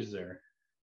 guys there.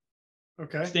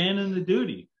 Okay. Standing the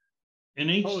duty in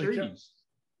H3s.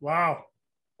 Wow.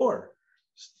 4.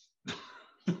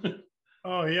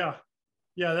 Oh, yeah.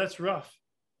 Yeah, that's rough.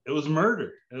 It was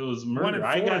murder. It was murder.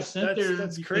 I got sent there.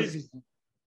 That's crazy.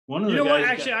 One of you the know guys what?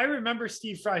 Actually, I remember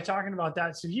Steve Fry talking about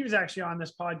that. So he was actually on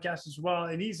this podcast as well,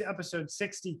 and he's episode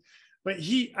 60. But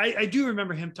I do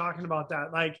remember him talking about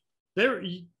that. Like they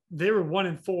were 1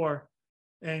 and 4,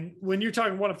 and when you're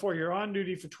talking 1 and 4, you're on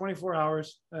duty for 24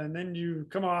 hours, and then you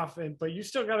come off, but you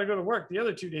still got to go to work the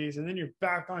other 2 days, and then you're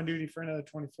back on duty for another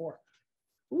 24.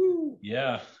 Ooh.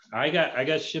 Yeah, I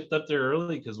got shipped up there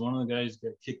early because one of the guys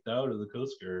got kicked out of the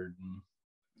Coast Guard.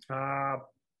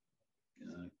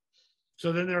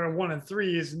 So then they're 1 and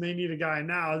 3s, and they need a guy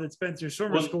now that's been through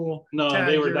swimmer school. No,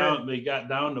 they were down. They got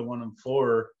down to 1 and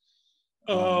 4.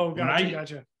 Oh,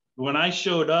 gotcha. When I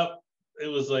showed up, it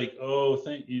was like, oh,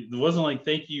 thank you. It wasn't like,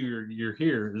 thank you, you're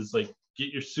here. It's like,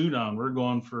 get your suit on. We're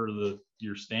going for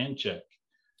your stand check.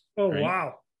 Oh, right?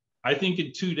 Wow. I think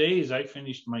in 2 days, I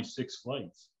finished my 6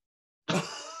 flights.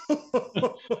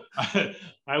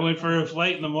 I went for a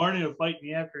flight in the morning, a flight in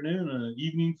the afternoon, an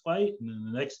evening flight, and then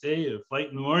the next day, a flight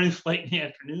in the morning, a flight in the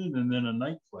afternoon, and then a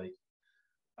night flight.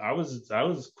 I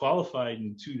was qualified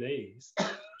in 2 days.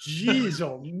 Jeez,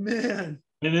 oh man.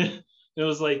 And then it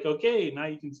was like, okay, now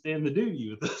you can stand the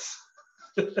duty with us.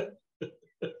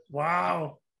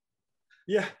 Wow.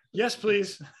 Yeah. Yes,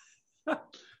 please.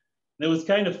 It was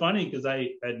kind of funny because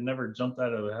I had never jumped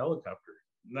out of a helicopter,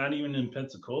 not even in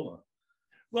Pensacola.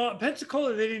 Well,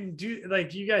 Pensacola, they didn't do,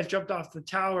 like, you guys jumped off the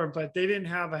tower, but they didn't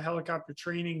have a helicopter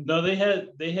training. No, they had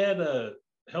a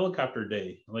helicopter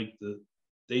day, like the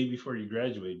day before you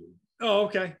graduated. Oh,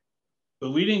 okay.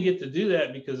 But we didn't get to do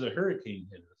that because a hurricane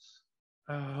hit us.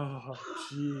 Oh,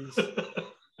 jeez.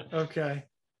 Okay.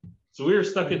 So we were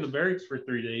stuck in the barracks for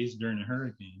 3 days during a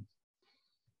hurricane.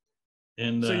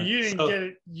 And so you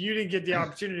didn't get the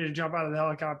opportunity to jump out of the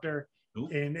helicopter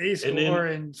in A school or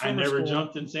in I never school.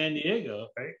 Jumped in San Diego,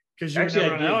 right? Because you actually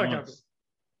on a helicopter. Once.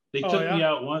 They took me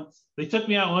out once. They took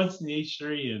me out once in the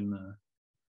H3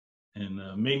 and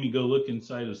made me go look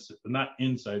inside not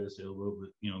inside the sailboat, but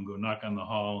go knock on the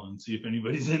hall and see if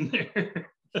anybody's in there.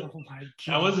 Oh my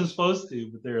god! I wasn't supposed to,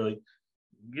 but they were like,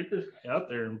 "Get this out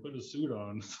there and put a suit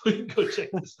on so you can go check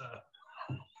this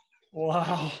out."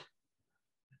 Wow.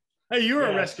 Hey, you were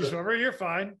a rescue swimmer. You're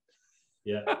fine.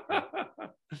 Yeah,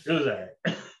 it was all right.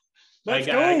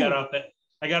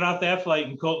 I got off that flight,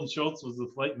 and Colton Schultz was the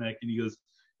flight mech, and he goes,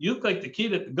 "You look like the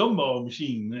kid at the gumball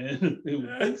machine, man."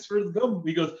 Thanks for the gum.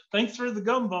 He goes, "Thanks for the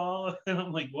gumball." And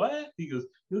I'm like, "What?" He goes,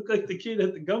 "You look like the kid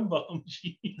at the gumball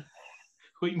machine,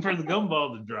 waiting for the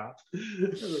gumball to drop." I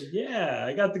was like, "Yeah,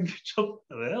 I got to jump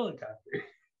out of the helicopter."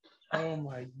 Oh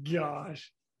my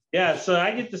gosh. Yeah, so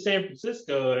I get to San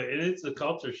Francisco, and it's a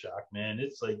culture shock, man.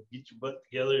 It's like, get your butt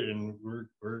together, and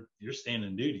you're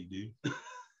standing duty,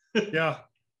 dude. Yeah.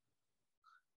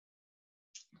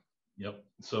 Yep.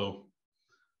 So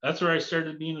that's where I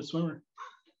started being a swimmer.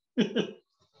 And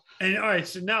all right,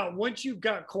 so now once you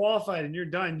got qualified and you're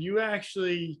done,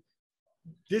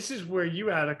 this is where you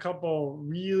had a couple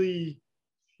really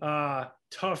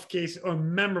tough cases, or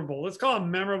memorable. Let's call them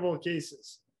memorable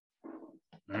cases.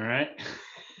 All right.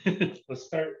 Let's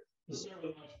start with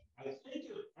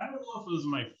I don't know if it was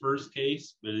my first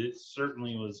case, but it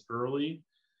certainly was early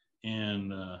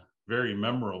and very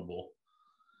memorable.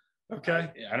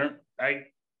 Okay.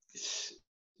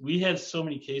 We had so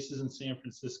many cases in San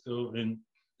Francisco, and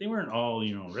they weren't all,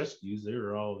 rescues. They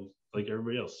were all like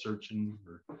everybody else searching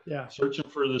for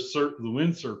the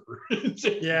windsurfer in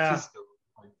San Francisco.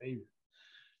 My favorite.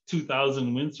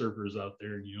 2,000 windsurfers out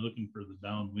there, and you're looking for the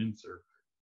downed windsurfer.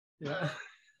 Yeah.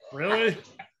 Really?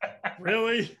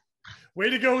 Really? Way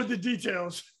to go with the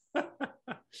details. And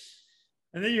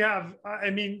then you have,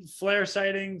 flare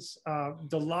sightings, a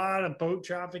lot of boat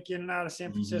traffic in and out of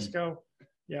San Francisco. Mm-hmm.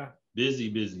 Yeah.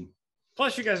 Busy.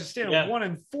 Plus, you guys are staying at 1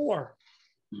 and 4.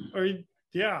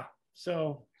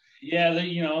 So.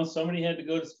 Yeah, somebody had to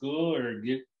go to school or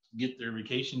get their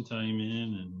vacation time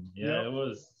in, and it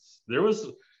was. There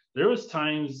was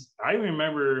times I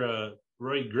remember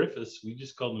Roy Griffiths. We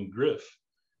just called him Griff.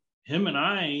 Him and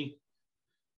I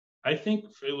think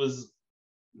it was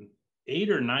 8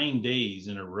 or 9 days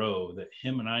in a row that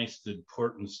him and I stood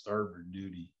port and starboard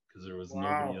duty because there was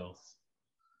nobody else.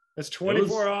 That's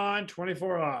 24 on,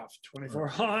 24 off,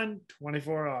 24 on,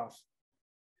 24 off.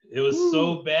 It was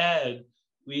so bad.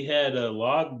 We had a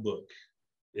logbook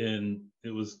and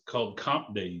it was called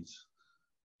comp days.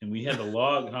 And we had to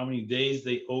log how many days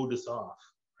they owed us off,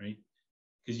 right?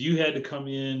 Because you had to come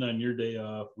in on your day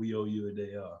off, we owe you a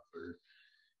day off, or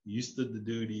you stood the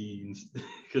duty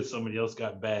because somebody else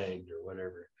got bagged or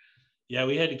whatever. Yeah,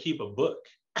 we had to keep a book.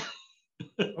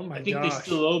 Oh my I think gosh. they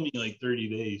still owe me like 30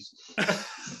 days.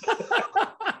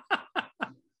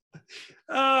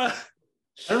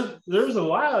 There was a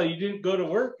while you didn't go to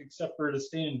work except for to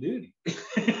stay in duty.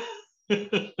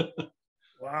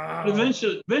 Wow.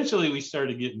 Eventually we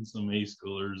started getting some A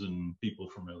schoolers and people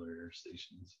from other air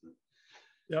stations.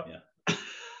 Yep. Yeah.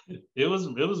 It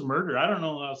was murder. I don't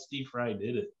know how Steve Fry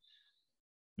did it.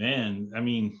 Man, I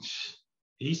mean,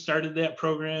 he started that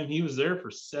program. He was there for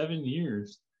 7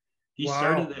 years. He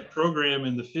started that program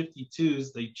in the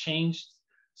 52s. They changed.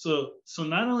 So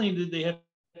not only did they have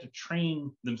to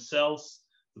train themselves,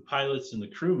 the pilots and the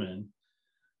crewmen,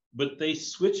 but they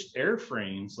switched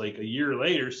airframes like a year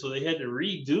later. So they had to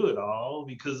redo it all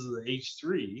because of the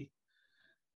H3.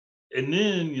 And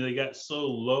then they got so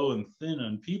low and thin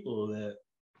on people that,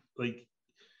 like,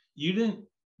 you didn't,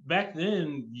 back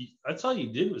then, that's all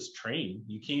you did was train.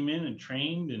 You came in and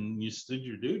trained and you stood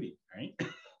your duty, right?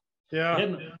 Yeah.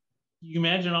 You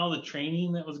imagine all the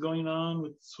training that was going on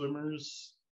with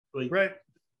swimmers, like, right.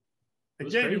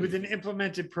 Again, crazy. with an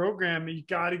implemented program, you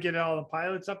got to get all the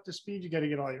pilots up to speed. You got to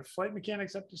get all your flight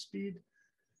mechanics up to speed.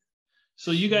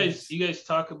 So you guys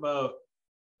talk about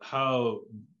how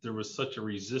there was such a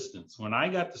resistance. When I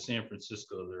got to San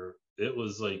Francisco, it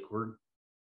was like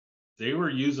they were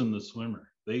using the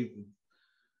swimmer.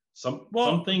 Some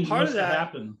things must have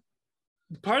happened.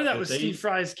 Part of that was Steve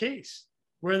Fry's case,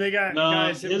 where they got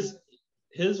guys.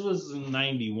 His was in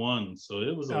 91, so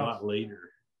it was a lot later.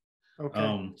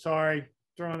 Okay, sorry,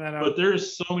 throwing that out. But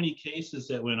there's so many cases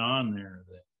that went on there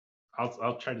that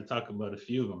I'll try to talk about a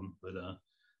few of them, but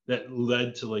that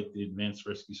led to like the Advanced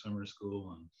Rescue Swimmer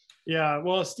School. Yeah,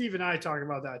 well, Steve and I talk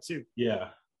about that too.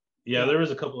 Yeah. There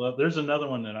was a couple of. There's another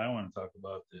one that I want to talk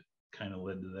about that kind of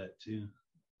led to that too.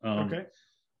 Okay.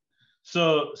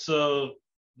 So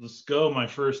let's go. My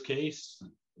first case.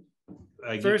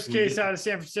 Case out of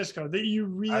San Francisco that you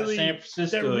really San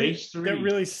Francisco H3 that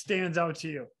really stands out to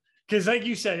you, because like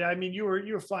you said, I mean, you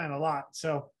were flying a lot.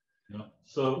 So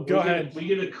go ahead. We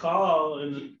get a call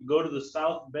and go to the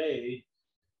South Bay,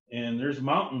 and there's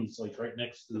mountains like right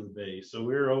next to the bay. So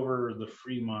we're over the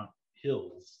Fremont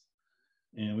Hills,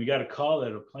 and we got a call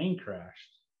that a plane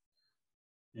crashed,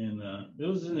 and it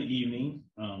was in the evening.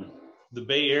 The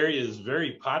Bay Area is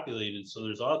very populated, so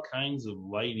there's all kinds of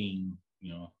lighting,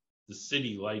 the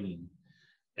city lighting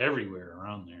everywhere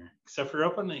around there, except for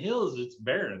up on the hills, it's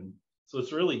barren. So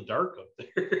it's really dark up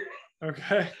there.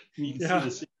 Okay. You can see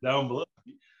the city down below.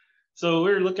 So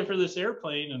we were looking for this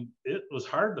airplane, and it was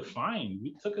hard to find.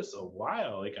 It took us a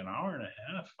while, like an hour and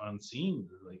a half on scene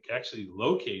to like actually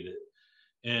locate it.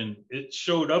 And it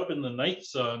showed up in the night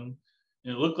sun,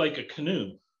 and it looked like a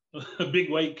canoe, a big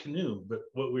white canoe. But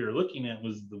what we were looking at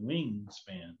was the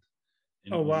wingspan.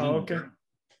 Oh, wow. Okay.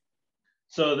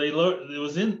 So it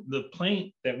was in the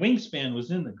plane, that wingspan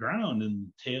was in the ground, and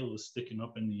the tail was sticking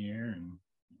up in the air,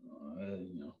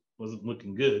 and wasn't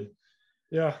looking good.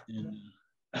 Yeah. And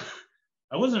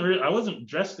I wasn't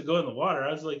dressed to go in the water.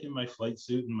 I was like in my flight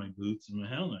suit and my boots and my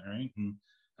helmet, right? And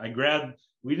I grabbed.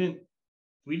 We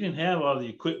didn't have all the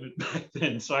equipment back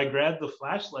then, so I grabbed the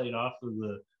flashlight off of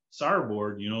the SAR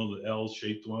board, the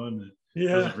L-shaped one that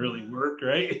doesn't really work,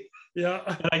 right? Yeah.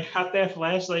 And I got that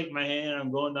flashlight in my hand.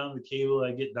 I'm going down the cable.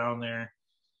 I get down there,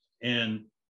 and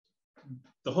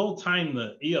the whole time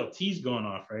the ELT's going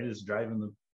off, right? It's driving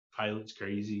the pilots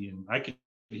crazy, and I can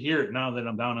hear it now that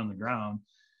I'm down on the ground.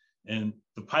 And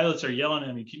the pilots are yelling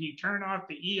at me, "Can you turn off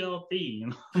the ELT?"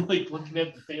 And I'm like looking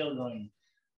at the tail, going,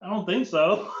 "I don't think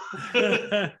so."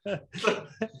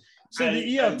 So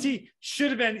the ELT should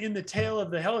have been in the tail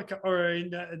of the helicopter, or in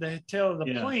the tail of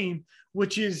the plane,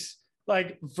 which is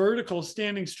like vertical,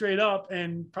 standing straight up,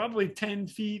 and probably 10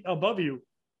 feet above you.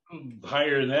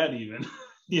 Higher than that even.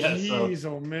 Yeah. Jeez,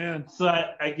 oh man. So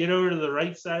I get over to the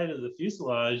right side of the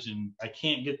fuselage, and I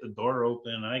can't get the door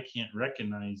open. I can't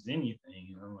recognize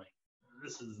anything. And I'm like,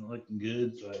 this isn't looking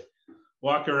good. So I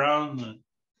walk around the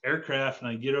aircraft, and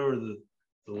I get over to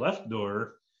the left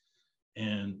door,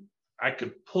 and I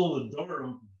could pull the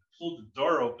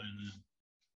door open.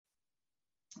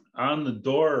 And on the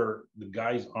door, the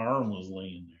guy's arm was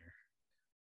laying there,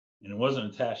 and it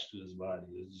wasn't attached to his body.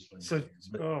 It was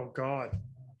just oh God.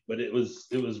 But it was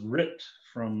ripped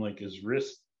from like his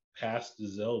wrist past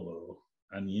his elbow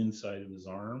on the inside of his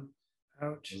arm.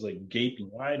 Ouch. It was like gaping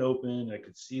wide open. I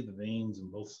could see the veins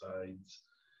on both sides,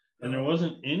 and there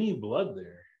wasn't any blood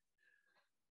there.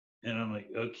 And I'm like,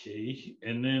 okay.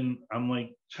 And then I'm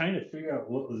like trying to figure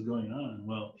out what was going on.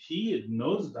 Well, he had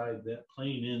nosedived that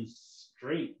plane in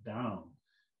straight down,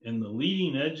 and the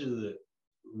leading edge of the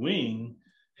wing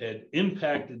had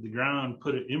impacted the ground,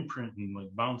 put an imprint, and like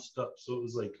bounced up. So it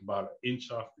was like about an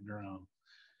inch off the ground.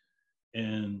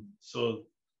 And so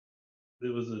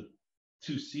it was a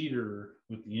two-seater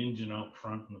with the engine out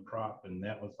front and the prop, and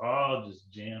that was all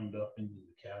just jammed up into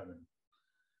the cabin,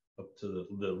 up to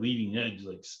the leading edge,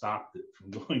 like stopped it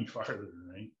from going farther,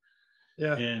 right?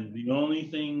 Yeah. And the only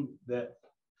thing that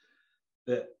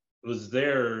was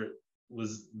there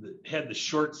was had the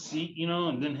short seat, you know,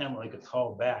 and didn't have like a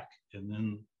tall back. And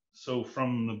then so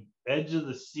from the edge of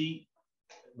the seat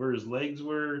where his legs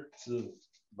were to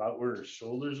about where his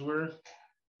shoulders were,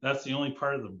 that's the only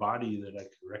part of the body that I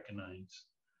could recognize.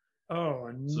 Oh,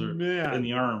 so, man. And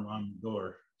the arm on the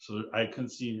door. So I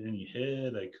couldn't see any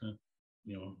head. I couldn't,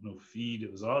 you know, no feet.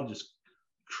 It was all just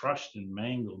crushed and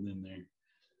mangled in there.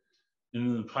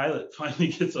 And then the pilot finally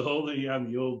gets a hold of me on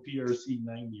the old PRC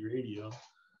 90 radio.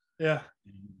 Yeah.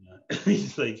 And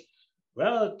he's like,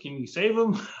 well, can you save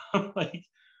him? I'm like,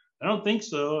 I don't think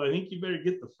so. I think you better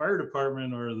get the fire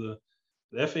department or the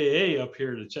FAA up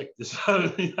here to check this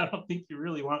out. I don't think you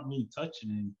really want me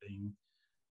touching anything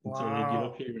until they get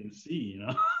up here and see, you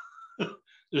know.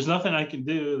 There's nothing I can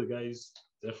do. The guy's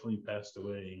definitely passed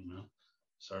away, you know.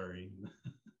 Sorry.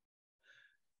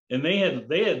 And they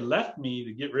had left me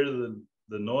to get rid of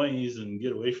the noise and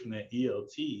get away from that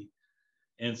ELT.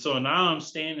 And so now I'm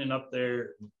standing up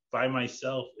there by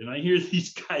myself and I hear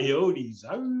these coyotes.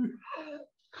 I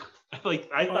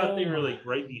thought they were like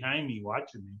right behind me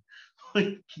watching me. Like,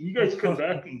 can you guys come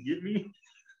back and get me?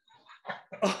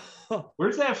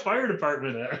 Where's that fire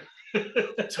department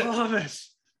at?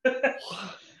 Thomas.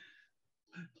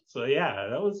 So yeah,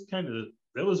 that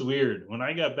was weird. When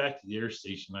I got back to the air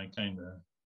station,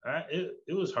 it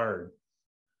was hard.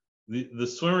 The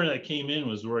swimmer that came in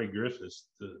was Roy Griffiths.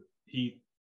 He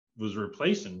was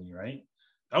replacing me, right?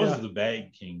 I was the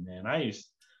bag king, man. I used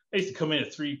to come in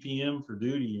at 3 p.m. for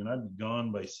duty, and I'd be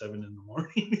gone by 7 in the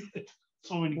morning.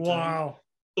 So many times. Wow.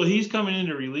 So he's coming in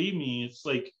to relieve me. It's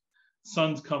like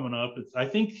sun's coming up. I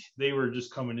think they were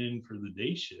just coming in for the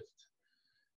day shift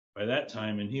by that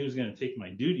time, and he was going to take my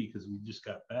duty because we just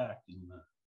got back, and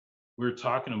we were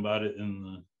talking about it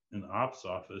in the ops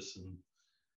office, and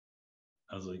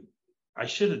I was like, I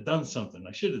should have done something.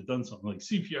 Like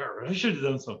CPR. I should have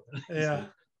done something. Yeah. Like,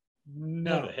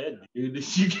 no. You have a head,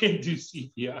 dude. You can't do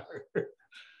CPR.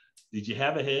 Did you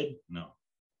have a head? No.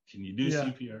 Can you do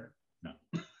CPR? No.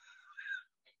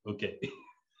 Okay.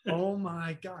 Oh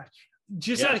my gosh.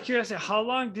 Just out of curiosity, how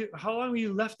long were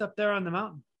you left up there on the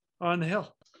mountain or on the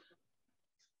hill?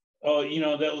 Oh, you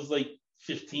know, that was like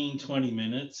 15, 20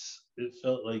 minutes. It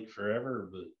felt like forever,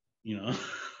 but you know,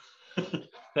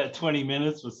 that 20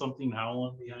 minutes was something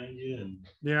howling behind you, and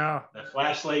that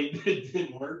flashlight it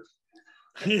didn't work.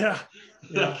 Yeah.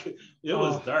 It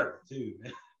was dark too,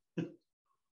 man.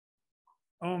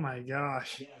 Oh my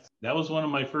gosh. That was one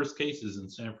of my first cases in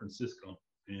San Francisco.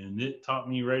 And it taught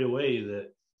me right away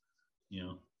that, you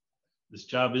know, this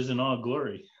job isn't all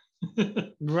glory.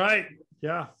 Right.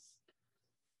 Yeah.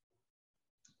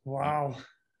 Wow.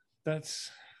 That's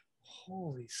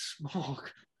holy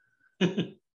smoke.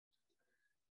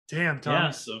 Damn,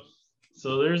 Thomas. Yeah,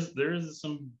 so there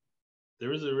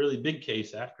was a really big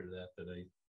case after that I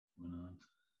went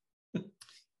on.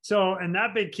 So, and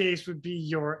that big case would be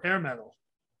your air medal.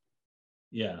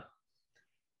 Yeah.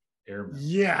 Air medal.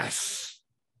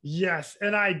 Yes.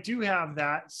 And I do have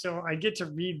that. So I get to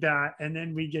read that and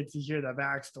then we get to hear the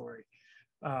backstory.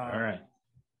 All right.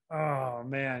 Oh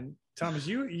man. Thomas,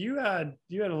 you had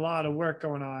a lot of work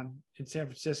going on in San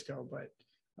Francisco, but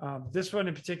this one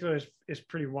in particular is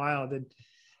pretty wild. And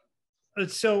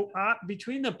so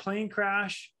between the plane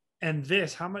crash and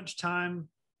this, how much time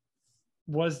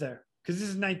was there? Because this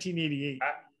is 1988.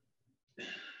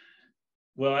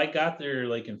 Well, I got there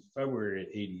like in February of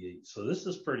 88. So this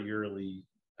is pretty early.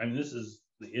 I mean, this is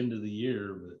the end of the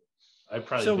year, but I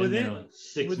probably been there like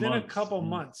 6 months. Within a couple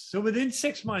months. So within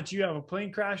 6 months, you have a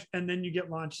plane crash and then you get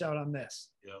launched out on this.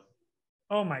 Yep.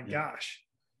 Oh my gosh.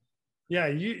 Yeah,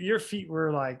 your feet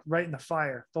were like right in the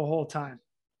fire the whole time.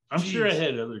 I'm sure I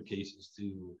had other cases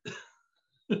too.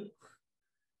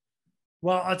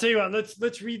 Well, I'll tell you what,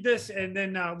 let's read this and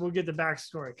then we'll get the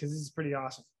backstory because this is pretty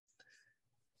awesome.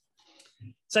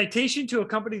 Citation to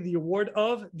accompany the award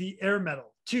of the Air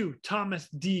Medal to Thomas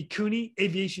D. Cooney,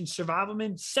 Aviation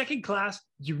Survivalman, 2nd Class,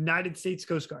 United States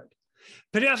Coast Guard.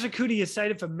 Pedasser Cooney is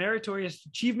cited for meritorious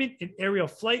achievement in aerial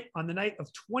flight on the night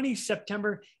of 20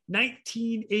 September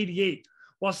 1988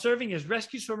 while serving as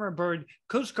rescue swimmer aboard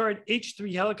Coast Guard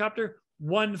H-3 helicopter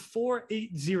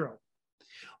 1480.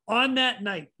 On that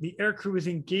night, the aircrew was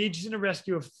engaged in a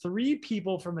rescue of 3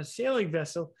 people from a sailing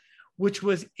vessel, which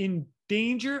was in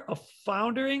danger of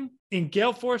foundering in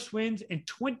gale force winds and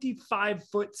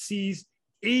 25-foot seas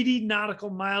 80 nautical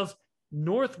miles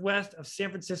northwest of San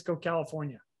Francisco,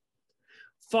 California.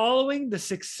 Following the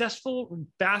successful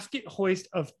basket hoist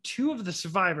of 2 of the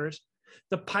survivors,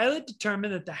 the pilot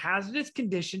determined that the hazardous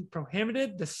condition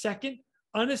prohibited the second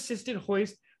unassisted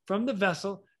hoist from the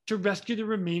vessel to rescue the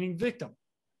remaining victim.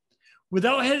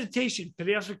 Without hesitation,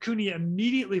 Pedastro Cooney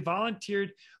immediately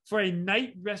volunteered for a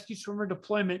night rescue swimmer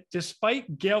deployment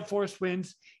despite gale force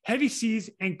winds, heavy seas,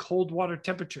 and cold water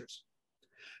temperatures.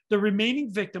 The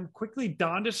remaining victim quickly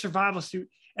donned a survival suit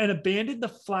and abandoned the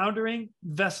floundering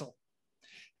vessel.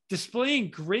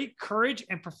 Displaying great courage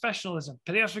and professionalism,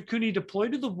 Pedastro Cooney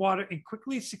deployed to the water and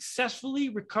quickly successfully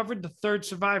recovered the 3rd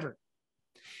survivor.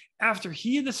 After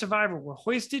he and the survivor were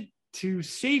hoisted to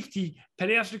safety,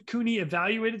 Pedastro Cooney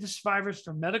evaluated the survivors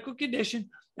for medical condition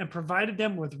and provided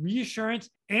them with reassurance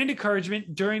and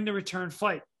encouragement during the return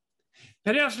flight.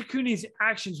 Pedastro Cooney's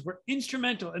actions were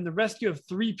instrumental in the rescue of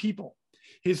 3 people.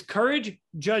 His courage,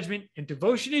 judgment, and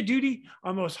devotion to duty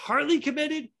are most heartily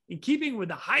committed in keeping with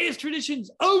the highest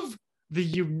traditions of the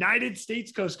United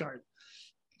States Coast Guard.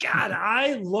 God,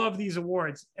 I love these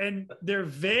awards, and they're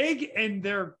vague and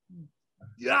they're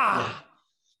All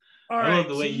I right, love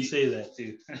the way you say that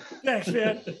too. Thanks,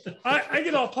 man. I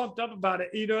get all pumped up about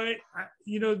it.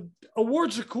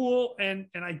 Awards are cool, and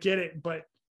I get it, but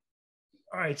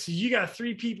all right. So you got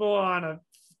 3 people on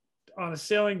a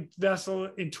sailing vessel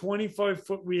in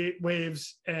 25-foot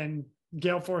waves and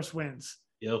gale force winds.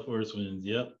 Gale force winds.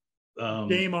 Yep.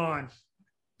 Game on.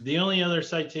 The only other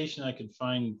citation I could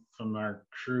find from our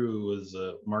crew was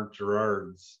Mark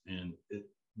Gerard's, and it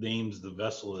names the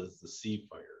vessel as the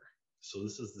Seafire. So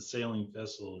this is the sailing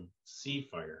vessel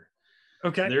Seafire.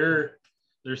 Okay.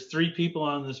 There's 3 people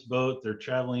on this boat. They're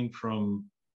traveling from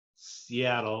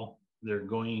Seattle. They're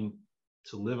going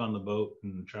to live on the boat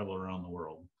and travel around the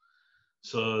world.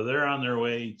 So they're on their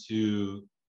way to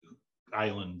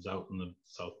islands out in the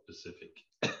South Pacific.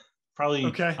 Probably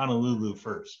Honolulu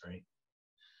first, right?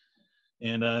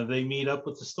 And they meet up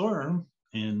with the storm,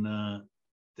 and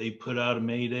they put out a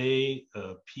Mayday,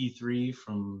 P3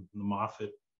 from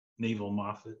the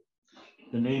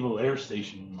the Naval Air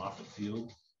Station, Moffett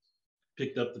Field.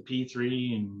 Picked up the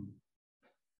P3 and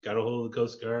got a hold of the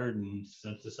Coast Guard and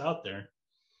sent us out there.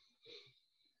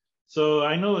 So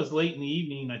I know it was late in the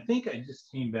evening. I think I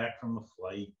just came back from a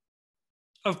flight.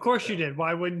 Of course you did.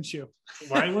 Why wouldn't you?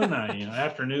 Why wouldn't I?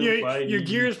 Afternoon flight. Your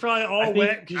gear is probably all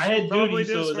wet. I had duty,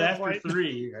 so it was after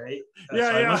 3, right?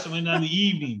 I must have been on the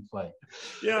evening flight.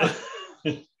 Yeah.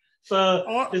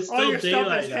 So it's still all your daylight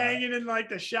stuff is out. hanging in like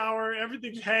the shower.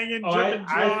 Everything's hanging. I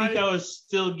think I was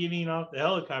still getting off the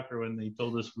helicopter when they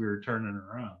told us we were turning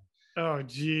around. Oh,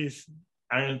 geez.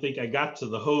 I didn't think I got to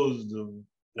the hose to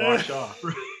wash off.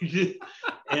 Right?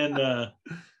 And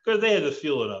because they had to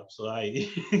fuel it up, so I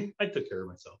took care of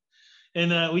myself.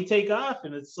 And we take off,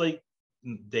 and it's like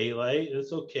daylight.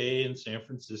 It's okay in San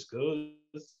Francisco.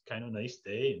 It's kind of a nice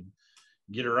day, and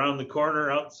get around the corner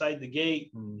outside the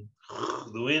gate, and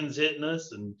the wind's hitting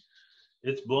us, and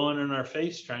it's blowing in our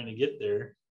face trying to get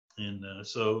there. And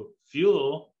so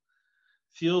fuel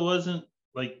wasn't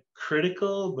like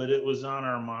critical, but it was on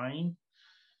our mind.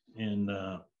 And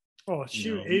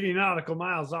 80 nautical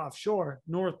miles offshore,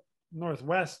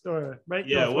 northwest, or right?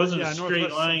 Yeah, it wasn't a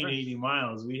straight line 80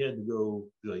 miles. We had to go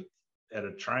like at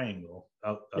a triangle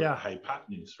out the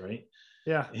hypotenuse, right?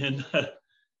 Yeah. And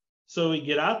so we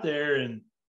get out there, and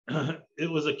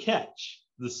it was a ketch.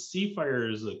 The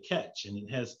Seafire is a ketch, and it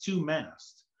has 2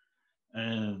 masts.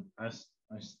 And I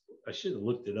should have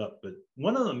looked it up, but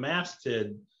one of the masts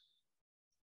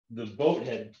the boat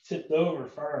had tipped over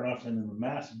far enough, and the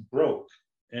mast broke,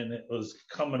 and it was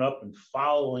coming up and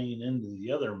following into the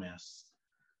other mast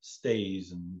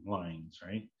stays and lines,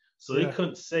 right? So they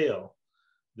couldn't sail.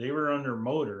 They were under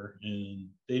motor, and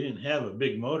they didn't have a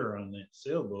big motor on that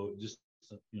sailboat, just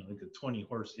like a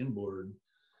 20-horse inboard.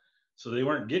 So they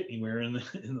weren't getting anywhere in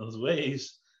those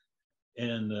waves.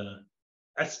 And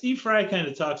Steve Fry kind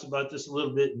of talks about this a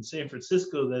little bit in San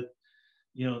Francisco, that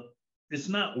it's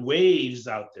not waves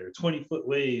out there. 20-foot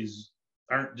waves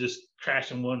aren't just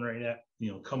crashing one right at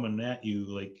coming at you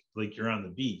like you're on the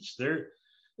beach.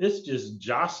 It's just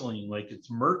jostling like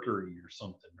it's Mercury or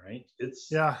something, right?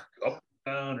 It's up and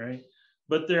down, right?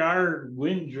 But there are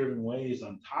wind-driven waves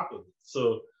on top of it.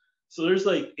 So there's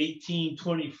like 18,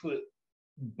 20-foot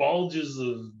bulges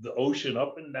of the ocean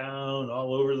up and down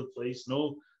all over the place.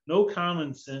 No no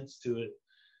common sense to it.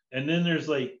 And then there's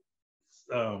like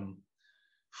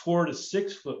 4 to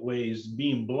 6 foot waves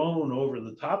being blown over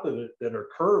the top of it that are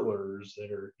curlers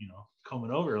that are, you know,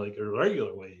 coming over like a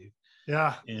regular wave.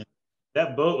 Yeah. And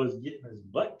that boat was getting his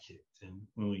butt kicked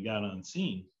when we got on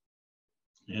scene.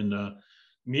 And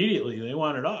immediately they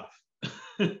wanted off.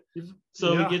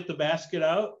 So we get the basket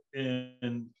out,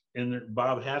 and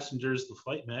Bob Hassinger's the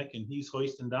flight mech, and he's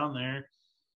hoisting down there.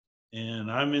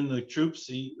 And I'm in the troop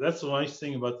seat. That's the nice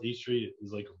thing about the H3. It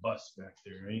was like a bus back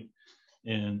there, right?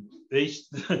 And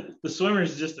the swimmer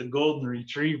is just a golden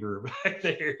retriever back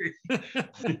there.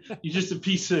 You're just a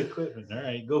piece of equipment. All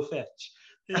right, go fetch.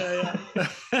 Yeah.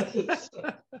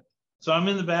 So I'm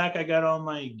in the back. I got all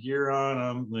my gear on.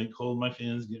 I'm like holding my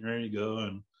fins, getting ready to go,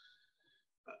 and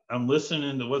I'm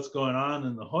listening to what's going on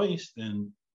in the hoist.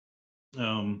 And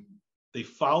they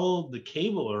followed the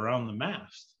cable around the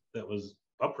mast that was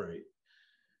upright.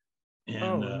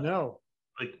 And no!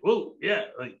 Like, whoa, yeah,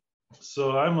 like.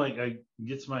 So I'm like, I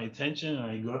gets my attention, and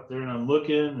I go up there and I'm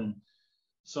looking, and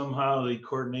somehow they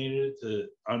coordinated it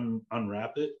to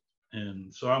unwrap it.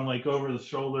 And so I'm like over the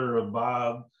shoulder of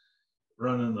Bob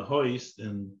running the hoist,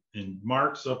 and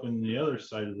Mark's up in the other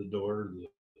side of the door,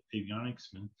 the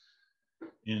avionics man.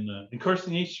 And of course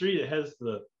in H3 it has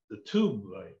the tube,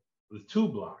 like the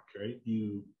tube lock, right?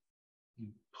 You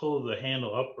pull the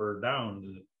handle up or down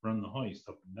to run the hoist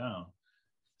up and down.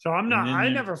 So I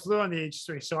never flew on the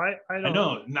H3, so I don't. I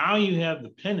know. Now you have the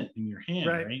pennant in your hand,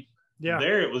 right? Yeah.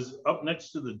 There it was up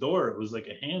next to the door. It was like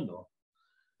a handle.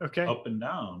 Okay. Up and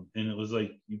down. And it was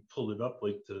like you pulled it up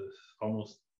like to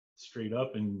almost straight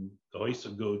up, and the hoist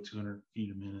would go 200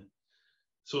 feet a minute.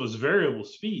 So it was variable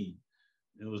speed.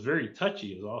 It was very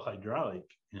touchy. It was all hydraulic.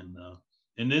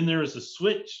 And then there was a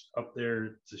switch up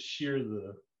there to shear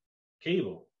the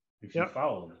cable if you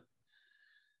followed it.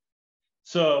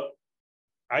 So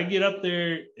I get up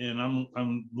there, and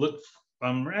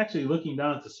I'm actually looking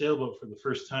down at the sailboat for the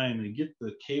first time to get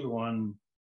the cable on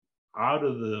out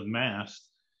of the mast.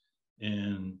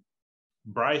 And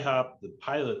Bryhop, the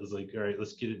pilot, was like, all right,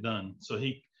 let's get it done. So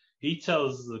he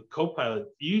tells the co-pilot,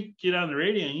 you get on the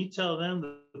radio and you tell them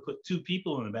to put 2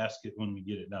 people in the basket when we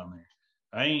get it down there.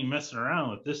 I ain't messing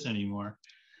around with this anymore.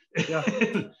 Yeah.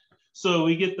 So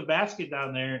we get the basket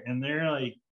down there, and they're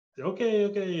like,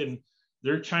 okay. And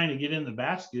they're trying to get in the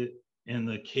basket, and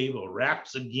the cable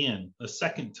wraps again a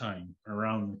second time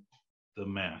around the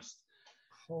mast.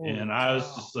 And I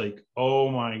was just like,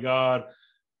 oh my God.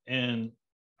 And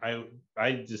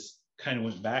I just kind of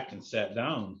went back and sat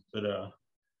down. But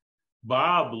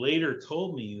Bob later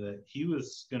told me that he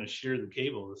was going to shear the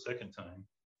cable the second time.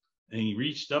 And he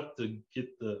reached up to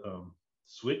get the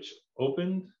switch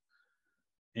opened,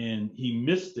 and he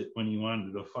missed it when he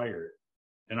wanted to fire it.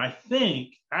 And I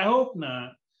hope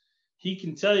not, he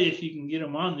can tell you if you can get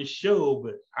him on the show,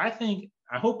 but I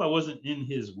hope I wasn't in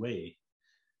his way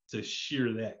to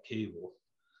shear that cable.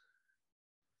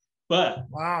 But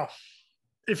wow,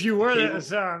 if you were, it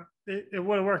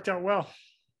would have worked out well.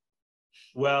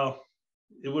 Well,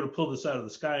 it would have pulled us out of the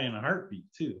sky in a heartbeat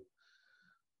too.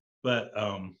 But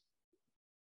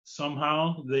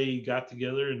somehow they got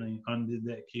together and they undid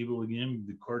that cable again.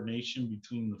 The coordination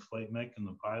between the flight mech and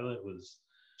the pilot was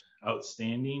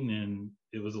outstanding, and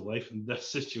it was a life and death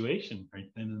situation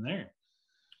right then and there.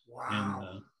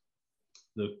 Wow.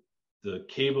 And the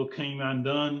cable came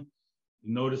undone.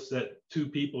 You notice that 2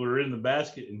 people are in the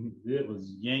basket, and it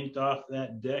was yanked off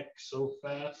that deck so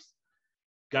fast.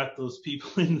 Got those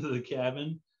people into the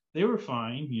cabin. They were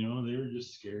fine, you know, they were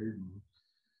just scared and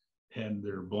had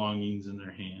their belongings in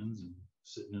their hands and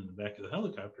sitting in the back of the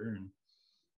helicopter. And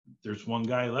there's one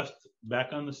guy left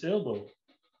back on the sailboat.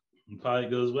 And the pilot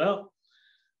goes, well,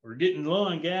 we're getting low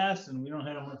on gas and we don't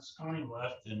have much time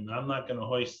left, and I'm not going to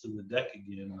hoist to the deck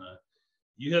again.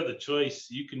 You have the choice.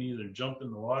 You can either jump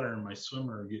in the water and my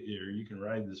swimmer will get you, or you can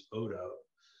ride this boat out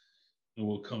and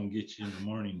we'll come get you in the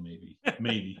morning,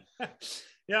 maybe.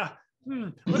 Yeah.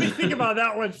 Let me think about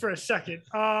that one for a second.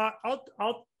 I'll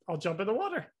jump in the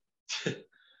water.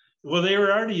 Well, they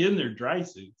were already in their dry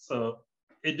suits, so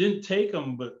it didn't take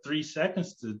them but 3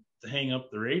 seconds to hang up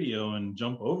the radio and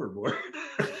jump overboard.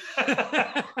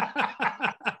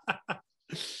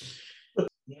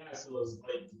 Yeah, so it was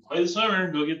like, play the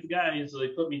swimmer, go get the guy. So they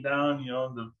put me down. You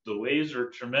know, the waves are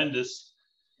tremendous.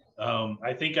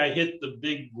 I think I hit the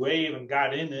big wave and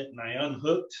got in it, and I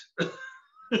unhooked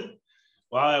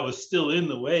while I was still in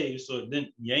the wave, so it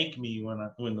didn't yank me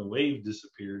when the wave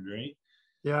disappeared, right?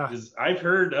 Yeah. Because I've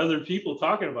heard other people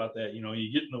talking about that. You know,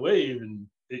 you get in the wave and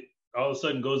it all of a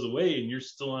sudden goes away and you're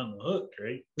still on the hook,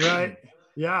 right? Right.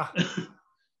 Yeah.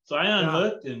 So I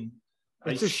unhooked and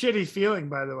It's a shitty feeling,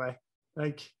 by the way.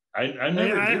 Like I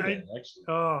never did that, actually.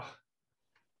 Oh,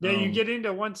 yeah. You get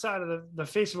into one side of the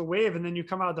face of a wave, and then you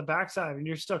come out the backside, and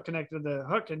you're still connected to the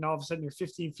hook, and all of a sudden you're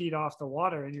 15 feet off the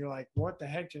water, and you're like, "What the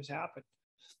heck just happened?"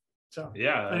 So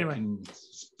yeah. Anyway,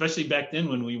 especially back then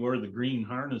when we wore the green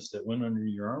harness that went under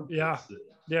your arm. Yeah.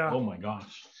 Oh my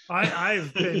gosh.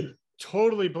 I've been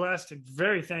totally blessed and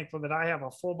very thankful that I have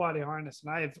a full body harness,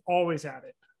 and I have always had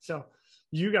it. So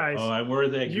you guys, I wore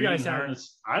that green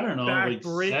harness. I don't know, like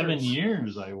breakers. 7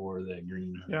 years I wore that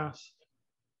green harness.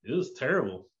 Yeah. It was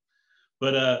terrible.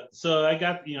 But so I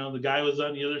got, the guy was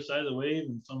on the other side of the wave,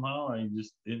 and somehow I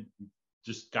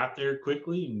just got there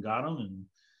quickly and got him. And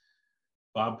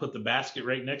Bob put the basket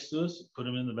right next to us, put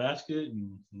him in the basket,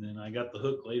 and then I got the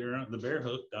hook later on, the bear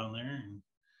hook down there, and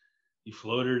he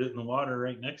floated it in the water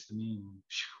right next to me, and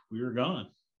we were gone.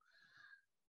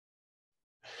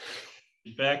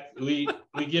 We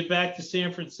get back to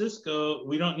San Francisco.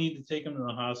 We don't need to take him to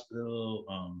the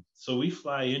hospital, so we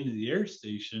fly into the air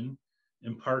station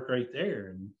and park right there.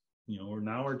 And we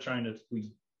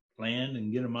land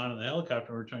and get them out of the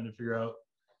helicopter. We're trying to figure out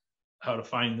how to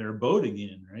find their boat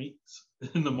again, right,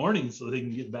 in the morning, so they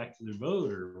can get back to their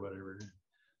boat or whatever,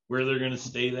 where they're going to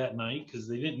stay that night, because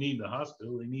they didn't need the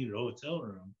hospital, they needed a hotel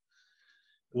room.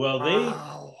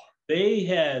 Well, they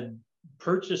had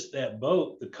purchased that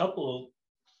boat.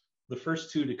 The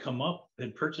first two to come up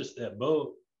had purchased that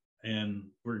boat and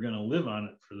were going to live on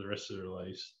it for the rest of their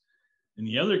lives. And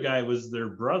the other guy was their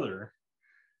brother,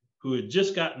 who had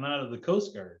just gotten out of the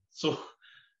Coast Guard. So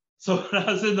when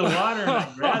I was in the water and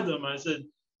I grabbed him, I was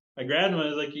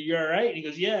like, "Are you all right?" And he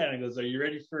goes, "Yeah." And I goes, "Are you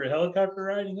ready for a helicopter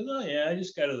ride?" And he goes, "Oh yeah, I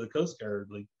just got out of the Coast Guard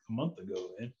like a month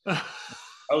ago, man.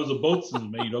 I was a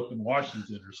boatswain's mate up in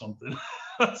Washington or something."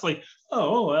 I was like,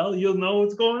 "Oh well, you'll know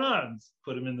what's going on."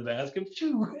 Put him in the basket.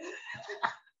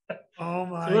 Oh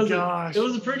my gosh! It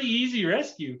was a pretty easy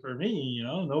rescue for me.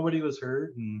 Nobody was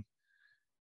hurt, and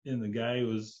the guy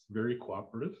was very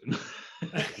cooperative and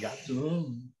got to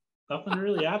him. Nothing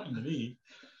really happened to me.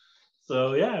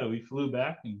 So yeah, we flew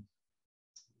back and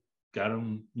got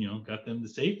them to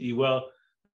safety. Well,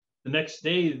 the next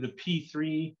day, the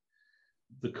P3,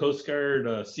 the Coast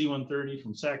Guard C-130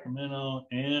 from Sacramento,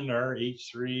 and our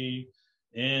H-3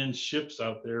 and ships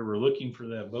out there were looking for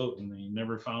that boat, and they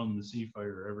never found the Sea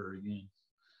Fighter ever again.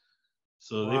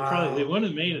 So they wouldn't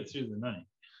have made it through the night.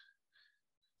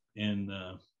 And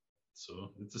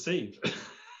so it's a save.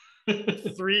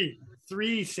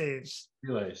 Three saves.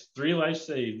 Three lives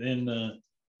saved. And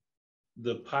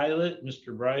the pilot, Mr.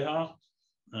 Bryhoff,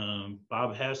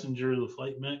 Bob Hassinger, the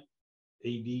flight mech,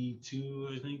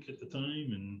 AD2, I think at the time,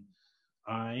 and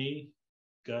I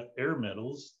got air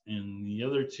medals, and the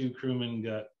other two crewmen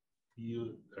got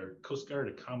Coast Guard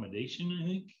accommodation, I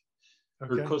think,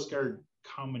 or Coast Guard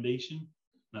commendation.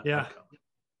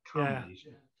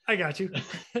 Accommodation. I got you.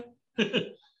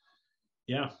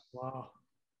 Yeah. Wow.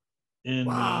 And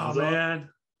man.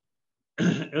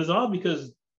 It was all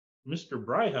because Mr.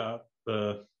 Bryhoff,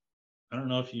 I don't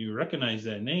know if you recognize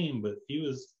that name, but he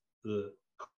was the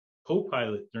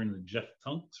co-pilot during the Jeff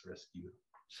Tunks rescue.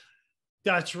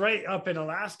 That's right, up in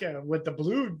Alaska with the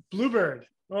Bluebird.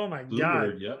 Oh my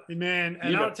God, yeah, man!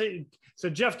 And I'll tell you, so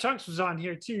Jeff Tunks was on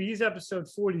here too. He's episode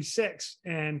 46,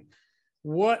 and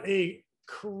what a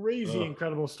crazy,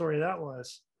 incredible story that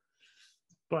was.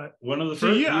 But one of the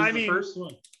first, the first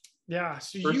one. Yeah,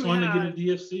 so first one to get a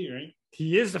DFC, right?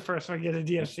 He is the first one to get a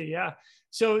DFC, yeah.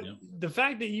 So the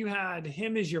fact that you had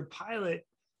him as your pilot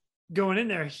going in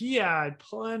there, he had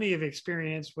plenty of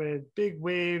experience with big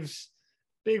waves,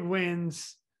 big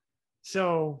winds.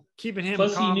 So keeping him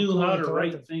plus he knew how to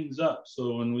write things up.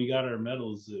 So when we got our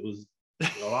medals, it was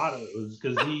a lot of it was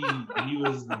because he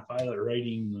was the pilot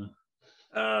writing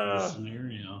the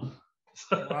scenario.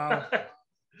 Wow.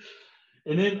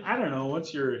 And then I don't know,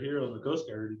 once you're a hero of the Coast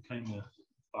Guard, it kind of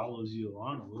follows you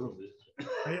along a little bit.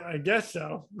 I guess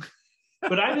so.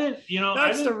 But I didn't,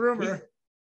 that's the rumor.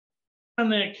 On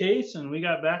that case, and we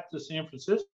got back to San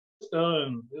Francisco,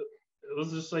 and it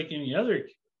was just like any other,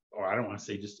 or I don't want to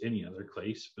say just any other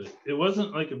case, but it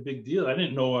wasn't like a big deal. I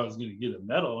didn't know I was going to get a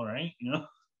medal, right?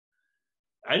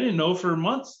 I didn't know for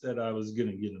months that I was going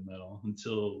to get a medal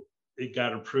until it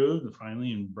got approved, and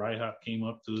finally, and Bryhoff came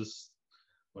up to us,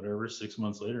 6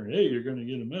 months later, "Hey, you're going to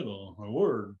get a medal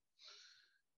award."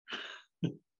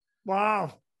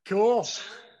 Wow, cool.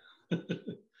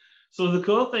 So the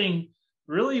cool thing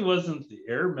really wasn't the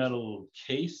air medal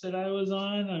case that I was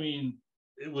on. I mean,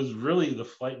 it was really the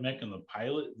flight mech and the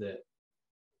pilot that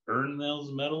earned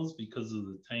those medals because of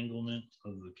the tanglement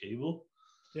of the cable.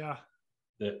 Yeah.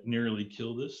 That nearly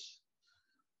killed us.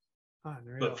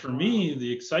 Unreal. But for me,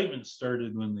 the excitement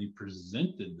started when they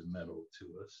presented the medal to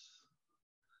us.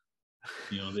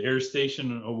 The Air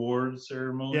Station Award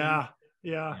ceremony.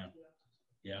 Yeah.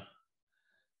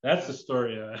 That's the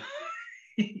story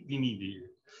you need to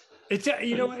hear. It's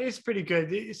it's pretty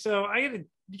good. So you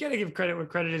gotta give credit where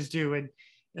credit is due, and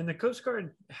the Coast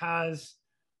Guard has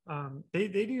they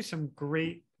do some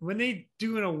great when they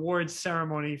do an awards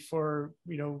ceremony for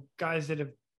guys that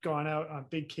have gone out on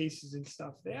big cases and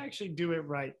stuff. They actually do it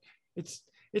right. It's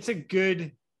a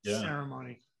good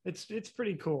ceremony. It's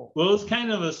pretty cool. Well, it was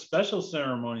kind of a special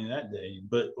ceremony that day,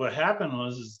 but what happened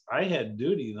was I had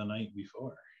duty the night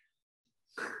before.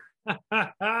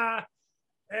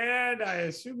 And I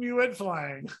assume you went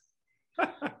flying.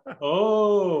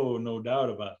 Oh, no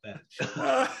doubt about that.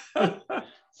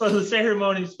 So the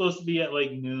ceremony is supposed to be at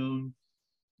like noon.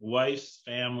 Wife's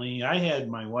family. I had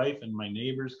my wife and my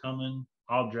neighbors coming,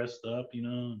 all dressed up,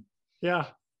 Yeah.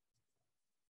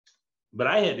 But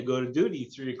I had to go to duty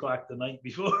 3:00 the night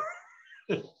before.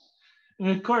 And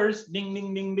of course, ding,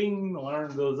 ding, ding, ding, the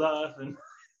alarm goes off and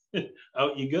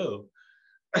out you go.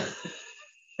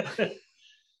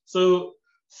 So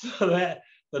that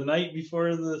the night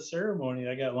before the ceremony,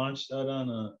 I got launched out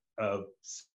on a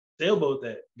sailboat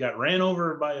that got ran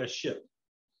over by a ship.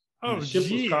 Oh, the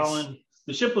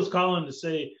ship was calling to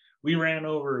say we ran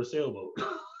over a sailboat.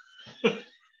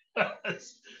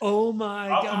 Oh my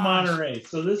god! Off of Monterey.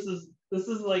 So this is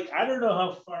like, I don't know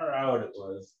how far out it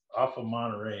was off of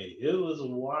Monterey. It was a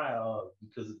while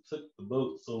because it took the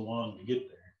boat so long to get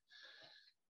there.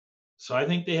 So I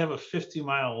think they have a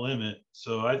 50-mile limit.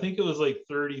 So I think it was like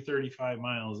 35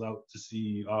 miles out to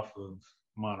sea off of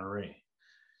Monterey.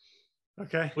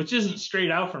 Okay. Which isn't straight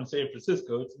out from San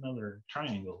Francisco. It's another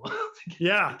triangle.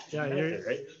 Yeah.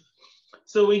 Right?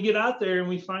 So we get out there and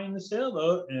we find the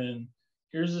sailboat, and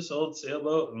here's this old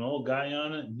sailboat, an old guy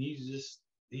on it, and he's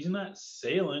not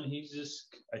sailing.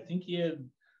 I think he had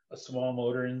a small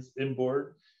motor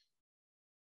inboard.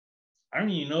 I don't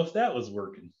even know if that was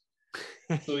working.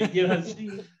 So we get on sea,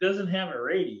 he doesn't have a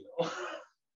radio.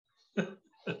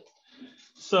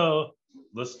 So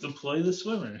let's deploy the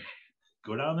swimmer.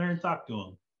 Go down there and talk to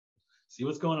him. See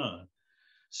what's going on.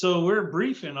 So we're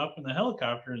briefing up in the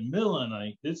helicopter in the middle of the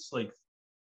night. It's like,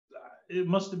 it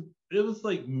was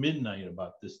like midnight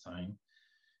about this time.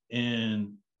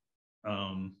 And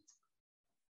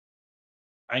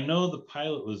I know the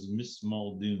pilot was Miss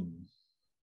Muldoon.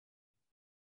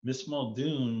 Miss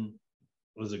Muldoon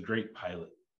was a great pilot.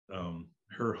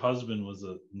 Her husband was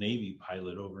a Navy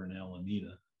pilot over in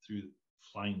Alameda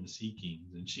flying the Sea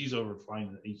Kings, and she's over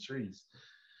flying the H3s.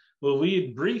 Well, we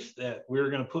had briefed that we were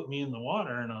going to put me in the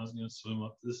water, and I was going to swim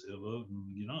up to the sailboat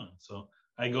and get on. So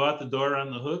I go out the door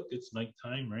on the hook. It's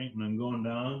nighttime, right? And I'm going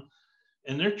down,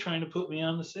 and they're trying to put me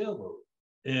on the sailboat.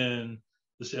 And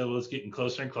the sailboat's getting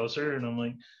closer and closer, and I'm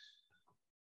like,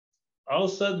 all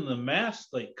of a sudden the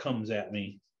mast like comes at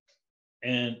me,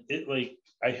 and it like,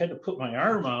 I had to put my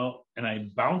arm out, and I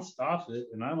bounced off it,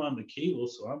 and I'm on the cable,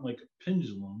 so I'm like a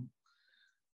pendulum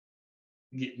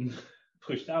getting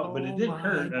pushed out, but it didn't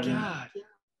hurt. I mean, it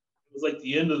was like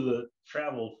the end of the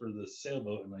travel for the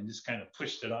sailboat, and I just kind of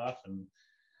pushed it off,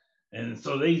 and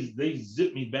so they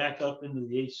zipped me back up into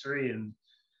the H3, and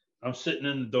I'm sitting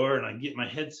in the door, and I get my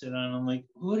headset on. I'm like,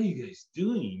 what are you guys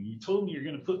doing? You told me you're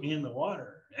going to put me in the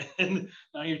water, and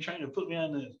now you're trying to put me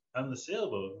on the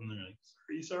sailboat. And they're like,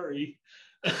 sorry.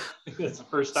 That's the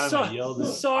first time I yelled.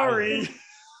 Sorry.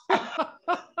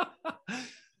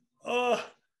 Oh.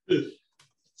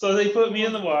 So they put me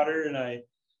in the water, and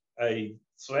I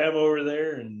swam over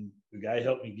there, and the guy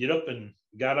helped me get up and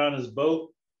got on his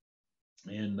boat.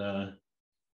 And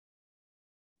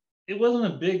it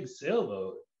wasn't a big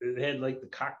sailboat. It had like the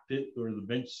cockpit where the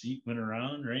bench seat went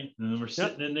around, right? And then we're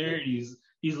sitting in there, and he's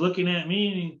looking at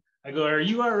me, and I go, "Are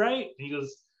you all right?" And he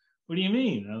goes, "What do you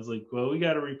mean?" And I was like, "Well, we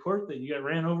got a report that you got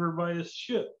ran over by a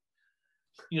ship."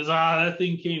 He goes, "That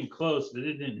thing came close, but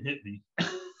it didn't hit me."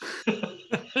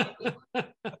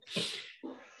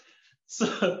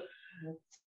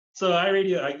 So I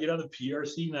get on the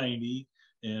PRC 90,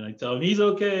 and I tell him he's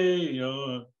okay. He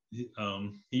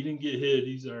didn't get hit.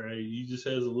 He's all right. He just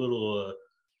has a little,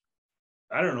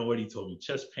 I don't know what he told me,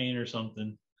 chest pain or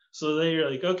something. So they're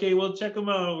like, okay, well, check him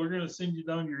out. We're going to send you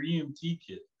down your EMT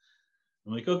kit.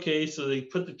 I'm like, okay. So they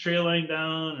put the trail line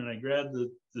down, and I grab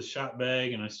the shot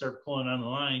bag, and I start pulling on the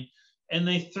line, and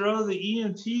they throw the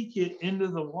EMT kit into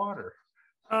the water.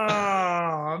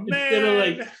 Oh, man. Instead of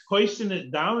like hoisting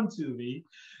it down to me,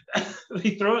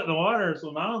 they throw it in the water.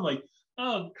 So now I'm like,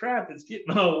 oh crap, it's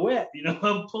getting all wet. You know,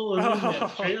 I'm pulling in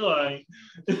that trail line.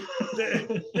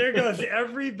 there goes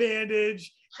every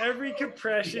bandage, every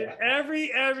compression,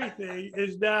 everything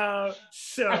is now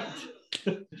soaked.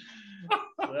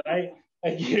 I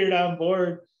get it on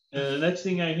board, and the next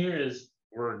thing I hear is,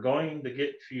 we're going to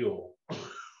get fuel.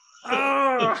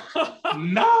 Oh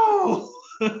no!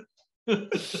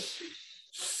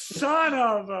 Son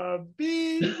of a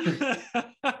bee.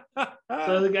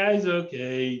 So the guy's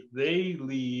okay. They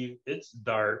leave. It's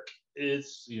dark.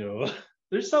 It's, you know,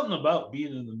 there's something about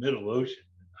being in the middle ocean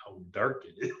and how dark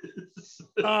it is.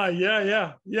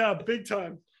 Yeah, big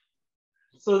time.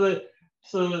 So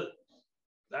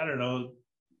I don't know,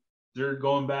 they're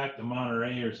going back to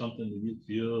Monterey or something to get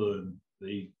fuel, and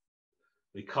they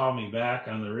call me back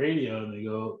on the radio and they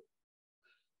go,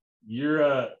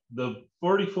 you're the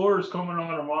 44 is coming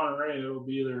out of Monterey. It'll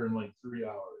be there in like 3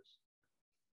 hours.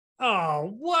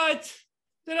 Oh, what?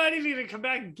 Did I need to come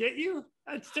back and get you?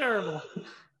 That's terrible.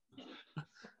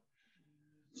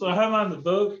 So I'm on the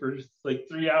boat for like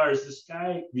 3 hours. This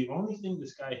guy, the only thing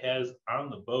this guy has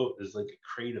on the boat is like a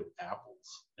crate of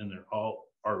apples, and they're all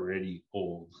already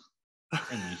old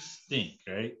and they stink,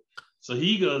 right? So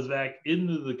he goes back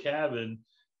into the cabin.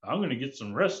 I'm going to get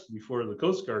some rest before the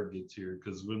Coast Guard gets here,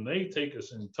 because when they take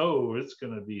us in tow, it's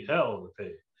going to be hell to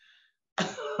pay.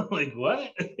 I'm like,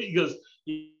 what? He goes,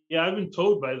 yeah, I've been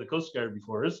towed by the Coast Guard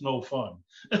before. It's no fun.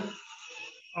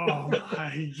 Oh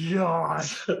my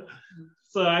gosh.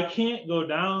 So I can't go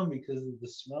down because of the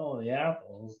smell of the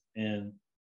apples. And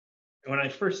when I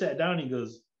first sat down, he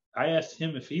goes, I asked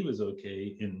him if he was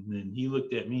okay. And then he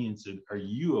looked at me and said, are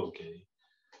you okay?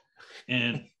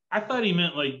 And I thought he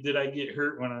meant like, did I get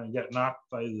hurt when I got knocked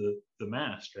by the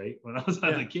mast, right? When I was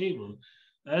on the cable.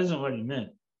 That isn't what he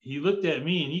meant. He looked at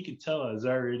me and he could tell I was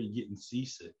already getting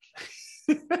seasick.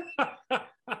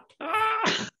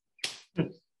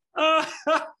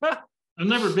 I've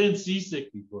never been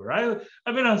seasick before. I've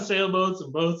been on sailboats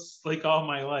and boats like all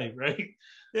my life, right?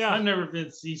 Yeah. I've never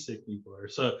been seasick before.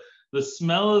 So the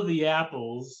smell of the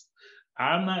apples,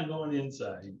 I'm not going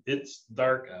inside. It's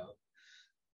dark out.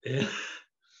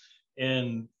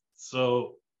 And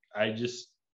so I just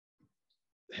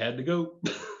had to go.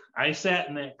 I sat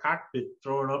in that cockpit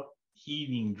throwing up,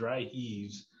 heaving dry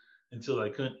heaves until I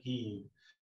couldn't heave.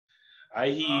 I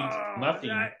heaved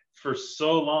nothing for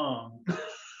so long.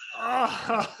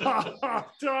 Oh,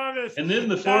 Thomas. And then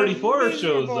the 44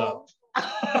 shows up.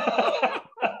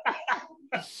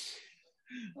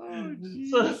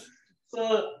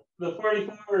 So the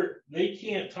 44, they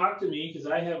can't talk to me because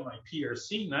I have my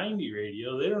PRC 90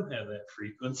 radio. They don't have that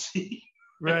frequency.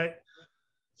 Right.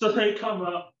 So they come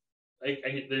up,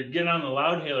 they're getting on the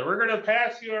loudhailer. We're going to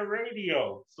pass you a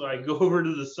radio. So I go over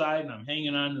to the side and I'm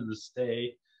hanging on to the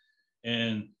stay.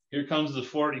 And here comes the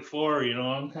 44. You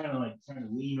know, I'm kind of like trying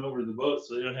to lean over the boat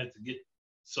so they don't have to get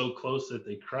so close that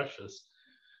they crush us.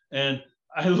 And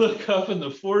I look up and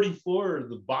the 44,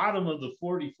 the bottom of the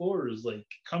 44 is like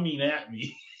coming at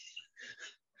me.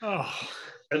 Oh.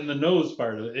 And the nose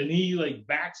part of it. And he like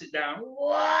backs it down.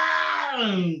 Wow!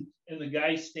 And the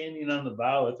guy's standing on the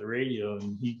bow at the radio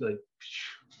and he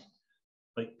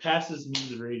like passes me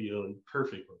the radio like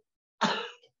perfectly.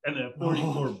 And that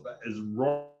 44 is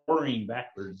roaring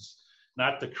backwards,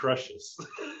 not to crush us.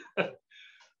 That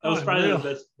was probably the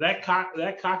best. That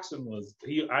coxswain was.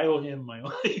 I owe him my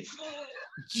life.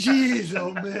 Jeez,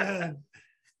 oh man.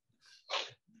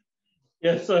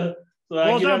 Yeah, so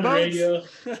I get on the radio.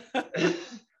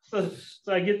 So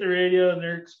I get the radio and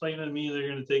they're explaining to me they're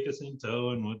going to take us in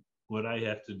tow and what I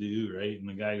have to do, right? And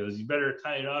the guy goes, you better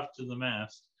tie it off to the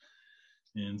mast.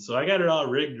 And so I got it all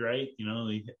rigged right. You know,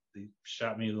 they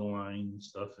shot me the line and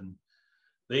stuff, and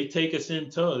they take us in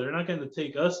tow. They're not going to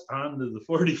take us onto the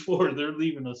 44. They're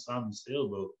leaving us on the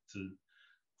sailboat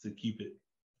to keep it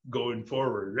going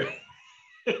forward,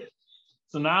 right?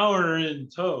 So now we're in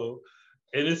tow,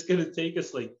 and it's going to take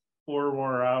us like 4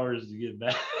 more hours to get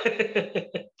back.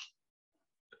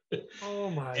 Oh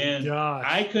my gosh.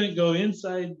 I couldn't go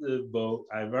inside the boat.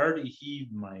 I've already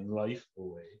heaved my life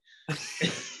away.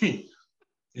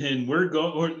 And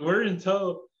we're in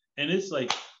tow, and it's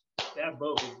like that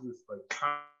boat is just like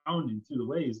pounding through the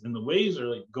waves, and the waves are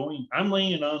like going. I'm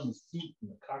laying on the seat in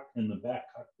the back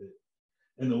cockpit,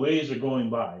 and the waves are going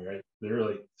by, right? They're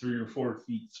like 3 or 4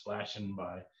 feet splashing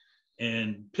by,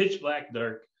 and pitch black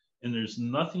dark, and there's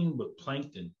nothing but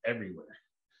plankton everywhere.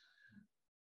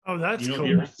 Oh, that's cool. Have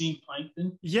you ever seen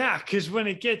plankton? Yeah, because when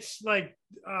it gets like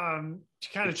kind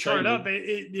of charred up,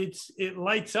 it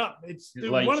lights up. It's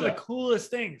one of the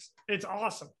coolest things. It's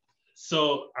awesome.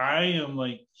 So I am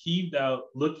like heaved out,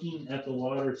 looking at the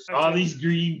water. All these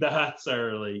green dots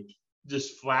are like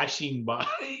just flashing by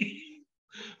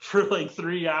for like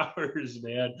 3 hours,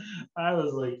 man. I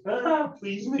was like,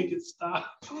 please make it stop.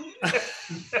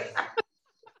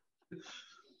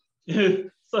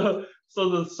 So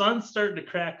the sun's starting to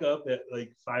crack up at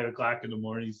like 5 o'clock in the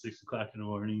morning, 6 o'clock in the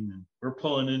morning, and we're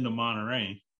pulling into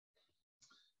Monterey.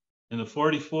 And the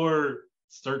 44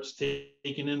 starts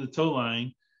taking in the tow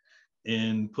line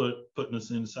and putting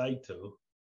us in side tow.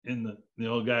 And the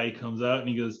old guy comes out and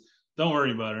he goes, "Don't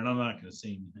worry about it. I'm not going to say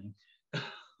anything."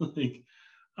 Like,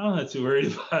 I'm not too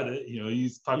worried about it. You know,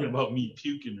 he's talking about me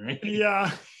puking, right?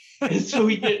 Yeah. And so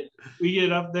we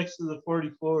get up next to the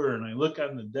 44, and I look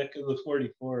on the deck of the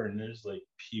 44, and there's like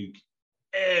puke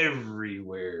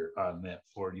everywhere on that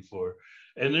 44.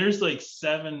 And there's like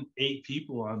 7, 8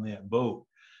 people on that boat.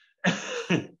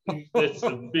 That's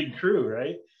a big crew,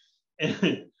 right?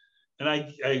 And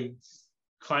I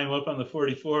climb up on the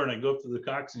 44 and I go up to the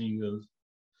coxswain and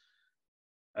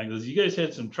he goes, "You guys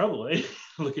had some trouble, eh?"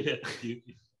 Looking at the puke.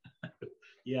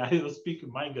 Yeah, I was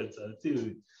speaking my guts out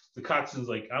too. The coxswain's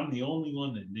like, "I'm the only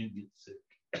one that didn't get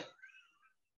sick."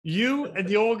 You and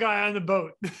the old guy on the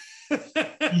boat.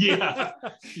 Yeah,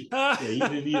 he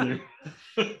didn't either.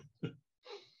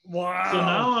 Wow. So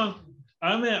now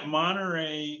I'm at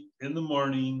Monterey in the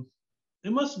morning.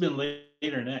 It must have been later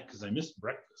than that because I missed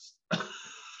breakfast.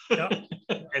 Yep.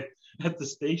 at the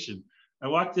station. I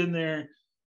walked in there.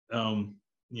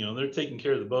 They're taking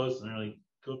care of the boats, and they're like,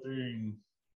 "Go up there and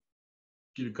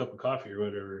get a cup of coffee or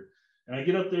whatever." And I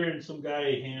get up there, and some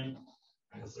guy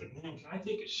I was like, "Man, can I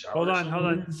take a shower?" Hold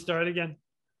on. Start again.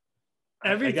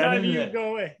 Every time you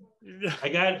go away. I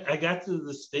got to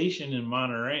the station in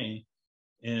Monterey,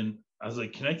 and I was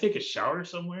like, "Can I take a shower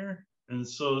somewhere?" And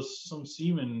so some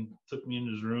seaman took me in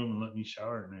his room and let me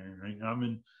shower in there. Right?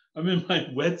 I'm in my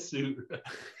wetsuit.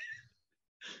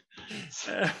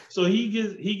 So he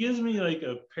gives me like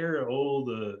a pair of old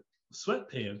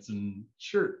sweatpants and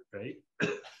shirt, right?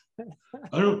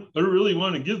 I don't really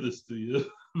want to give this to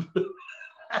you.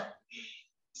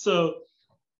 So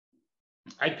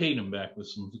I paid him back with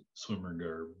some swimmer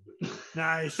garb.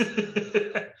 Nice.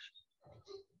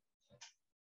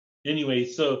 Anyway,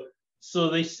 so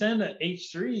they send an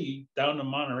H3 down to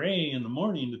Monterey in the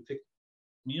morning to pick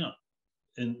me up.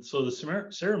 And so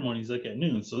the ceremony is like at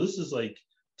noon. So this is like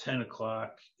 10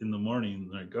 o'clock in the morning.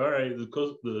 Like, all right,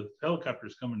 the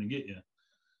helicopter's coming to get you.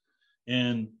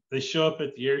 And they show up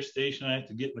at the air station. I have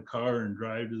to get in the car and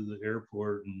drive to the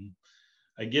airport. And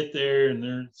I get there and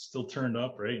they're still turned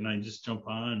up, right? And I just jump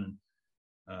on.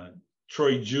 And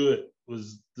Troy Jewett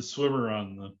was the swimmer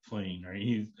on the plane, right?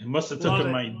 He must have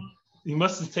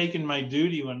taken my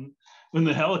duty when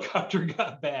the helicopter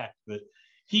got back. But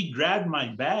he grabbed my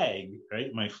bag,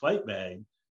 right? My flight bag.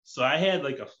 So I had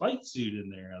like a flight suit in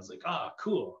there. I was like, "Oh,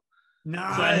 cool."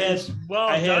 Nice. So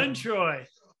well done, Troy.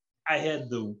 I had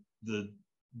the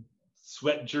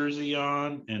sweat jersey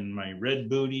on and my red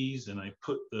booties, and I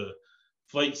put the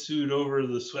flight suit over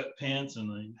the sweatpants,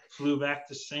 and I flew back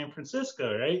to San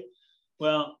Francisco, right?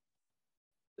 Well,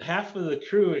 half of the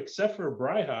crew, except for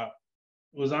Bryhop,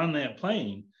 was on that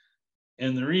plane.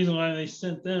 And the reason why they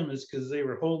sent them is because they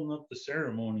were holding up the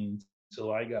ceremony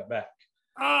until I got back.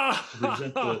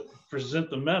 To present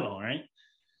the medal, right?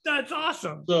 That's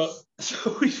awesome.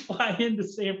 So we fly into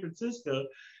San Francisco,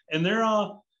 and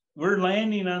we're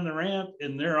landing on the ramp,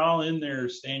 and they're all in there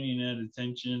standing at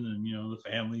attention, and the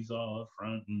family's all up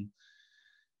front, and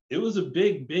it was a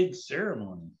big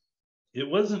ceremony. It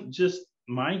wasn't just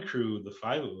my crew, the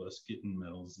 5 of us, getting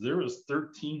medals. There was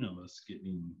 13 of us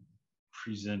getting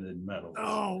presented medals.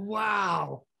 Oh,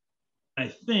 wow.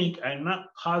 I'm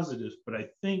not positive, but I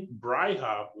think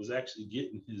Bryhop was actually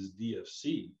getting his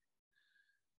DFC.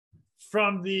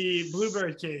 From the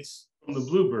Bluebird case. From the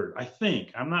Bluebird, I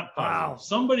think. I'm not positive. Wow.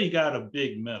 Somebody got a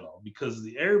big medal because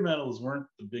the air medals weren't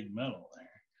the big medal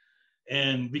there.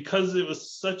 And because it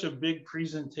was such a big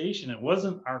presentation, it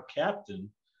wasn't our captain.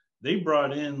 They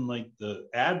brought in like the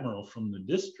admiral from the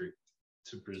district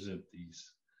to present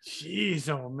these. Jeez,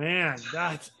 oh man,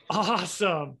 that's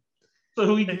awesome.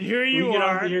 So we get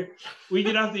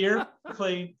off the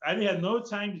airplane. I had no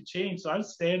time to change, so I'm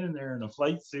standing there in a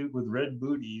flight suit with red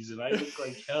booties, and I look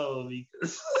like hell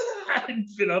because I'd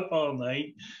been up all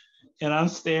night. And I'm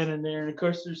standing there, and of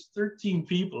course, there's 13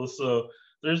 people, so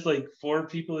there's like 4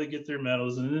 people that get their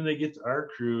medals, and then they get to our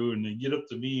crew, and they get up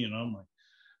to me, and I'm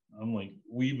like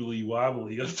weebly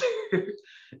wobbly up there.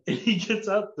 And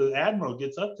the admiral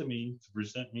gets up to me to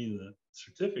present me the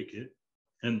certificate.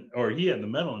 Or he had the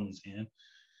medal in his hand.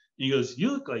 He goes, "You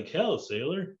look like hell,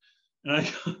 sailor."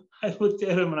 And I looked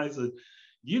at him and I said,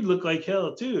 "You'd look like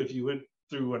hell too if you went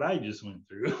through what I just went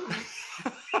through."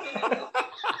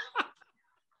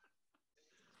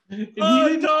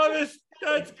 Oh, Thomas,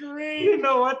 that's great. He didn't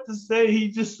know what to say. He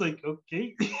just like,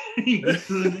 okay.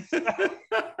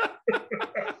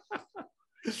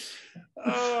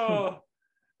 Oh,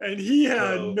 and he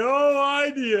had no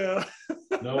idea.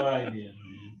 No idea,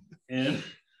 man. And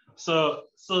so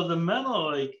the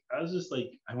medal, like, I was just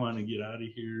like, I want to get out of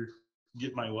here,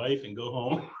 get my wife and go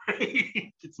home,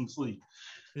 get some sleep.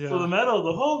 Yeah. So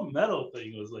the whole medal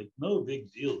thing was like no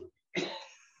big deal.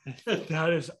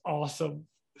 That is awesome.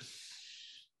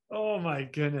 Oh my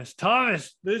goodness,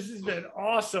 Thomas, this has been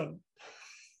awesome.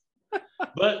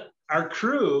 But our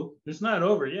crew, it's not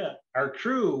over yet. Our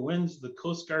crew wins the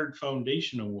Coast Guard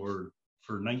Foundation Award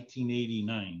for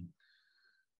 1989.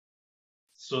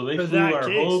 So they flew our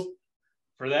whole,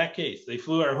 for that case, they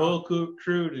flew our whole crew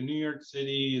to New York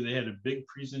City. They had a big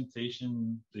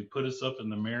presentation. They put us up in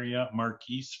the Marriott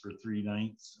Marquise for 3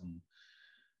 nights. And,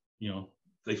 you know,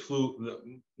 they flew,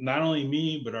 not only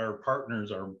me, but our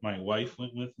partners, my wife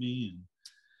went with me.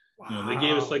 And, you know, they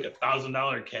gave us like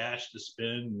 $1,000 cash to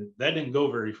spend. That didn't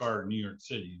go very far in New York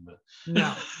City, but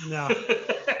no,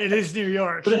 it is New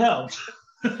York. But it helped.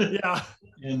 Yeah.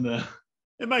 And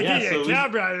it might get you a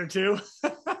cab ride or two.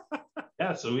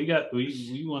 Yeah, so we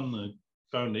won the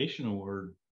Foundation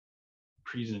Award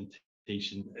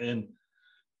presentation, and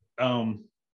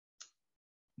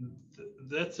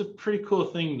that's a pretty cool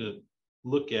thing to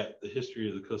look at, the history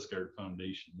of the Coast Guard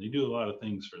Foundation. They do a lot of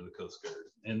things for the Coast Guard,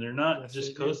 and they're not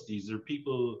just coasties. They're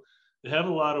people that have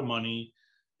a lot of money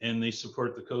and they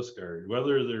support the Coast Guard,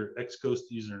 whether they're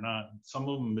ex-coasties or not. Some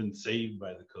of them have been saved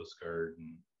by the Coast Guard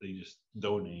and they just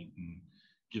donate and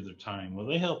give their time. Well,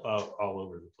 they help out all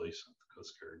over the place with the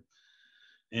Coast Guard.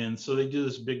 And so they do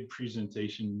this big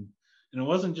presentation, and it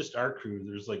wasn't just our crew.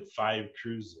 There's like 5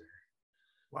 crews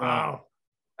there. Wow.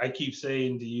 I keep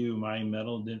saying to you, my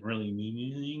medal didn't really mean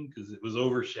anything because it was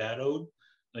overshadowed.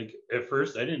 Like at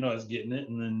first I didn't know I was getting it.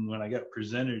 And then when I got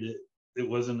presented it, it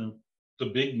wasn't the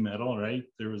big medal, right?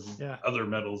 There was other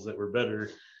medals that were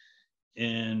better.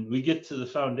 And we get to the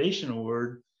Foundation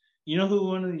Award. You know who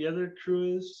one of the other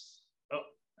crew is? Oh.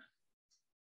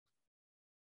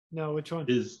 No, which one?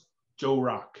 Is Joe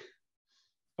Rock.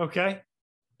 Okay.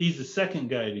 He's the second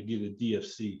guy to get a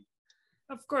DFC.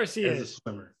 Of course he is. As a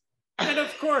swimmer. And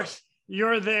of course,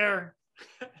 you're there.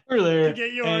 We're there. To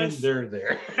get yours. And they're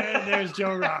there. And there's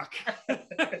Joe Rock.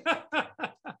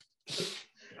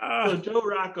 So Joe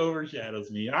Rock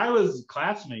overshadows me. I was a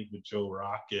classmate with Joe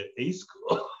Rock at A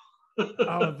school.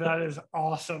 Oh, that is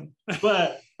awesome.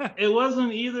 But it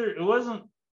wasn't either.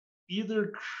 We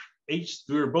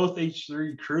were both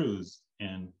H3 crews,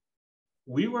 and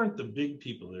we weren't the big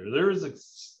people there. There was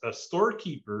a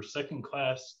storekeeper, second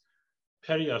class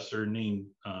petty officer named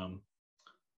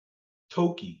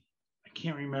Toki. I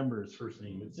can't remember his first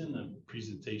name. It's in the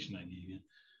presentation I gave you.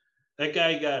 That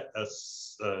guy got a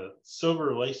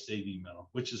silver life-saving medal,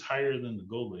 which is higher than the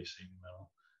gold life-saving medal.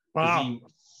 Wow. He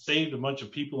saved a bunch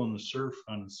of people in the surf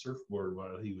on a surfboard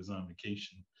while he was on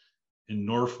vacation in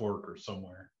Norfolk or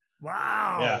somewhere.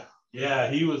 Wow.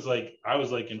 Yeah. He was like, I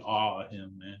was like in awe of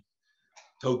him, man.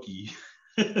 Toki.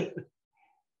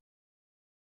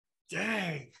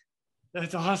 Dang.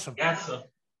 That's awesome. Yeah, so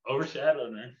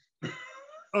overshadowed, man.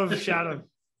 Overshadowed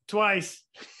twice.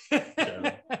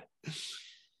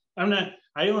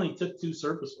 I only took 2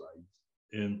 surface rides,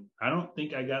 and I don't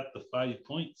think I got the 5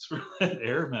 points for that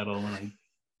air medal when I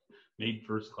made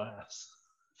first class.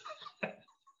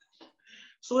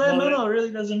 So that medal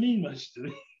really doesn't mean much to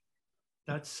me.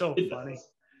 That's so funny.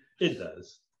 It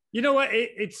does. You know what?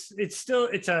 It's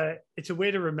a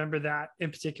way to remember that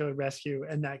in particular rescue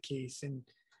and that case, and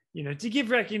you know, to give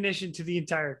recognition to the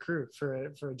entire crew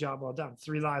for a job well done.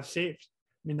 3 lives saved.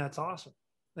 I mean, that's awesome.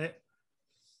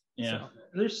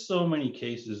 There's so many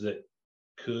cases that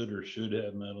could or should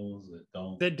have medals that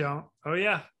don't. They don't. Oh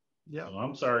yeah. So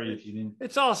I'm sorry if you didn't.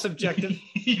 It's all subjective.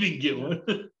 You didn't get one.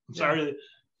 I'm sorry.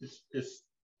 It's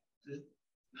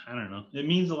I don't know. It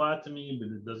means a lot to me,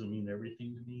 but it doesn't mean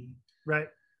everything to me. Right.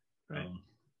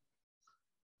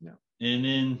 And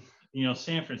then, you know,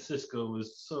 San Francisco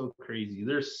was so crazy.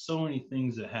 There's so many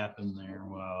things that happened there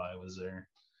while I was there.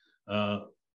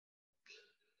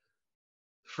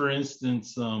 For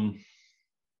instance, the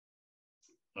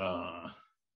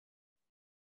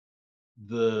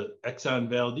Exxon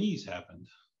Valdez happened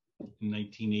in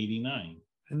 1989.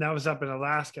 And that was up in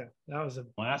Alaska. That was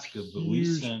Alaska, but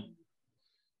huge...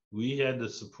 we had to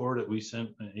support it. We sent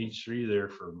an H3 there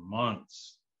for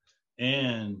months.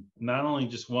 And not only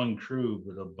just one crew,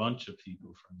 but a bunch of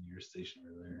people from the air station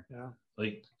were there. Yeah.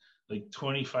 Like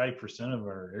 25% of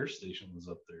our air station was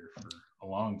up there for a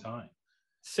long time.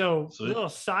 So little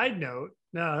side note,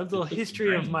 a little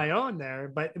history of my own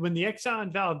there. But when the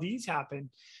Exxon Valdez happened,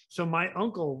 so my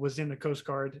uncle was in the Coast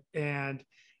Guard, and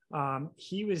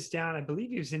he was down, I believe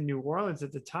he was in New Orleans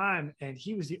at the time, and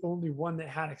he was the only one that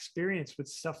had experience with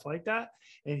stuff like that.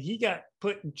 And he got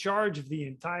put in charge of the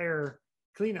entire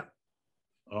cleanup.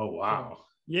 Oh, wow. So,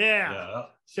 yeah.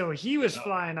 So he was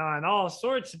flying on all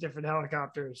sorts of different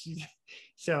helicopters.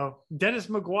 So Dennis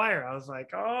McGuire, I was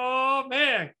like, oh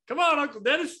man, come on, Uncle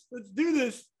Dennis, let's do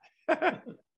this.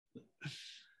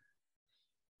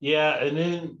 Yeah, and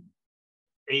then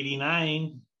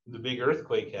 89, the big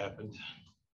earthquake happened.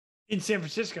 In San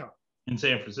Francisco.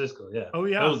 Yeah. Oh,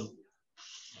 yeah.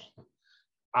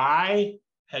 I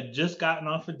had just gotten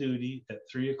off of duty at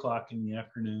 3:00 in the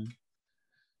afternoon.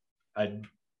 I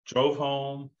drove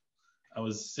home. I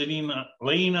was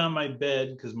laying on my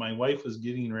bed because my wife was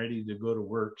getting ready to go to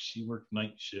work. She worked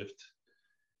night shift.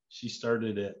 She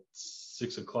started at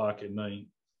 6:00 at night.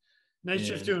 Night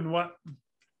shift doing what?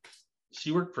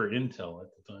 She worked for Intel at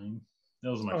the time.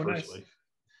 That was my first wife.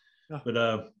 Oh.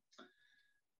 But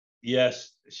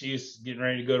yes, she's getting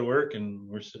ready to go to work, and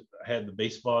I had the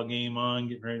baseball game on,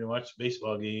 getting ready to watch the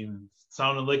baseball game, and it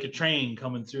sounded like a train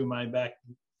coming through my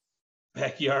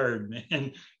backyard,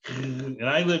 man. And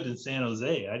I lived in San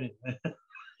Jose.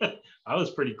 I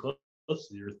was pretty close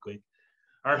to the earthquake.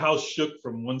 Our house shook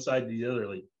from one side to the other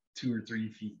like 2 or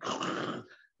 3 feet. I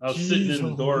was sitting in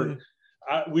the door.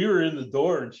 We were in the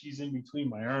door, and she's in between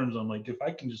my arms. I'm like, if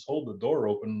I can just hold the door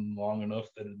open long enough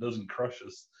that it doesn't crush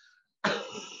us.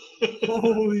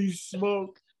 Holy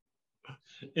smoke.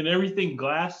 And everything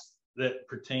glass that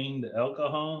pertained to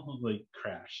alcohol like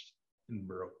crashed and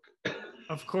broke.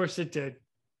 Of course it did.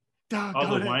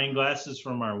 All the wine glasses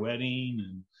from our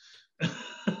wedding, and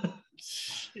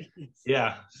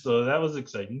yeah, so that was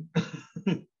exciting.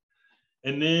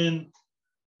 And then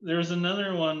there's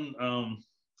another one.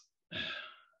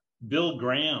 Bill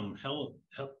Graham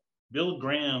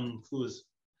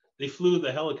they flew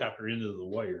the helicopter into the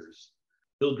wires.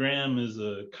 Bill Graham is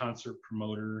a concert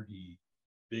promoter.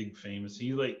 Big famous.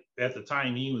 At the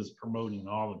time he was promoting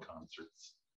all the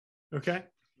concerts. Okay.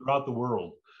 Throughout the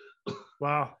world.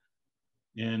 Wow.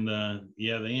 And they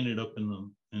ended up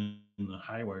in the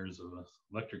high wires of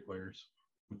electric wires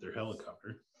with their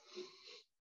helicopter.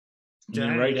 And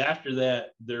then right after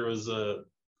that, there was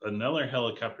another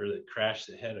helicopter that crashed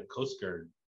that had a Coast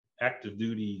Guard active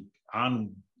duty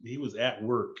on. He was at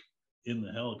work in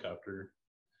the helicopter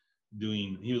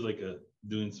doing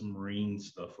some marine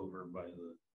stuff over by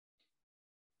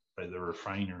the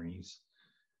refineries.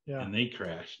 Yeah. And they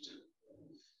crashed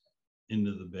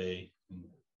into the bay. And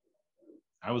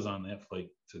I was on that flight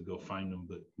to go find them,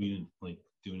 but we didn't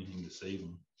do anything to save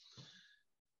them.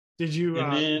 Did you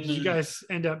guys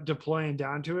end up deploying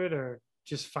down to it, or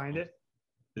just find it?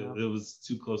 It was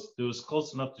too close. It was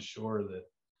close enough to shore that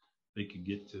they could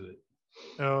get to it.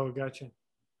 Oh, gotcha.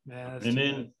 Man,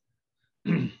 and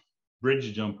then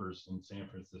bridge jumpers in San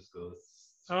Francisco.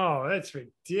 Oh, that's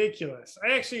ridiculous.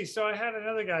 I had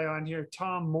another guy on here,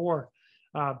 Tom Moore,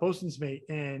 bosun's mate,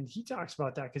 and he talks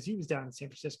about that because he was down in San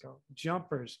Francisco.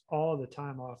 Jumpers all the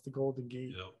time off the Golden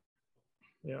Gate. Yep.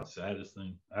 Yeah. Saddest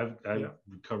thing. I've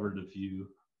recovered a few.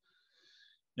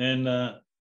 And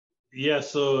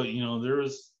so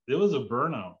there was a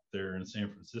burnout there in San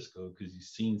Francisco because you've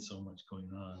seen so much going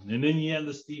on. And then you had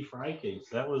the Steve Fry case.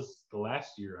 That was the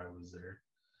last year I was there.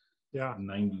 Yeah. In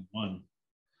 91.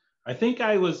 I think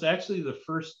I was actually the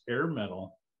first air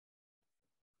medal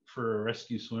for a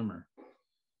rescue swimmer.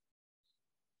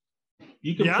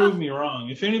 You can prove me wrong.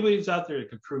 If anybody's out there that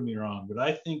can prove me wrong, but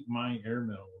I think my air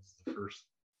medal was the first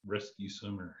rescue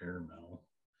swimmer air medal.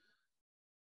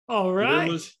 All right.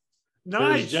 There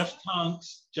was Jeff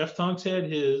Tonks. Jeff Tonks had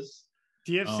his.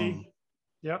 DFC.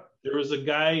 Yep. There was a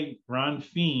guy, Ron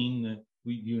Feen, that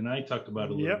you and I talked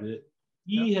about a little bit.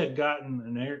 He had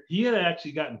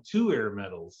actually gotten 2 air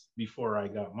medals before I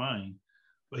got mine,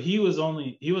 but he was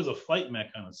a flight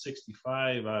mech on a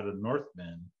 65 out of North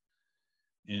Bend,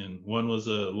 and one was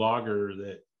a logger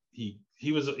that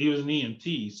he was an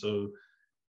EMT, so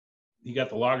he got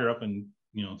the logger up and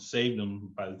saved him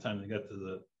by the time they got to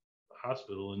the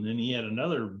hospital. And then he had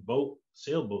another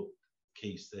sailboat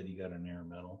case that he got an air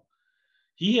medal.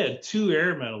 He had 2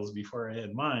 air medals before I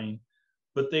had mine,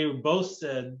 but they both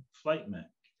said flight mech,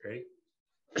 right?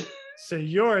 So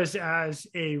yours as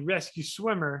a rescue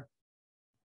swimmer,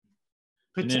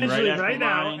 potentially right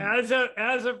now, as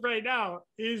of right now,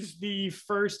 is the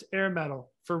first air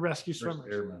medal for rescue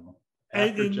swimmers. Air medal.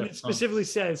 And it specifically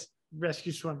says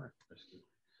rescue swimmer.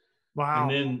 Wow.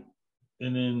 And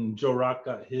then Joe Rock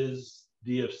got his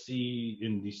DFC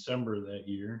in December that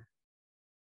year.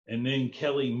 And then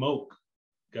Kelly Moak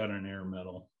got an air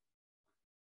medal.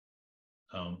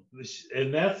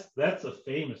 And that's a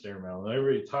famous air medal.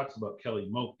 Everybody talks about Kelly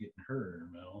Moak getting her air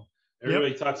medal.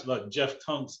 Everybody talks about Jeff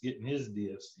Tunks getting his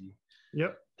DFC.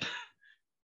 Yep.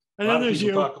 And a lot of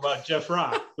people talk about Jeff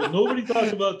Rock, but nobody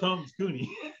talks about Thomas Cooney.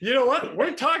 You know what?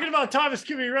 We're talking about Thomas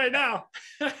Cooney right now.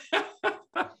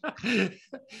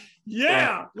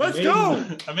 Yeah, let's go.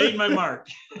 I made my mark.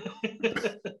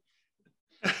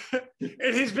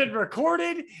 It has been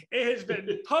recorded. It has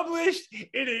been published.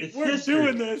 We're history.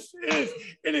 Doing this.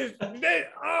 It is.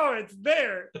 Oh, it's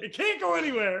there. It can't go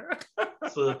anywhere.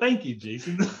 So thank you,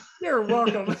 Jason. You're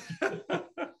welcome.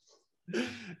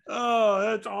 Oh,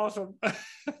 that's awesome.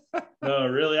 No,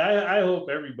 really. I hope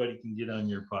everybody can get on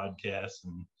your podcast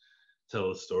and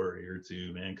tell a story or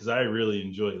two, man, because I really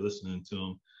enjoy listening to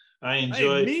them. I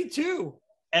enjoy. Hey, me too.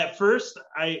 At first,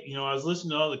 I was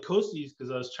listening to all the Coasties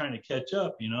because I was trying to catch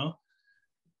up,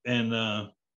 and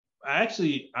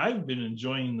I've been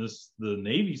enjoying the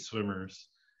Navy swimmers.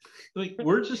 Like,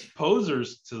 we're just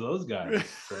posers to those guys,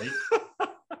 right?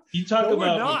 You talk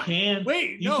about McCann.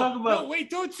 Wait, wait,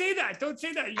 don't say that. Don't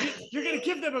say that. You're going to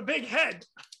give them a big head.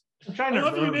 I'm trying to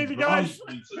love you, Navy guys.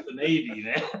 With the Navy,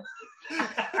 man.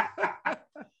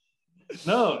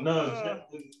 No.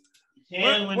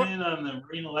 McCann went in on the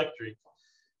Marine Electric.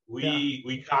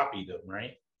 We copied them,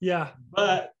 right? Yeah.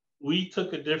 But we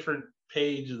took a different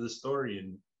page of the story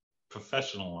and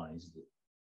professionalized it.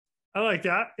 I like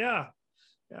that. Yeah.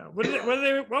 Yeah. What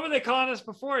were they calling us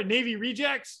before? Navy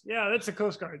rejects? Yeah, that's the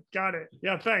Coast Guard. Got it.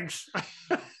 Yeah, thanks.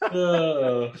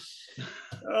 Yeah,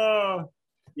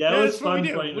 it was fun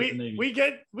playing with the Navy.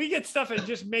 We get stuff and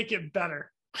just make it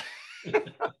better.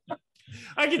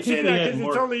 I can say that because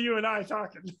it's only you and I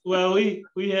talking. Well,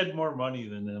 we had more money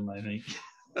than them, I think.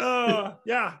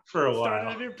 Yeah. For a while.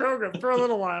 Started a new program for a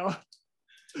little while.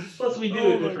 Plus, we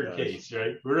do a different case,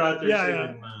 right? We're out there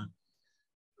saving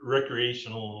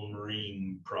recreational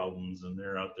marine problems, and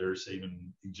they're out there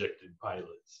saving ejected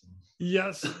pilots.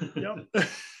 Yes. Yep.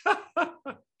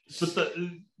 But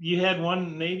you had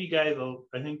one Navy guy, though.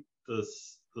 I think the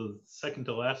second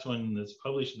to last one that's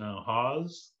published now,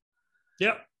 Hawes.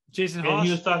 Yep. Jason Hawes. And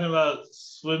he was talking about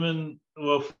swimming.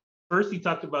 Well, first he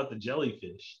talked about the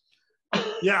jellyfish.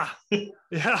 Yeah.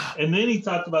 Yeah. And then he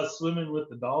talked about swimming with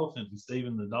the dolphin and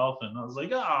saving the dolphin. And I was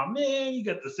like, oh man, you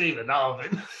got to save a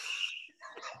dolphin.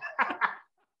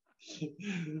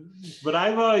 But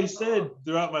I've always said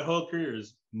throughout my whole career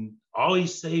is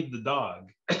always save the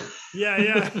dog.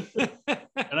 Yeah.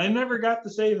 And I never got to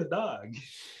save a dog.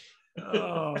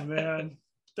 Oh man.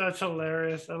 That's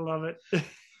hilarious. I love it.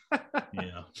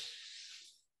 Yeah.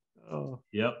 Oh.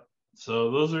 Yep.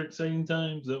 So those are exciting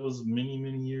times. That was many,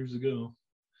 many years ago.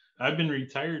 I've been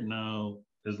retired now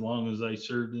as long as I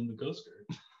served in the Coast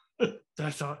Guard.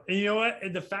 That's all. And you know what?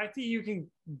 And the fact that you can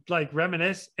like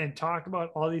reminisce and talk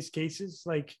about all these cases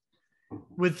like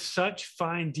with such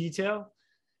fine detail,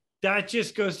 that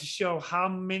just goes to show how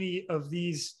many of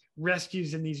these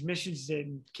rescues and these missions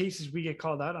and cases we get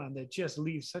called out on that just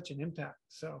leave such an impact.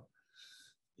 So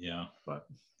yeah. But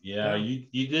yeah.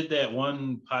 You did that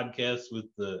one podcast with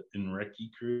the Enrique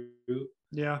crew.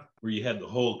 Yeah. Where you had the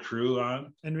whole crew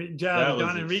on. And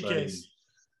Don Enriquez.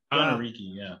 Don Enrique,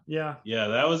 yeah. Yeah. Yeah,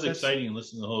 that was exciting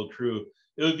listening to the whole crew.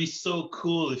 It would be so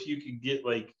cool if you could get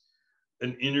like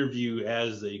an interview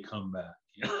as they come back,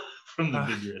 from the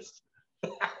big risk.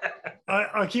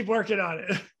 I'll keep working on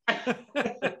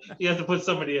it. You have to put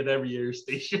somebody at every air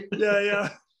station. Yeah.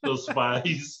 Those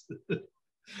spies.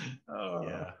 Oh,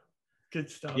 yeah. Good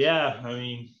stuff. Yeah, I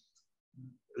mean,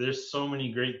 there's so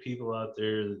many great people out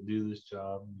there that do this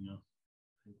job,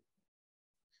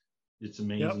 It's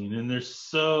amazing. Yep. And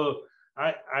there's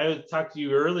I talked to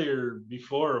you earlier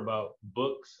before about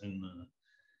books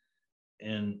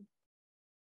and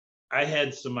I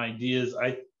had some ideas.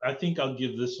 I think I'll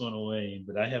give this one away,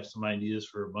 but I have some ideas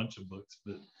for a bunch of books,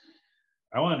 but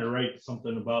I wanted to write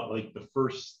something about like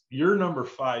your number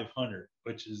 500,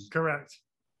 which is correct.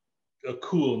 A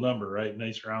cool number, right?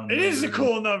 Nice round. It is a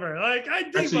cool number. Like I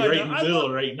think actually right in the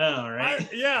middle right now, right?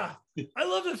 I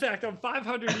love the fact I'm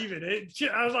 500 even.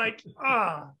 I was like,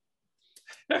 I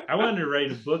wanted to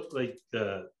write a book like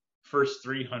the first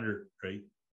 300, right?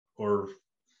 Or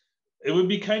it would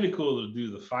be kind of cool to do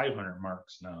the 500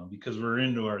 marks now because we're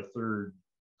into our third.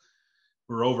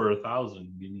 We're over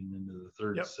 1,000, getting into the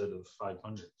third set of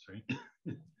 500s, right?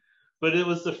 But it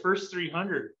was the first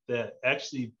 300 that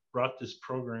actually brought this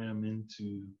program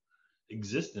into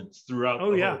existence throughout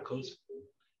the whole coast.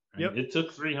 Right? Yep. It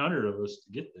took 300 of us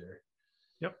to get there.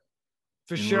 Yep,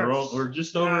 for sure. We're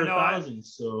just over 1,000.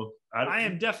 So I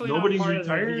am definitely nobody's not part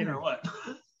retiring or what?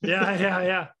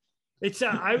 Yeah. It's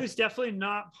I was definitely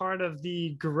not part of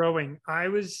the growing. I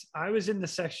was in the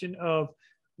section of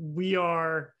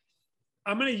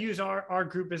I'm going to use our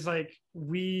group as like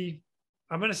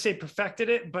I'm going to say perfected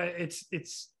it, but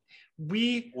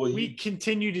we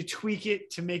continue to tweak it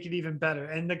to make it even better.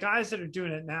 And the guys that are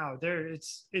doing it now,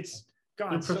 it's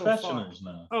gone they're professionals so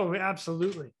far now. Oh,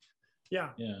 absolutely. Yeah.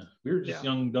 We were just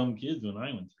young dumb kids when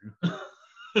I went through.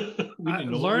 We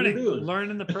didn't know learning what we were doing.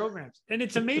 Learning the programs. And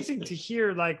it's amazing to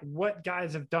hear like what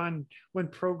guys have done when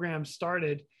programs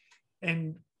started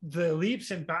and the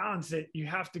leaps and bounds that you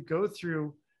have to go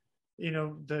through,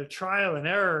 the trial and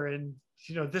error, and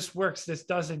this works, this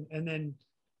doesn't, and then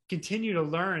continue to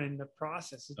learn in the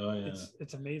process.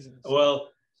 It's amazing. Well,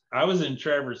 I was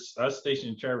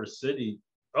stationed in Traverse City.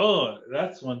 Oh,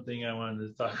 that's one thing I wanted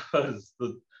to talk about is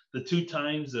the two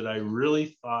times that I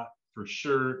really thought for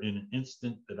sure in an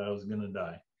instant that I was going to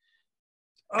die.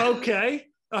 Okay.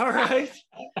 All right.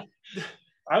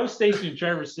 I was stationed in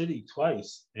Traverse City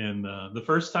twice. And the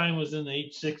first time was in the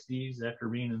H-60s after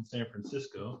being in San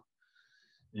Francisco.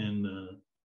 And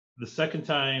the second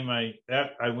time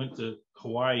I went to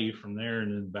Hawaii from there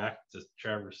and then back to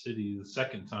Traverse City the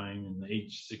second time in the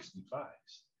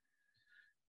H-65s.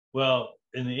 Well,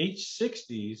 in the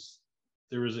H-60s,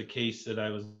 there was a case that I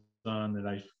was on that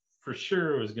I for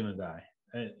sure was going to die.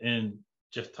 And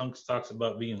Jeff Tunks talks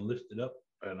about being lifted up,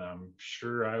 and I'm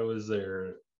sure I was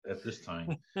there at this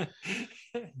time.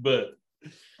 But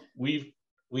we'd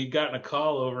gotten a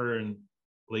call over in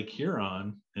Lake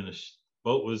Huron, and a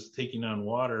boat was taking on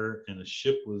water, and a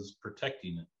ship was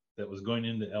protecting it that was going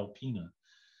into Alpena.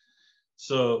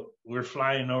 So we're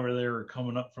flying over there. We're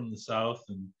coming up from the south,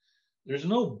 and there's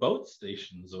no boat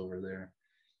stations over there.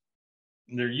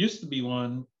 There used to be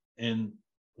one, and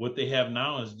what they have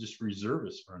now is just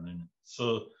reservists running it.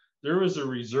 So there was a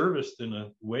reservist in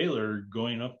a whaler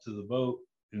going up to the boat,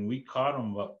 and we caught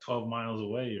him about 12 miles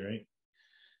away, right?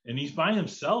 And he's by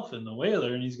himself in the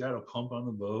whaler, and he's got a pump on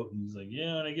the boat, and he's like,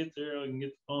 yeah, when I get there, I can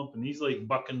get the pump. And he's like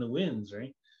bucking the winds,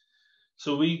 right?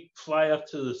 So we fly up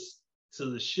to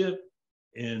the ship,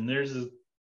 and there's a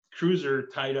cruiser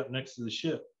tied up next to the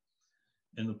ship.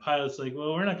 And the pilot's like,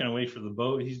 well, we're not going to wait for the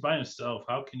boat. He's by himself.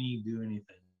 How can he do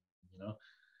anything?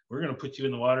 We're going to put you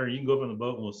in the water. You can go up on the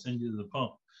boat, and we'll send you to the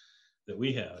pump that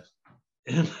we have.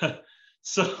 And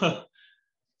so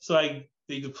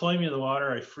they deploy me in the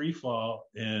water. I free fall,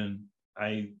 and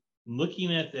I'm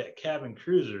looking at that cabin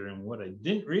cruiser. And what I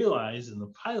didn't realize, and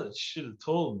the pilots should have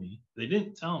told me, they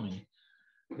didn't tell me,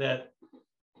 that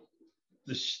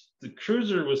the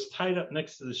cruiser was tied up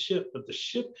next to the ship, but the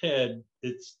ship had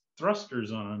its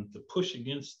thrusters on to push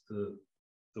against the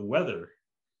weather.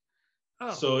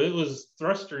 Oh. So it was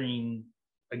thrusting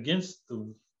against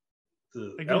the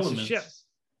elements. The ship.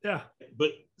 Yeah.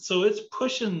 But so it's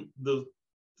pushing the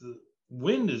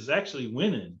wind is actually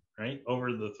winning, right,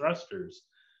 over the thrusters.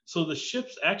 So the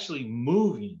ship's actually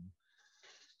moving,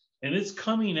 and it's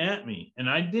coming at me. And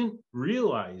I didn't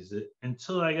realize it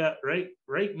until I got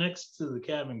right next to the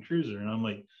cabin cruiser. And I'm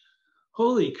like,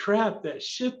 holy crap, that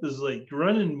ship is like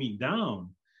running me down.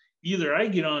 Either I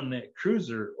get on that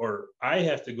cruiser or I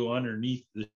have to go underneath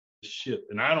the ship,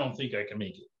 and I don't think I can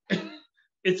make it.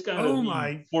 It's got to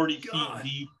be 40 feet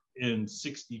deep and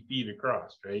 60 feet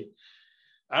across, right?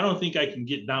 I don't think I can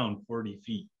get down 40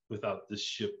 feet without this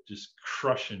ship just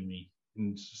crushing me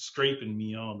and scraping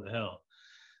me all to hell.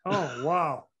 Oh,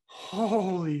 wow.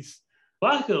 Holy.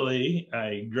 Luckily,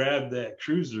 I grabbed that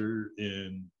cruiser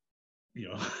and,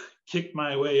 kicked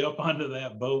my way up onto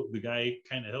that boat. The guy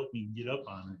kind of helped me get up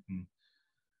on it. And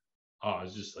I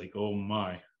was just like, oh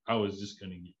my, I was just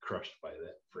going to get crushed by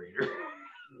that freighter.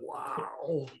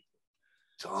 Wow.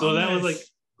 Thomas. So that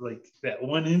was like that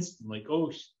one instant, like,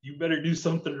 oh, you better do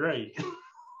something right.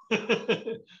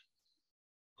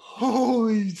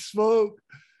 Holy smoke,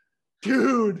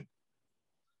 dude.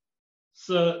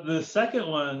 So the second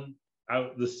one,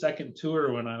 the second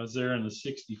tour when I was there in the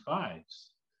 65s,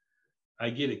 I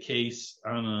get a case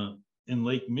in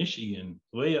Lake Michigan,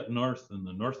 way up north in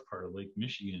the north part of Lake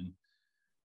Michigan,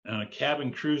 on a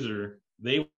cabin cruiser.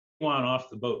 They want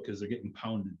off the boat because they're getting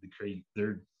pounded.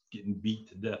 They're getting beat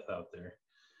to death out there.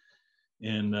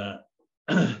 And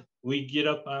we get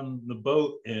up on the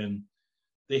boat, and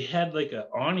they had like an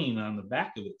awning on the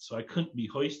back of it, so I couldn't be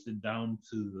hoisted down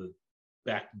to the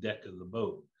back deck of the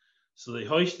boat. So they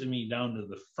hoisted me down to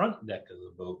the front deck of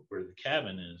the boat where the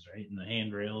cabin is, right, and the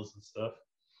handrails and stuff.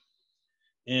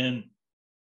 And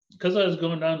because I was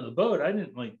going down to the boat, I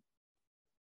didn't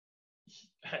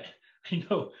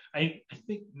I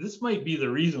think this might be the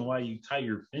reason why you tie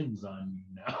your fins on you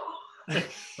now.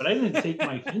 But I didn't take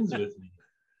my fins with me.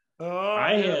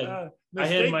 I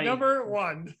had my number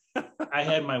one. I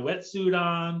had my wetsuit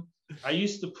on. I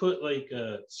used to put like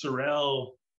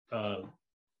Sorel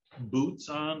boots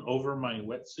on over my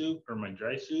wetsuit or my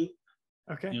dry suit.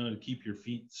 Okay. To keep your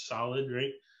feet solid,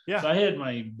 right? Yeah. So I had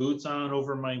my boots on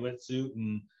over my wetsuit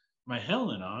and my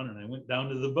helmet on, and I went down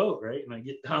to the boat, right? And I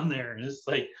get down there, and it's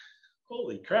like,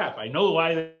 holy crap! I know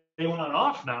why they went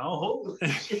off now. Holy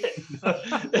shit!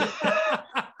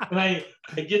 And I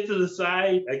get to the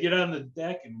side, I get on the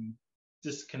deck and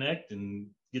disconnect and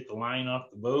get the line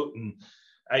off the boat, and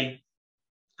I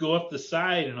go up the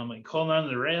side, and I'm like holding on to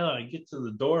the rail, and I get to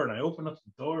the door, and I open up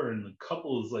the door, and the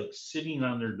couple is like sitting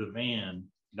on their divan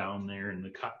down there in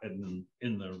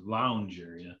the lounge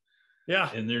area. Yeah.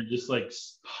 And they're just like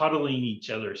huddling each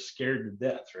other, scared to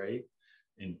death, right?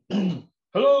 And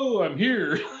hello, I'm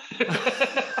here.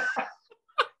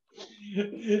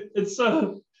 And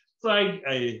so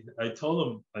I told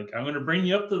them, like, I'm going to bring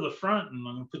you up to the front and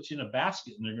I'm going to put you in a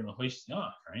basket and they're going to hoist you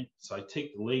off, right? So I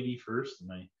take the lady first,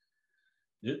 and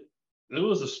it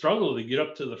was a struggle to get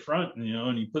up to the front,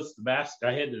 and he puts the basket.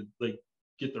 I had to like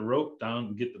get the rope down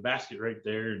and get the basket right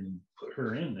there and put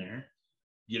her in there,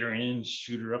 get her in,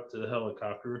 shoot her up to the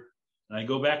helicopter. And I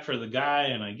go back for the guy,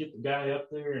 and I get the guy up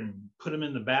there and put him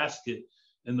in the basket,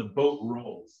 and the boat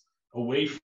rolls away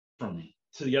from me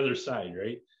to the other side,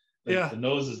 right? Like, yeah. The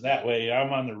nose is that way.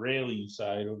 I'm on the railing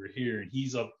side over here, and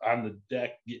he's up on the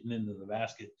deck getting into the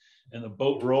basket, and the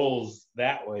boat rolls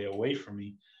that way away from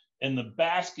me. And the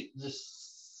basket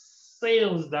just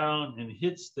sails down and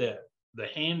hits the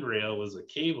handrail was a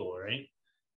cable, right?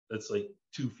 That's like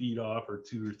 2 feet off or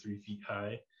 2 or 3 feet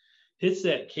high. Hits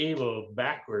that cable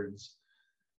backwards,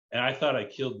 and I thought I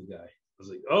killed the guy. I was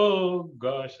like, oh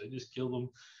gosh, I just killed him.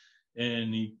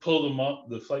 And he pulled him up.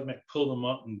 The flight mech pulled him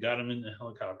up and got him in the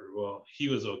helicopter. Well, he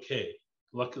was okay.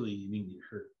 Luckily, he didn't get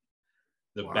hurt.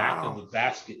 The back of the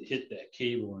basket hit that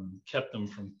cable and kept him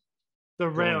from the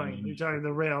railing. You're talking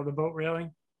the rail, the boat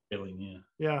railing? Railing, yeah.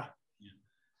 Yeah.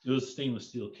 It was stainless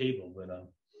steel cable, but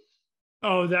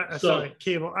sorry,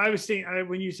 cable. I was thinking,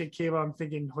 when you say cable, I'm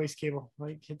thinking hoist cable,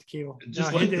 like hit the cable.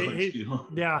 Just like the hoist cable.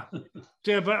 Yeah.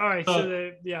 But all right,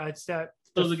 it's that.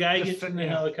 So the guy gets in the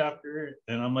helicopter,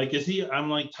 and I'm like,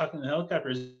 I'm like talking to the helicopter,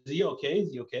 is he okay?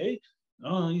 Is he okay?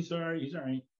 Oh, he's all right. He's all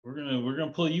right. We're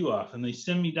gonna pull you off. And they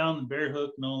send me down the bare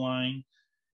hook, no line,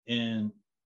 and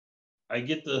I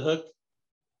get the hook.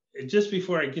 And just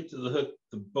before I get to the hook,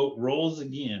 the boat rolls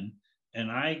again. And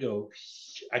I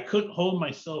couldn't hold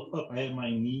myself up. I had my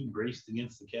knee braced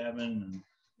against the cabin and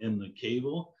in the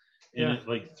cable. And it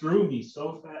like threw me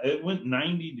so fast. It went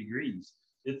 90 degrees.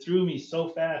 It threw me so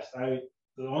fast. The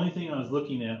only thing I was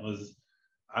looking at was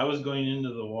I was going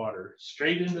into the water,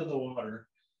 straight into the water.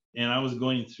 And I was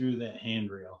going through that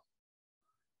handrail.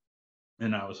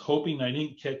 And I was hoping I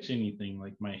didn't catch anything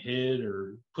like my head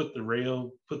or put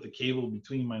the cable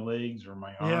between my legs or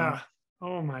my arm. Yeah.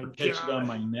 Oh my God. Catch it on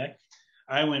my neck.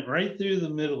 I went right through the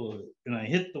middle of it, and I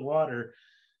hit the water.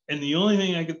 And the only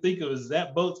thing I could think of is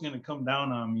that boat's going to come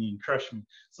down on me and crush me.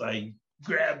 So I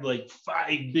grabbed like 5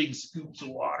 big scoops of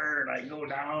water, and I go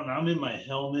down. I'm in my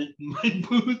helmet and my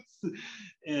boots.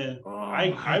 And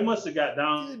I must have got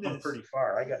down pretty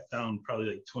far. I got down probably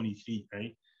like 20 feet,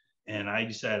 right? And I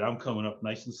decided I'm coming up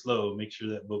nice and slow, make sure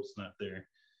that boat's not there.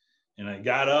 And I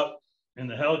got up, and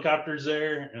the helicopter's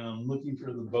there, and I'm looking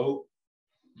for the boat.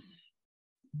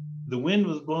 The wind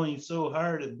was blowing so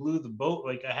hard it blew the boat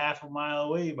like a half a mile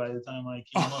away by the time I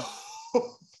came up.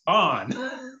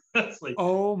 On. That's like,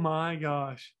 oh my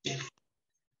gosh.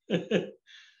 And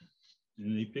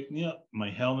they picked me up.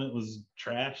 My helmet was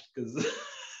trashed because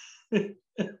it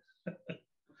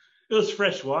was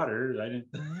fresh water. I didn't.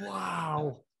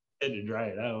 Wow. Had to dry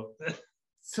it out.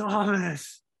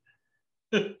 Thomas.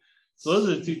 So those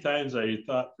are the 2 times I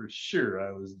thought for sure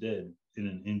I was dead in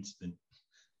an instant.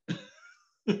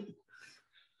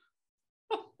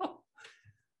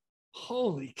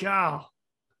 Holy cow.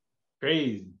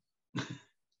 Crazy.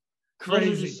 Those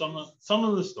are just some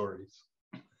of the stories.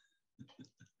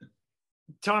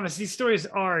 Thomas, these stories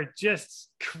are just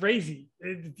crazy.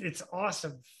 It's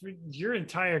awesome. Your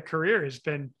entire career has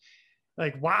been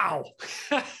like, wow.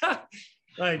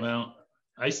 Well,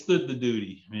 I stood the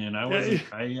duty, man.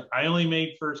 I only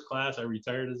made first class. I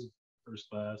retired as first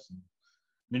class, and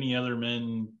many other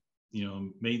men,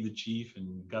 made the chief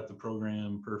and got the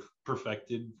program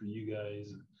perfected for you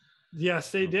guys.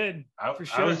 Yes, they did. For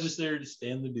sure. I was just there to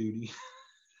stand the duty.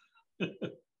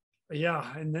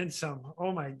 Yeah, and then some.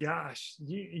 Oh my gosh,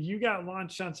 you got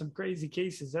launched on some crazy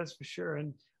cases, that's for sure.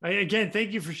 And again,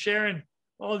 thank you for sharing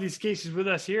all these cases with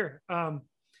us here.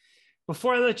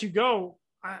 Before I let you go,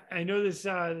 I know there's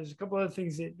a couple other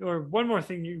things or one more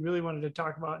thing you really wanted to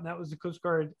talk about, and that was the Coast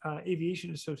Guard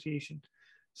Aviation Association.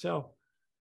 So.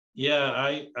 Yeah,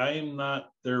 I am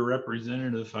not their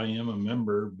representative. I am a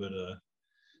member, but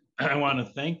I want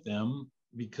to thank them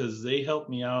because they helped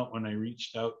me out when I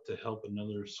reached out to help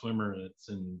another swimmer that's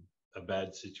in a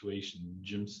bad situation,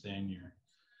 Jim Stanier.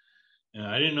 And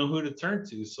I didn't know who to turn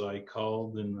to, so I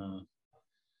called and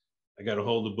I got a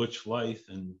hold of Butch Flythe,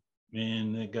 and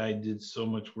man, that guy did so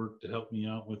much work to help me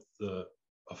out with a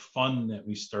fund that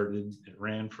we started. It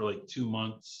ran for like 2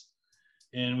 months,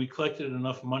 and we collected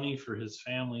enough money for his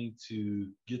family to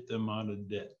get them out of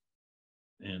debt.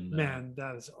 And man,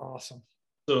 that is awesome.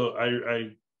 So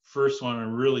I first want to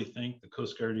really thank the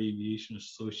Coast Guard Aviation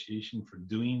Association for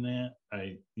doing that.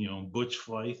 Butch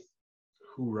Flythe,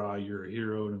 hoorah, you're a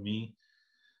hero to me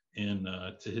and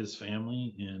to his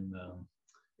family, and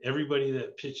everybody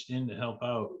that pitched in to help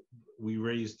out. We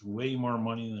raised way more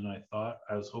money than I thought.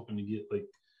 I was hoping to get like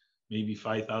maybe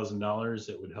 $5,000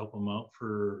 that would help them out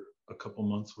for a couple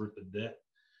months worth of debt,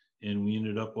 and we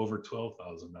ended up over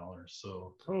 $12,000.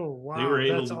 So wow, they were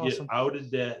able to get out of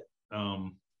debt.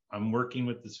 I'm working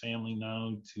with this family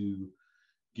now to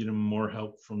get them more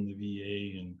help from the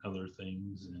VA and other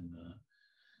things, and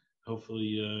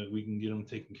hopefully we can get them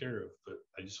taken care of. But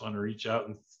I just want to reach out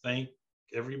and thank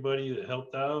everybody that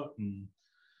helped out, and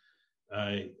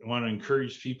I want to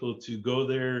encourage people to go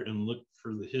there and look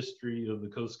for the history of the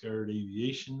Coast Guard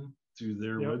Aviation through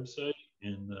their website.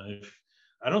 And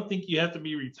I don't think you have to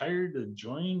be retired to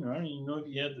join, or I don't even know if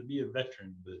you have to be a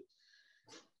veteran, but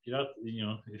get out,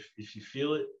 if you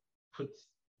feel it,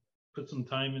 put some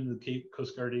time into the Cape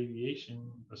Coast Guard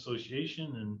Aviation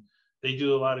Association, and they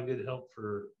do a lot of good help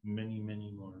for many,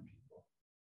 many more people.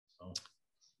 So,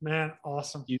 man,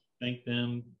 awesome. You thank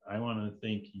them. I want to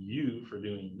thank you for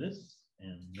doing this.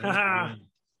 And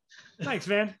thanks,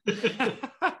 man.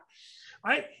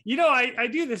 I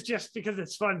do this just because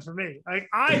it's fun for me.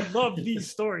 I love these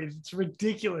stories. It's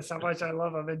ridiculous how much I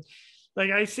love them. And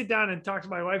like, I sit down and talk to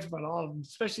my wife about all of them,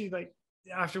 especially like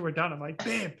after we're done. I'm like,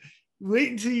 babe, wait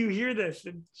until you hear this.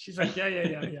 And she's like,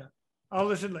 yeah. I'll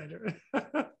listen later.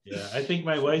 Yeah, I think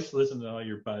my wife's listening to all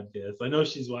your podcasts. I know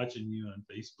she's watching you on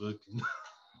Facebook.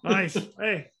 Nice.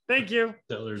 Hey, thank you.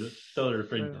 Tell her to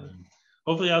bring time.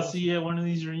 Hopefully I'll see you at one of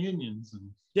these reunions.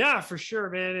 Yeah, for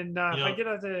sure, man. And if I get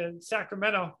out to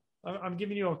Sacramento, I'm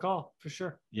giving you a call for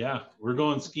sure. Yeah, we're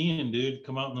going skiing, dude.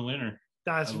 Come out in the winter.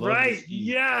 That's right.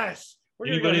 Yes.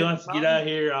 Anybody wants to get out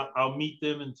here, I'll meet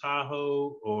them in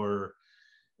Tahoe, or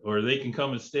they can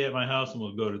come and stay at my house and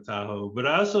we'll go to Tahoe. But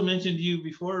I also mentioned to you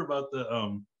before about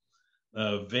the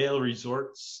Vail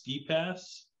Resort Ski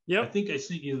Pass. Yep. I think I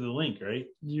sent you the link, right?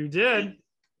 You did.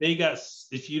 They got,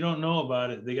 if you don't know about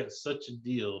it, they got such a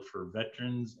deal for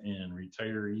veterans and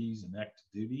retirees and active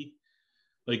duty.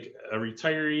 Like a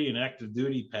retiree and active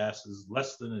duty pass is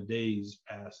less than a day's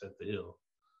pass at the hill.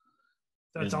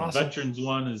 That's and awesome. The veterans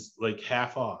one is like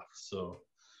half off. So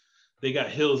they got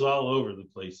hills all over the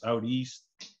place, out east,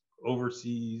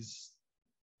 overseas,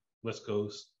 West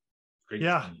Coast. Great.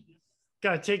 Yeah.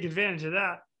 Got to take advantage of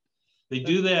that. They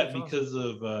do that because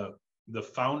of the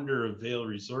founder of Vail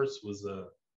Resorts was a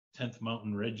 10th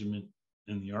Mountain Regiment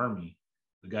in the Army.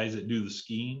 The guys that do the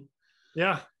skiing.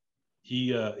 Yeah.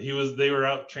 They were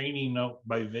out training out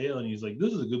by Vail, and he's like,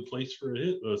 this is a good place for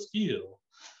a ski hill.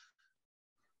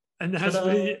 And that's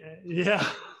what yeah.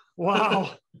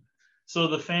 Wow. So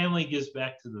the family gives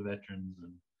back to the veterans,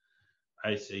 and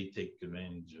I say take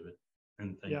advantage of it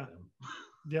and thank them.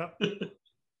 Yep.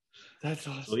 That's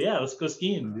awesome. So yeah, let's go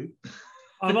skiing, dude.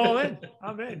 I'm all in.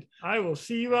 I'm in. I will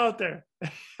see you out there.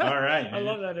 All right. I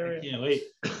love that area. I can't wait.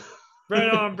 Right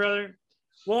on, brother.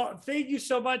 Well, thank you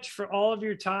so much for all of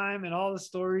your time and all the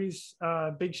stories.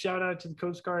 Big shout out to the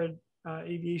Coast Guard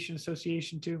Aviation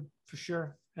Association too, for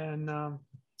sure. And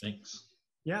thanks.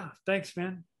 Yeah, thanks,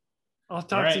 man. I'll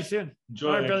talk to you soon.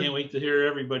 Enjoy. Right, I can't wait to hear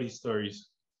everybody's stories.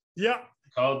 Yeah.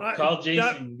 Call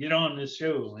Jason. Get on this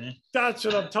show, man. That's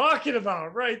what I'm talking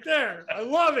about right there. I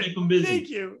love it. Keep him busy. Thank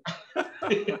you.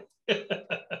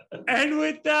 And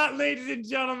with that, ladies and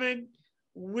gentlemen,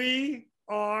 we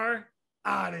are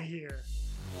out of here.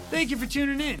 Thank you for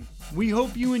tuning in. We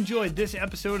hope you enjoyed this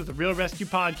episode of the Real Rescue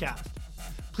Podcast.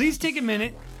 Please take a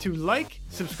minute to like,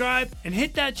 subscribe, and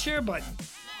hit that share button.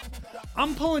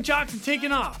 I'm pulling chocks and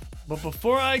taking off. But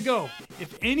before I go,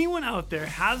 if anyone out there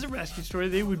has a rescue story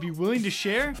they would be willing to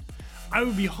share, I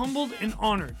would be humbled and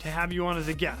honored to have you on as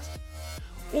a guest.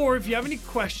 Or if you have any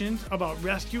questions about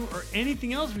rescue or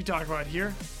anything else we talk about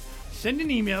here, send an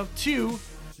email to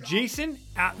Jason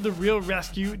at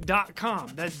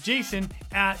therealrescue.com. That's Jason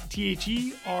at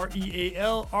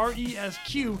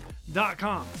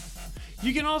TheRealResq.com.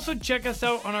 You can also check us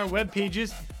out on our web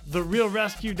pages,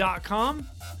 therealrescue.com,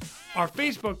 our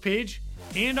Facebook page,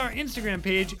 and our Instagram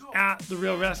page at The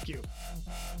Real Rescue.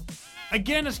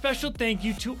 Again, a special thank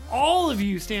you to all of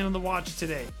you staying on the watch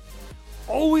today.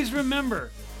 Always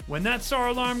remember, when that SAR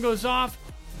alarm goes off,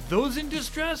 those in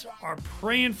distress are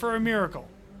praying for a miracle.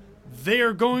 They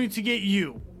are going to get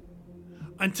you.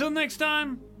 Until next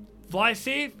time, fly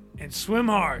safe and swim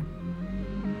hard.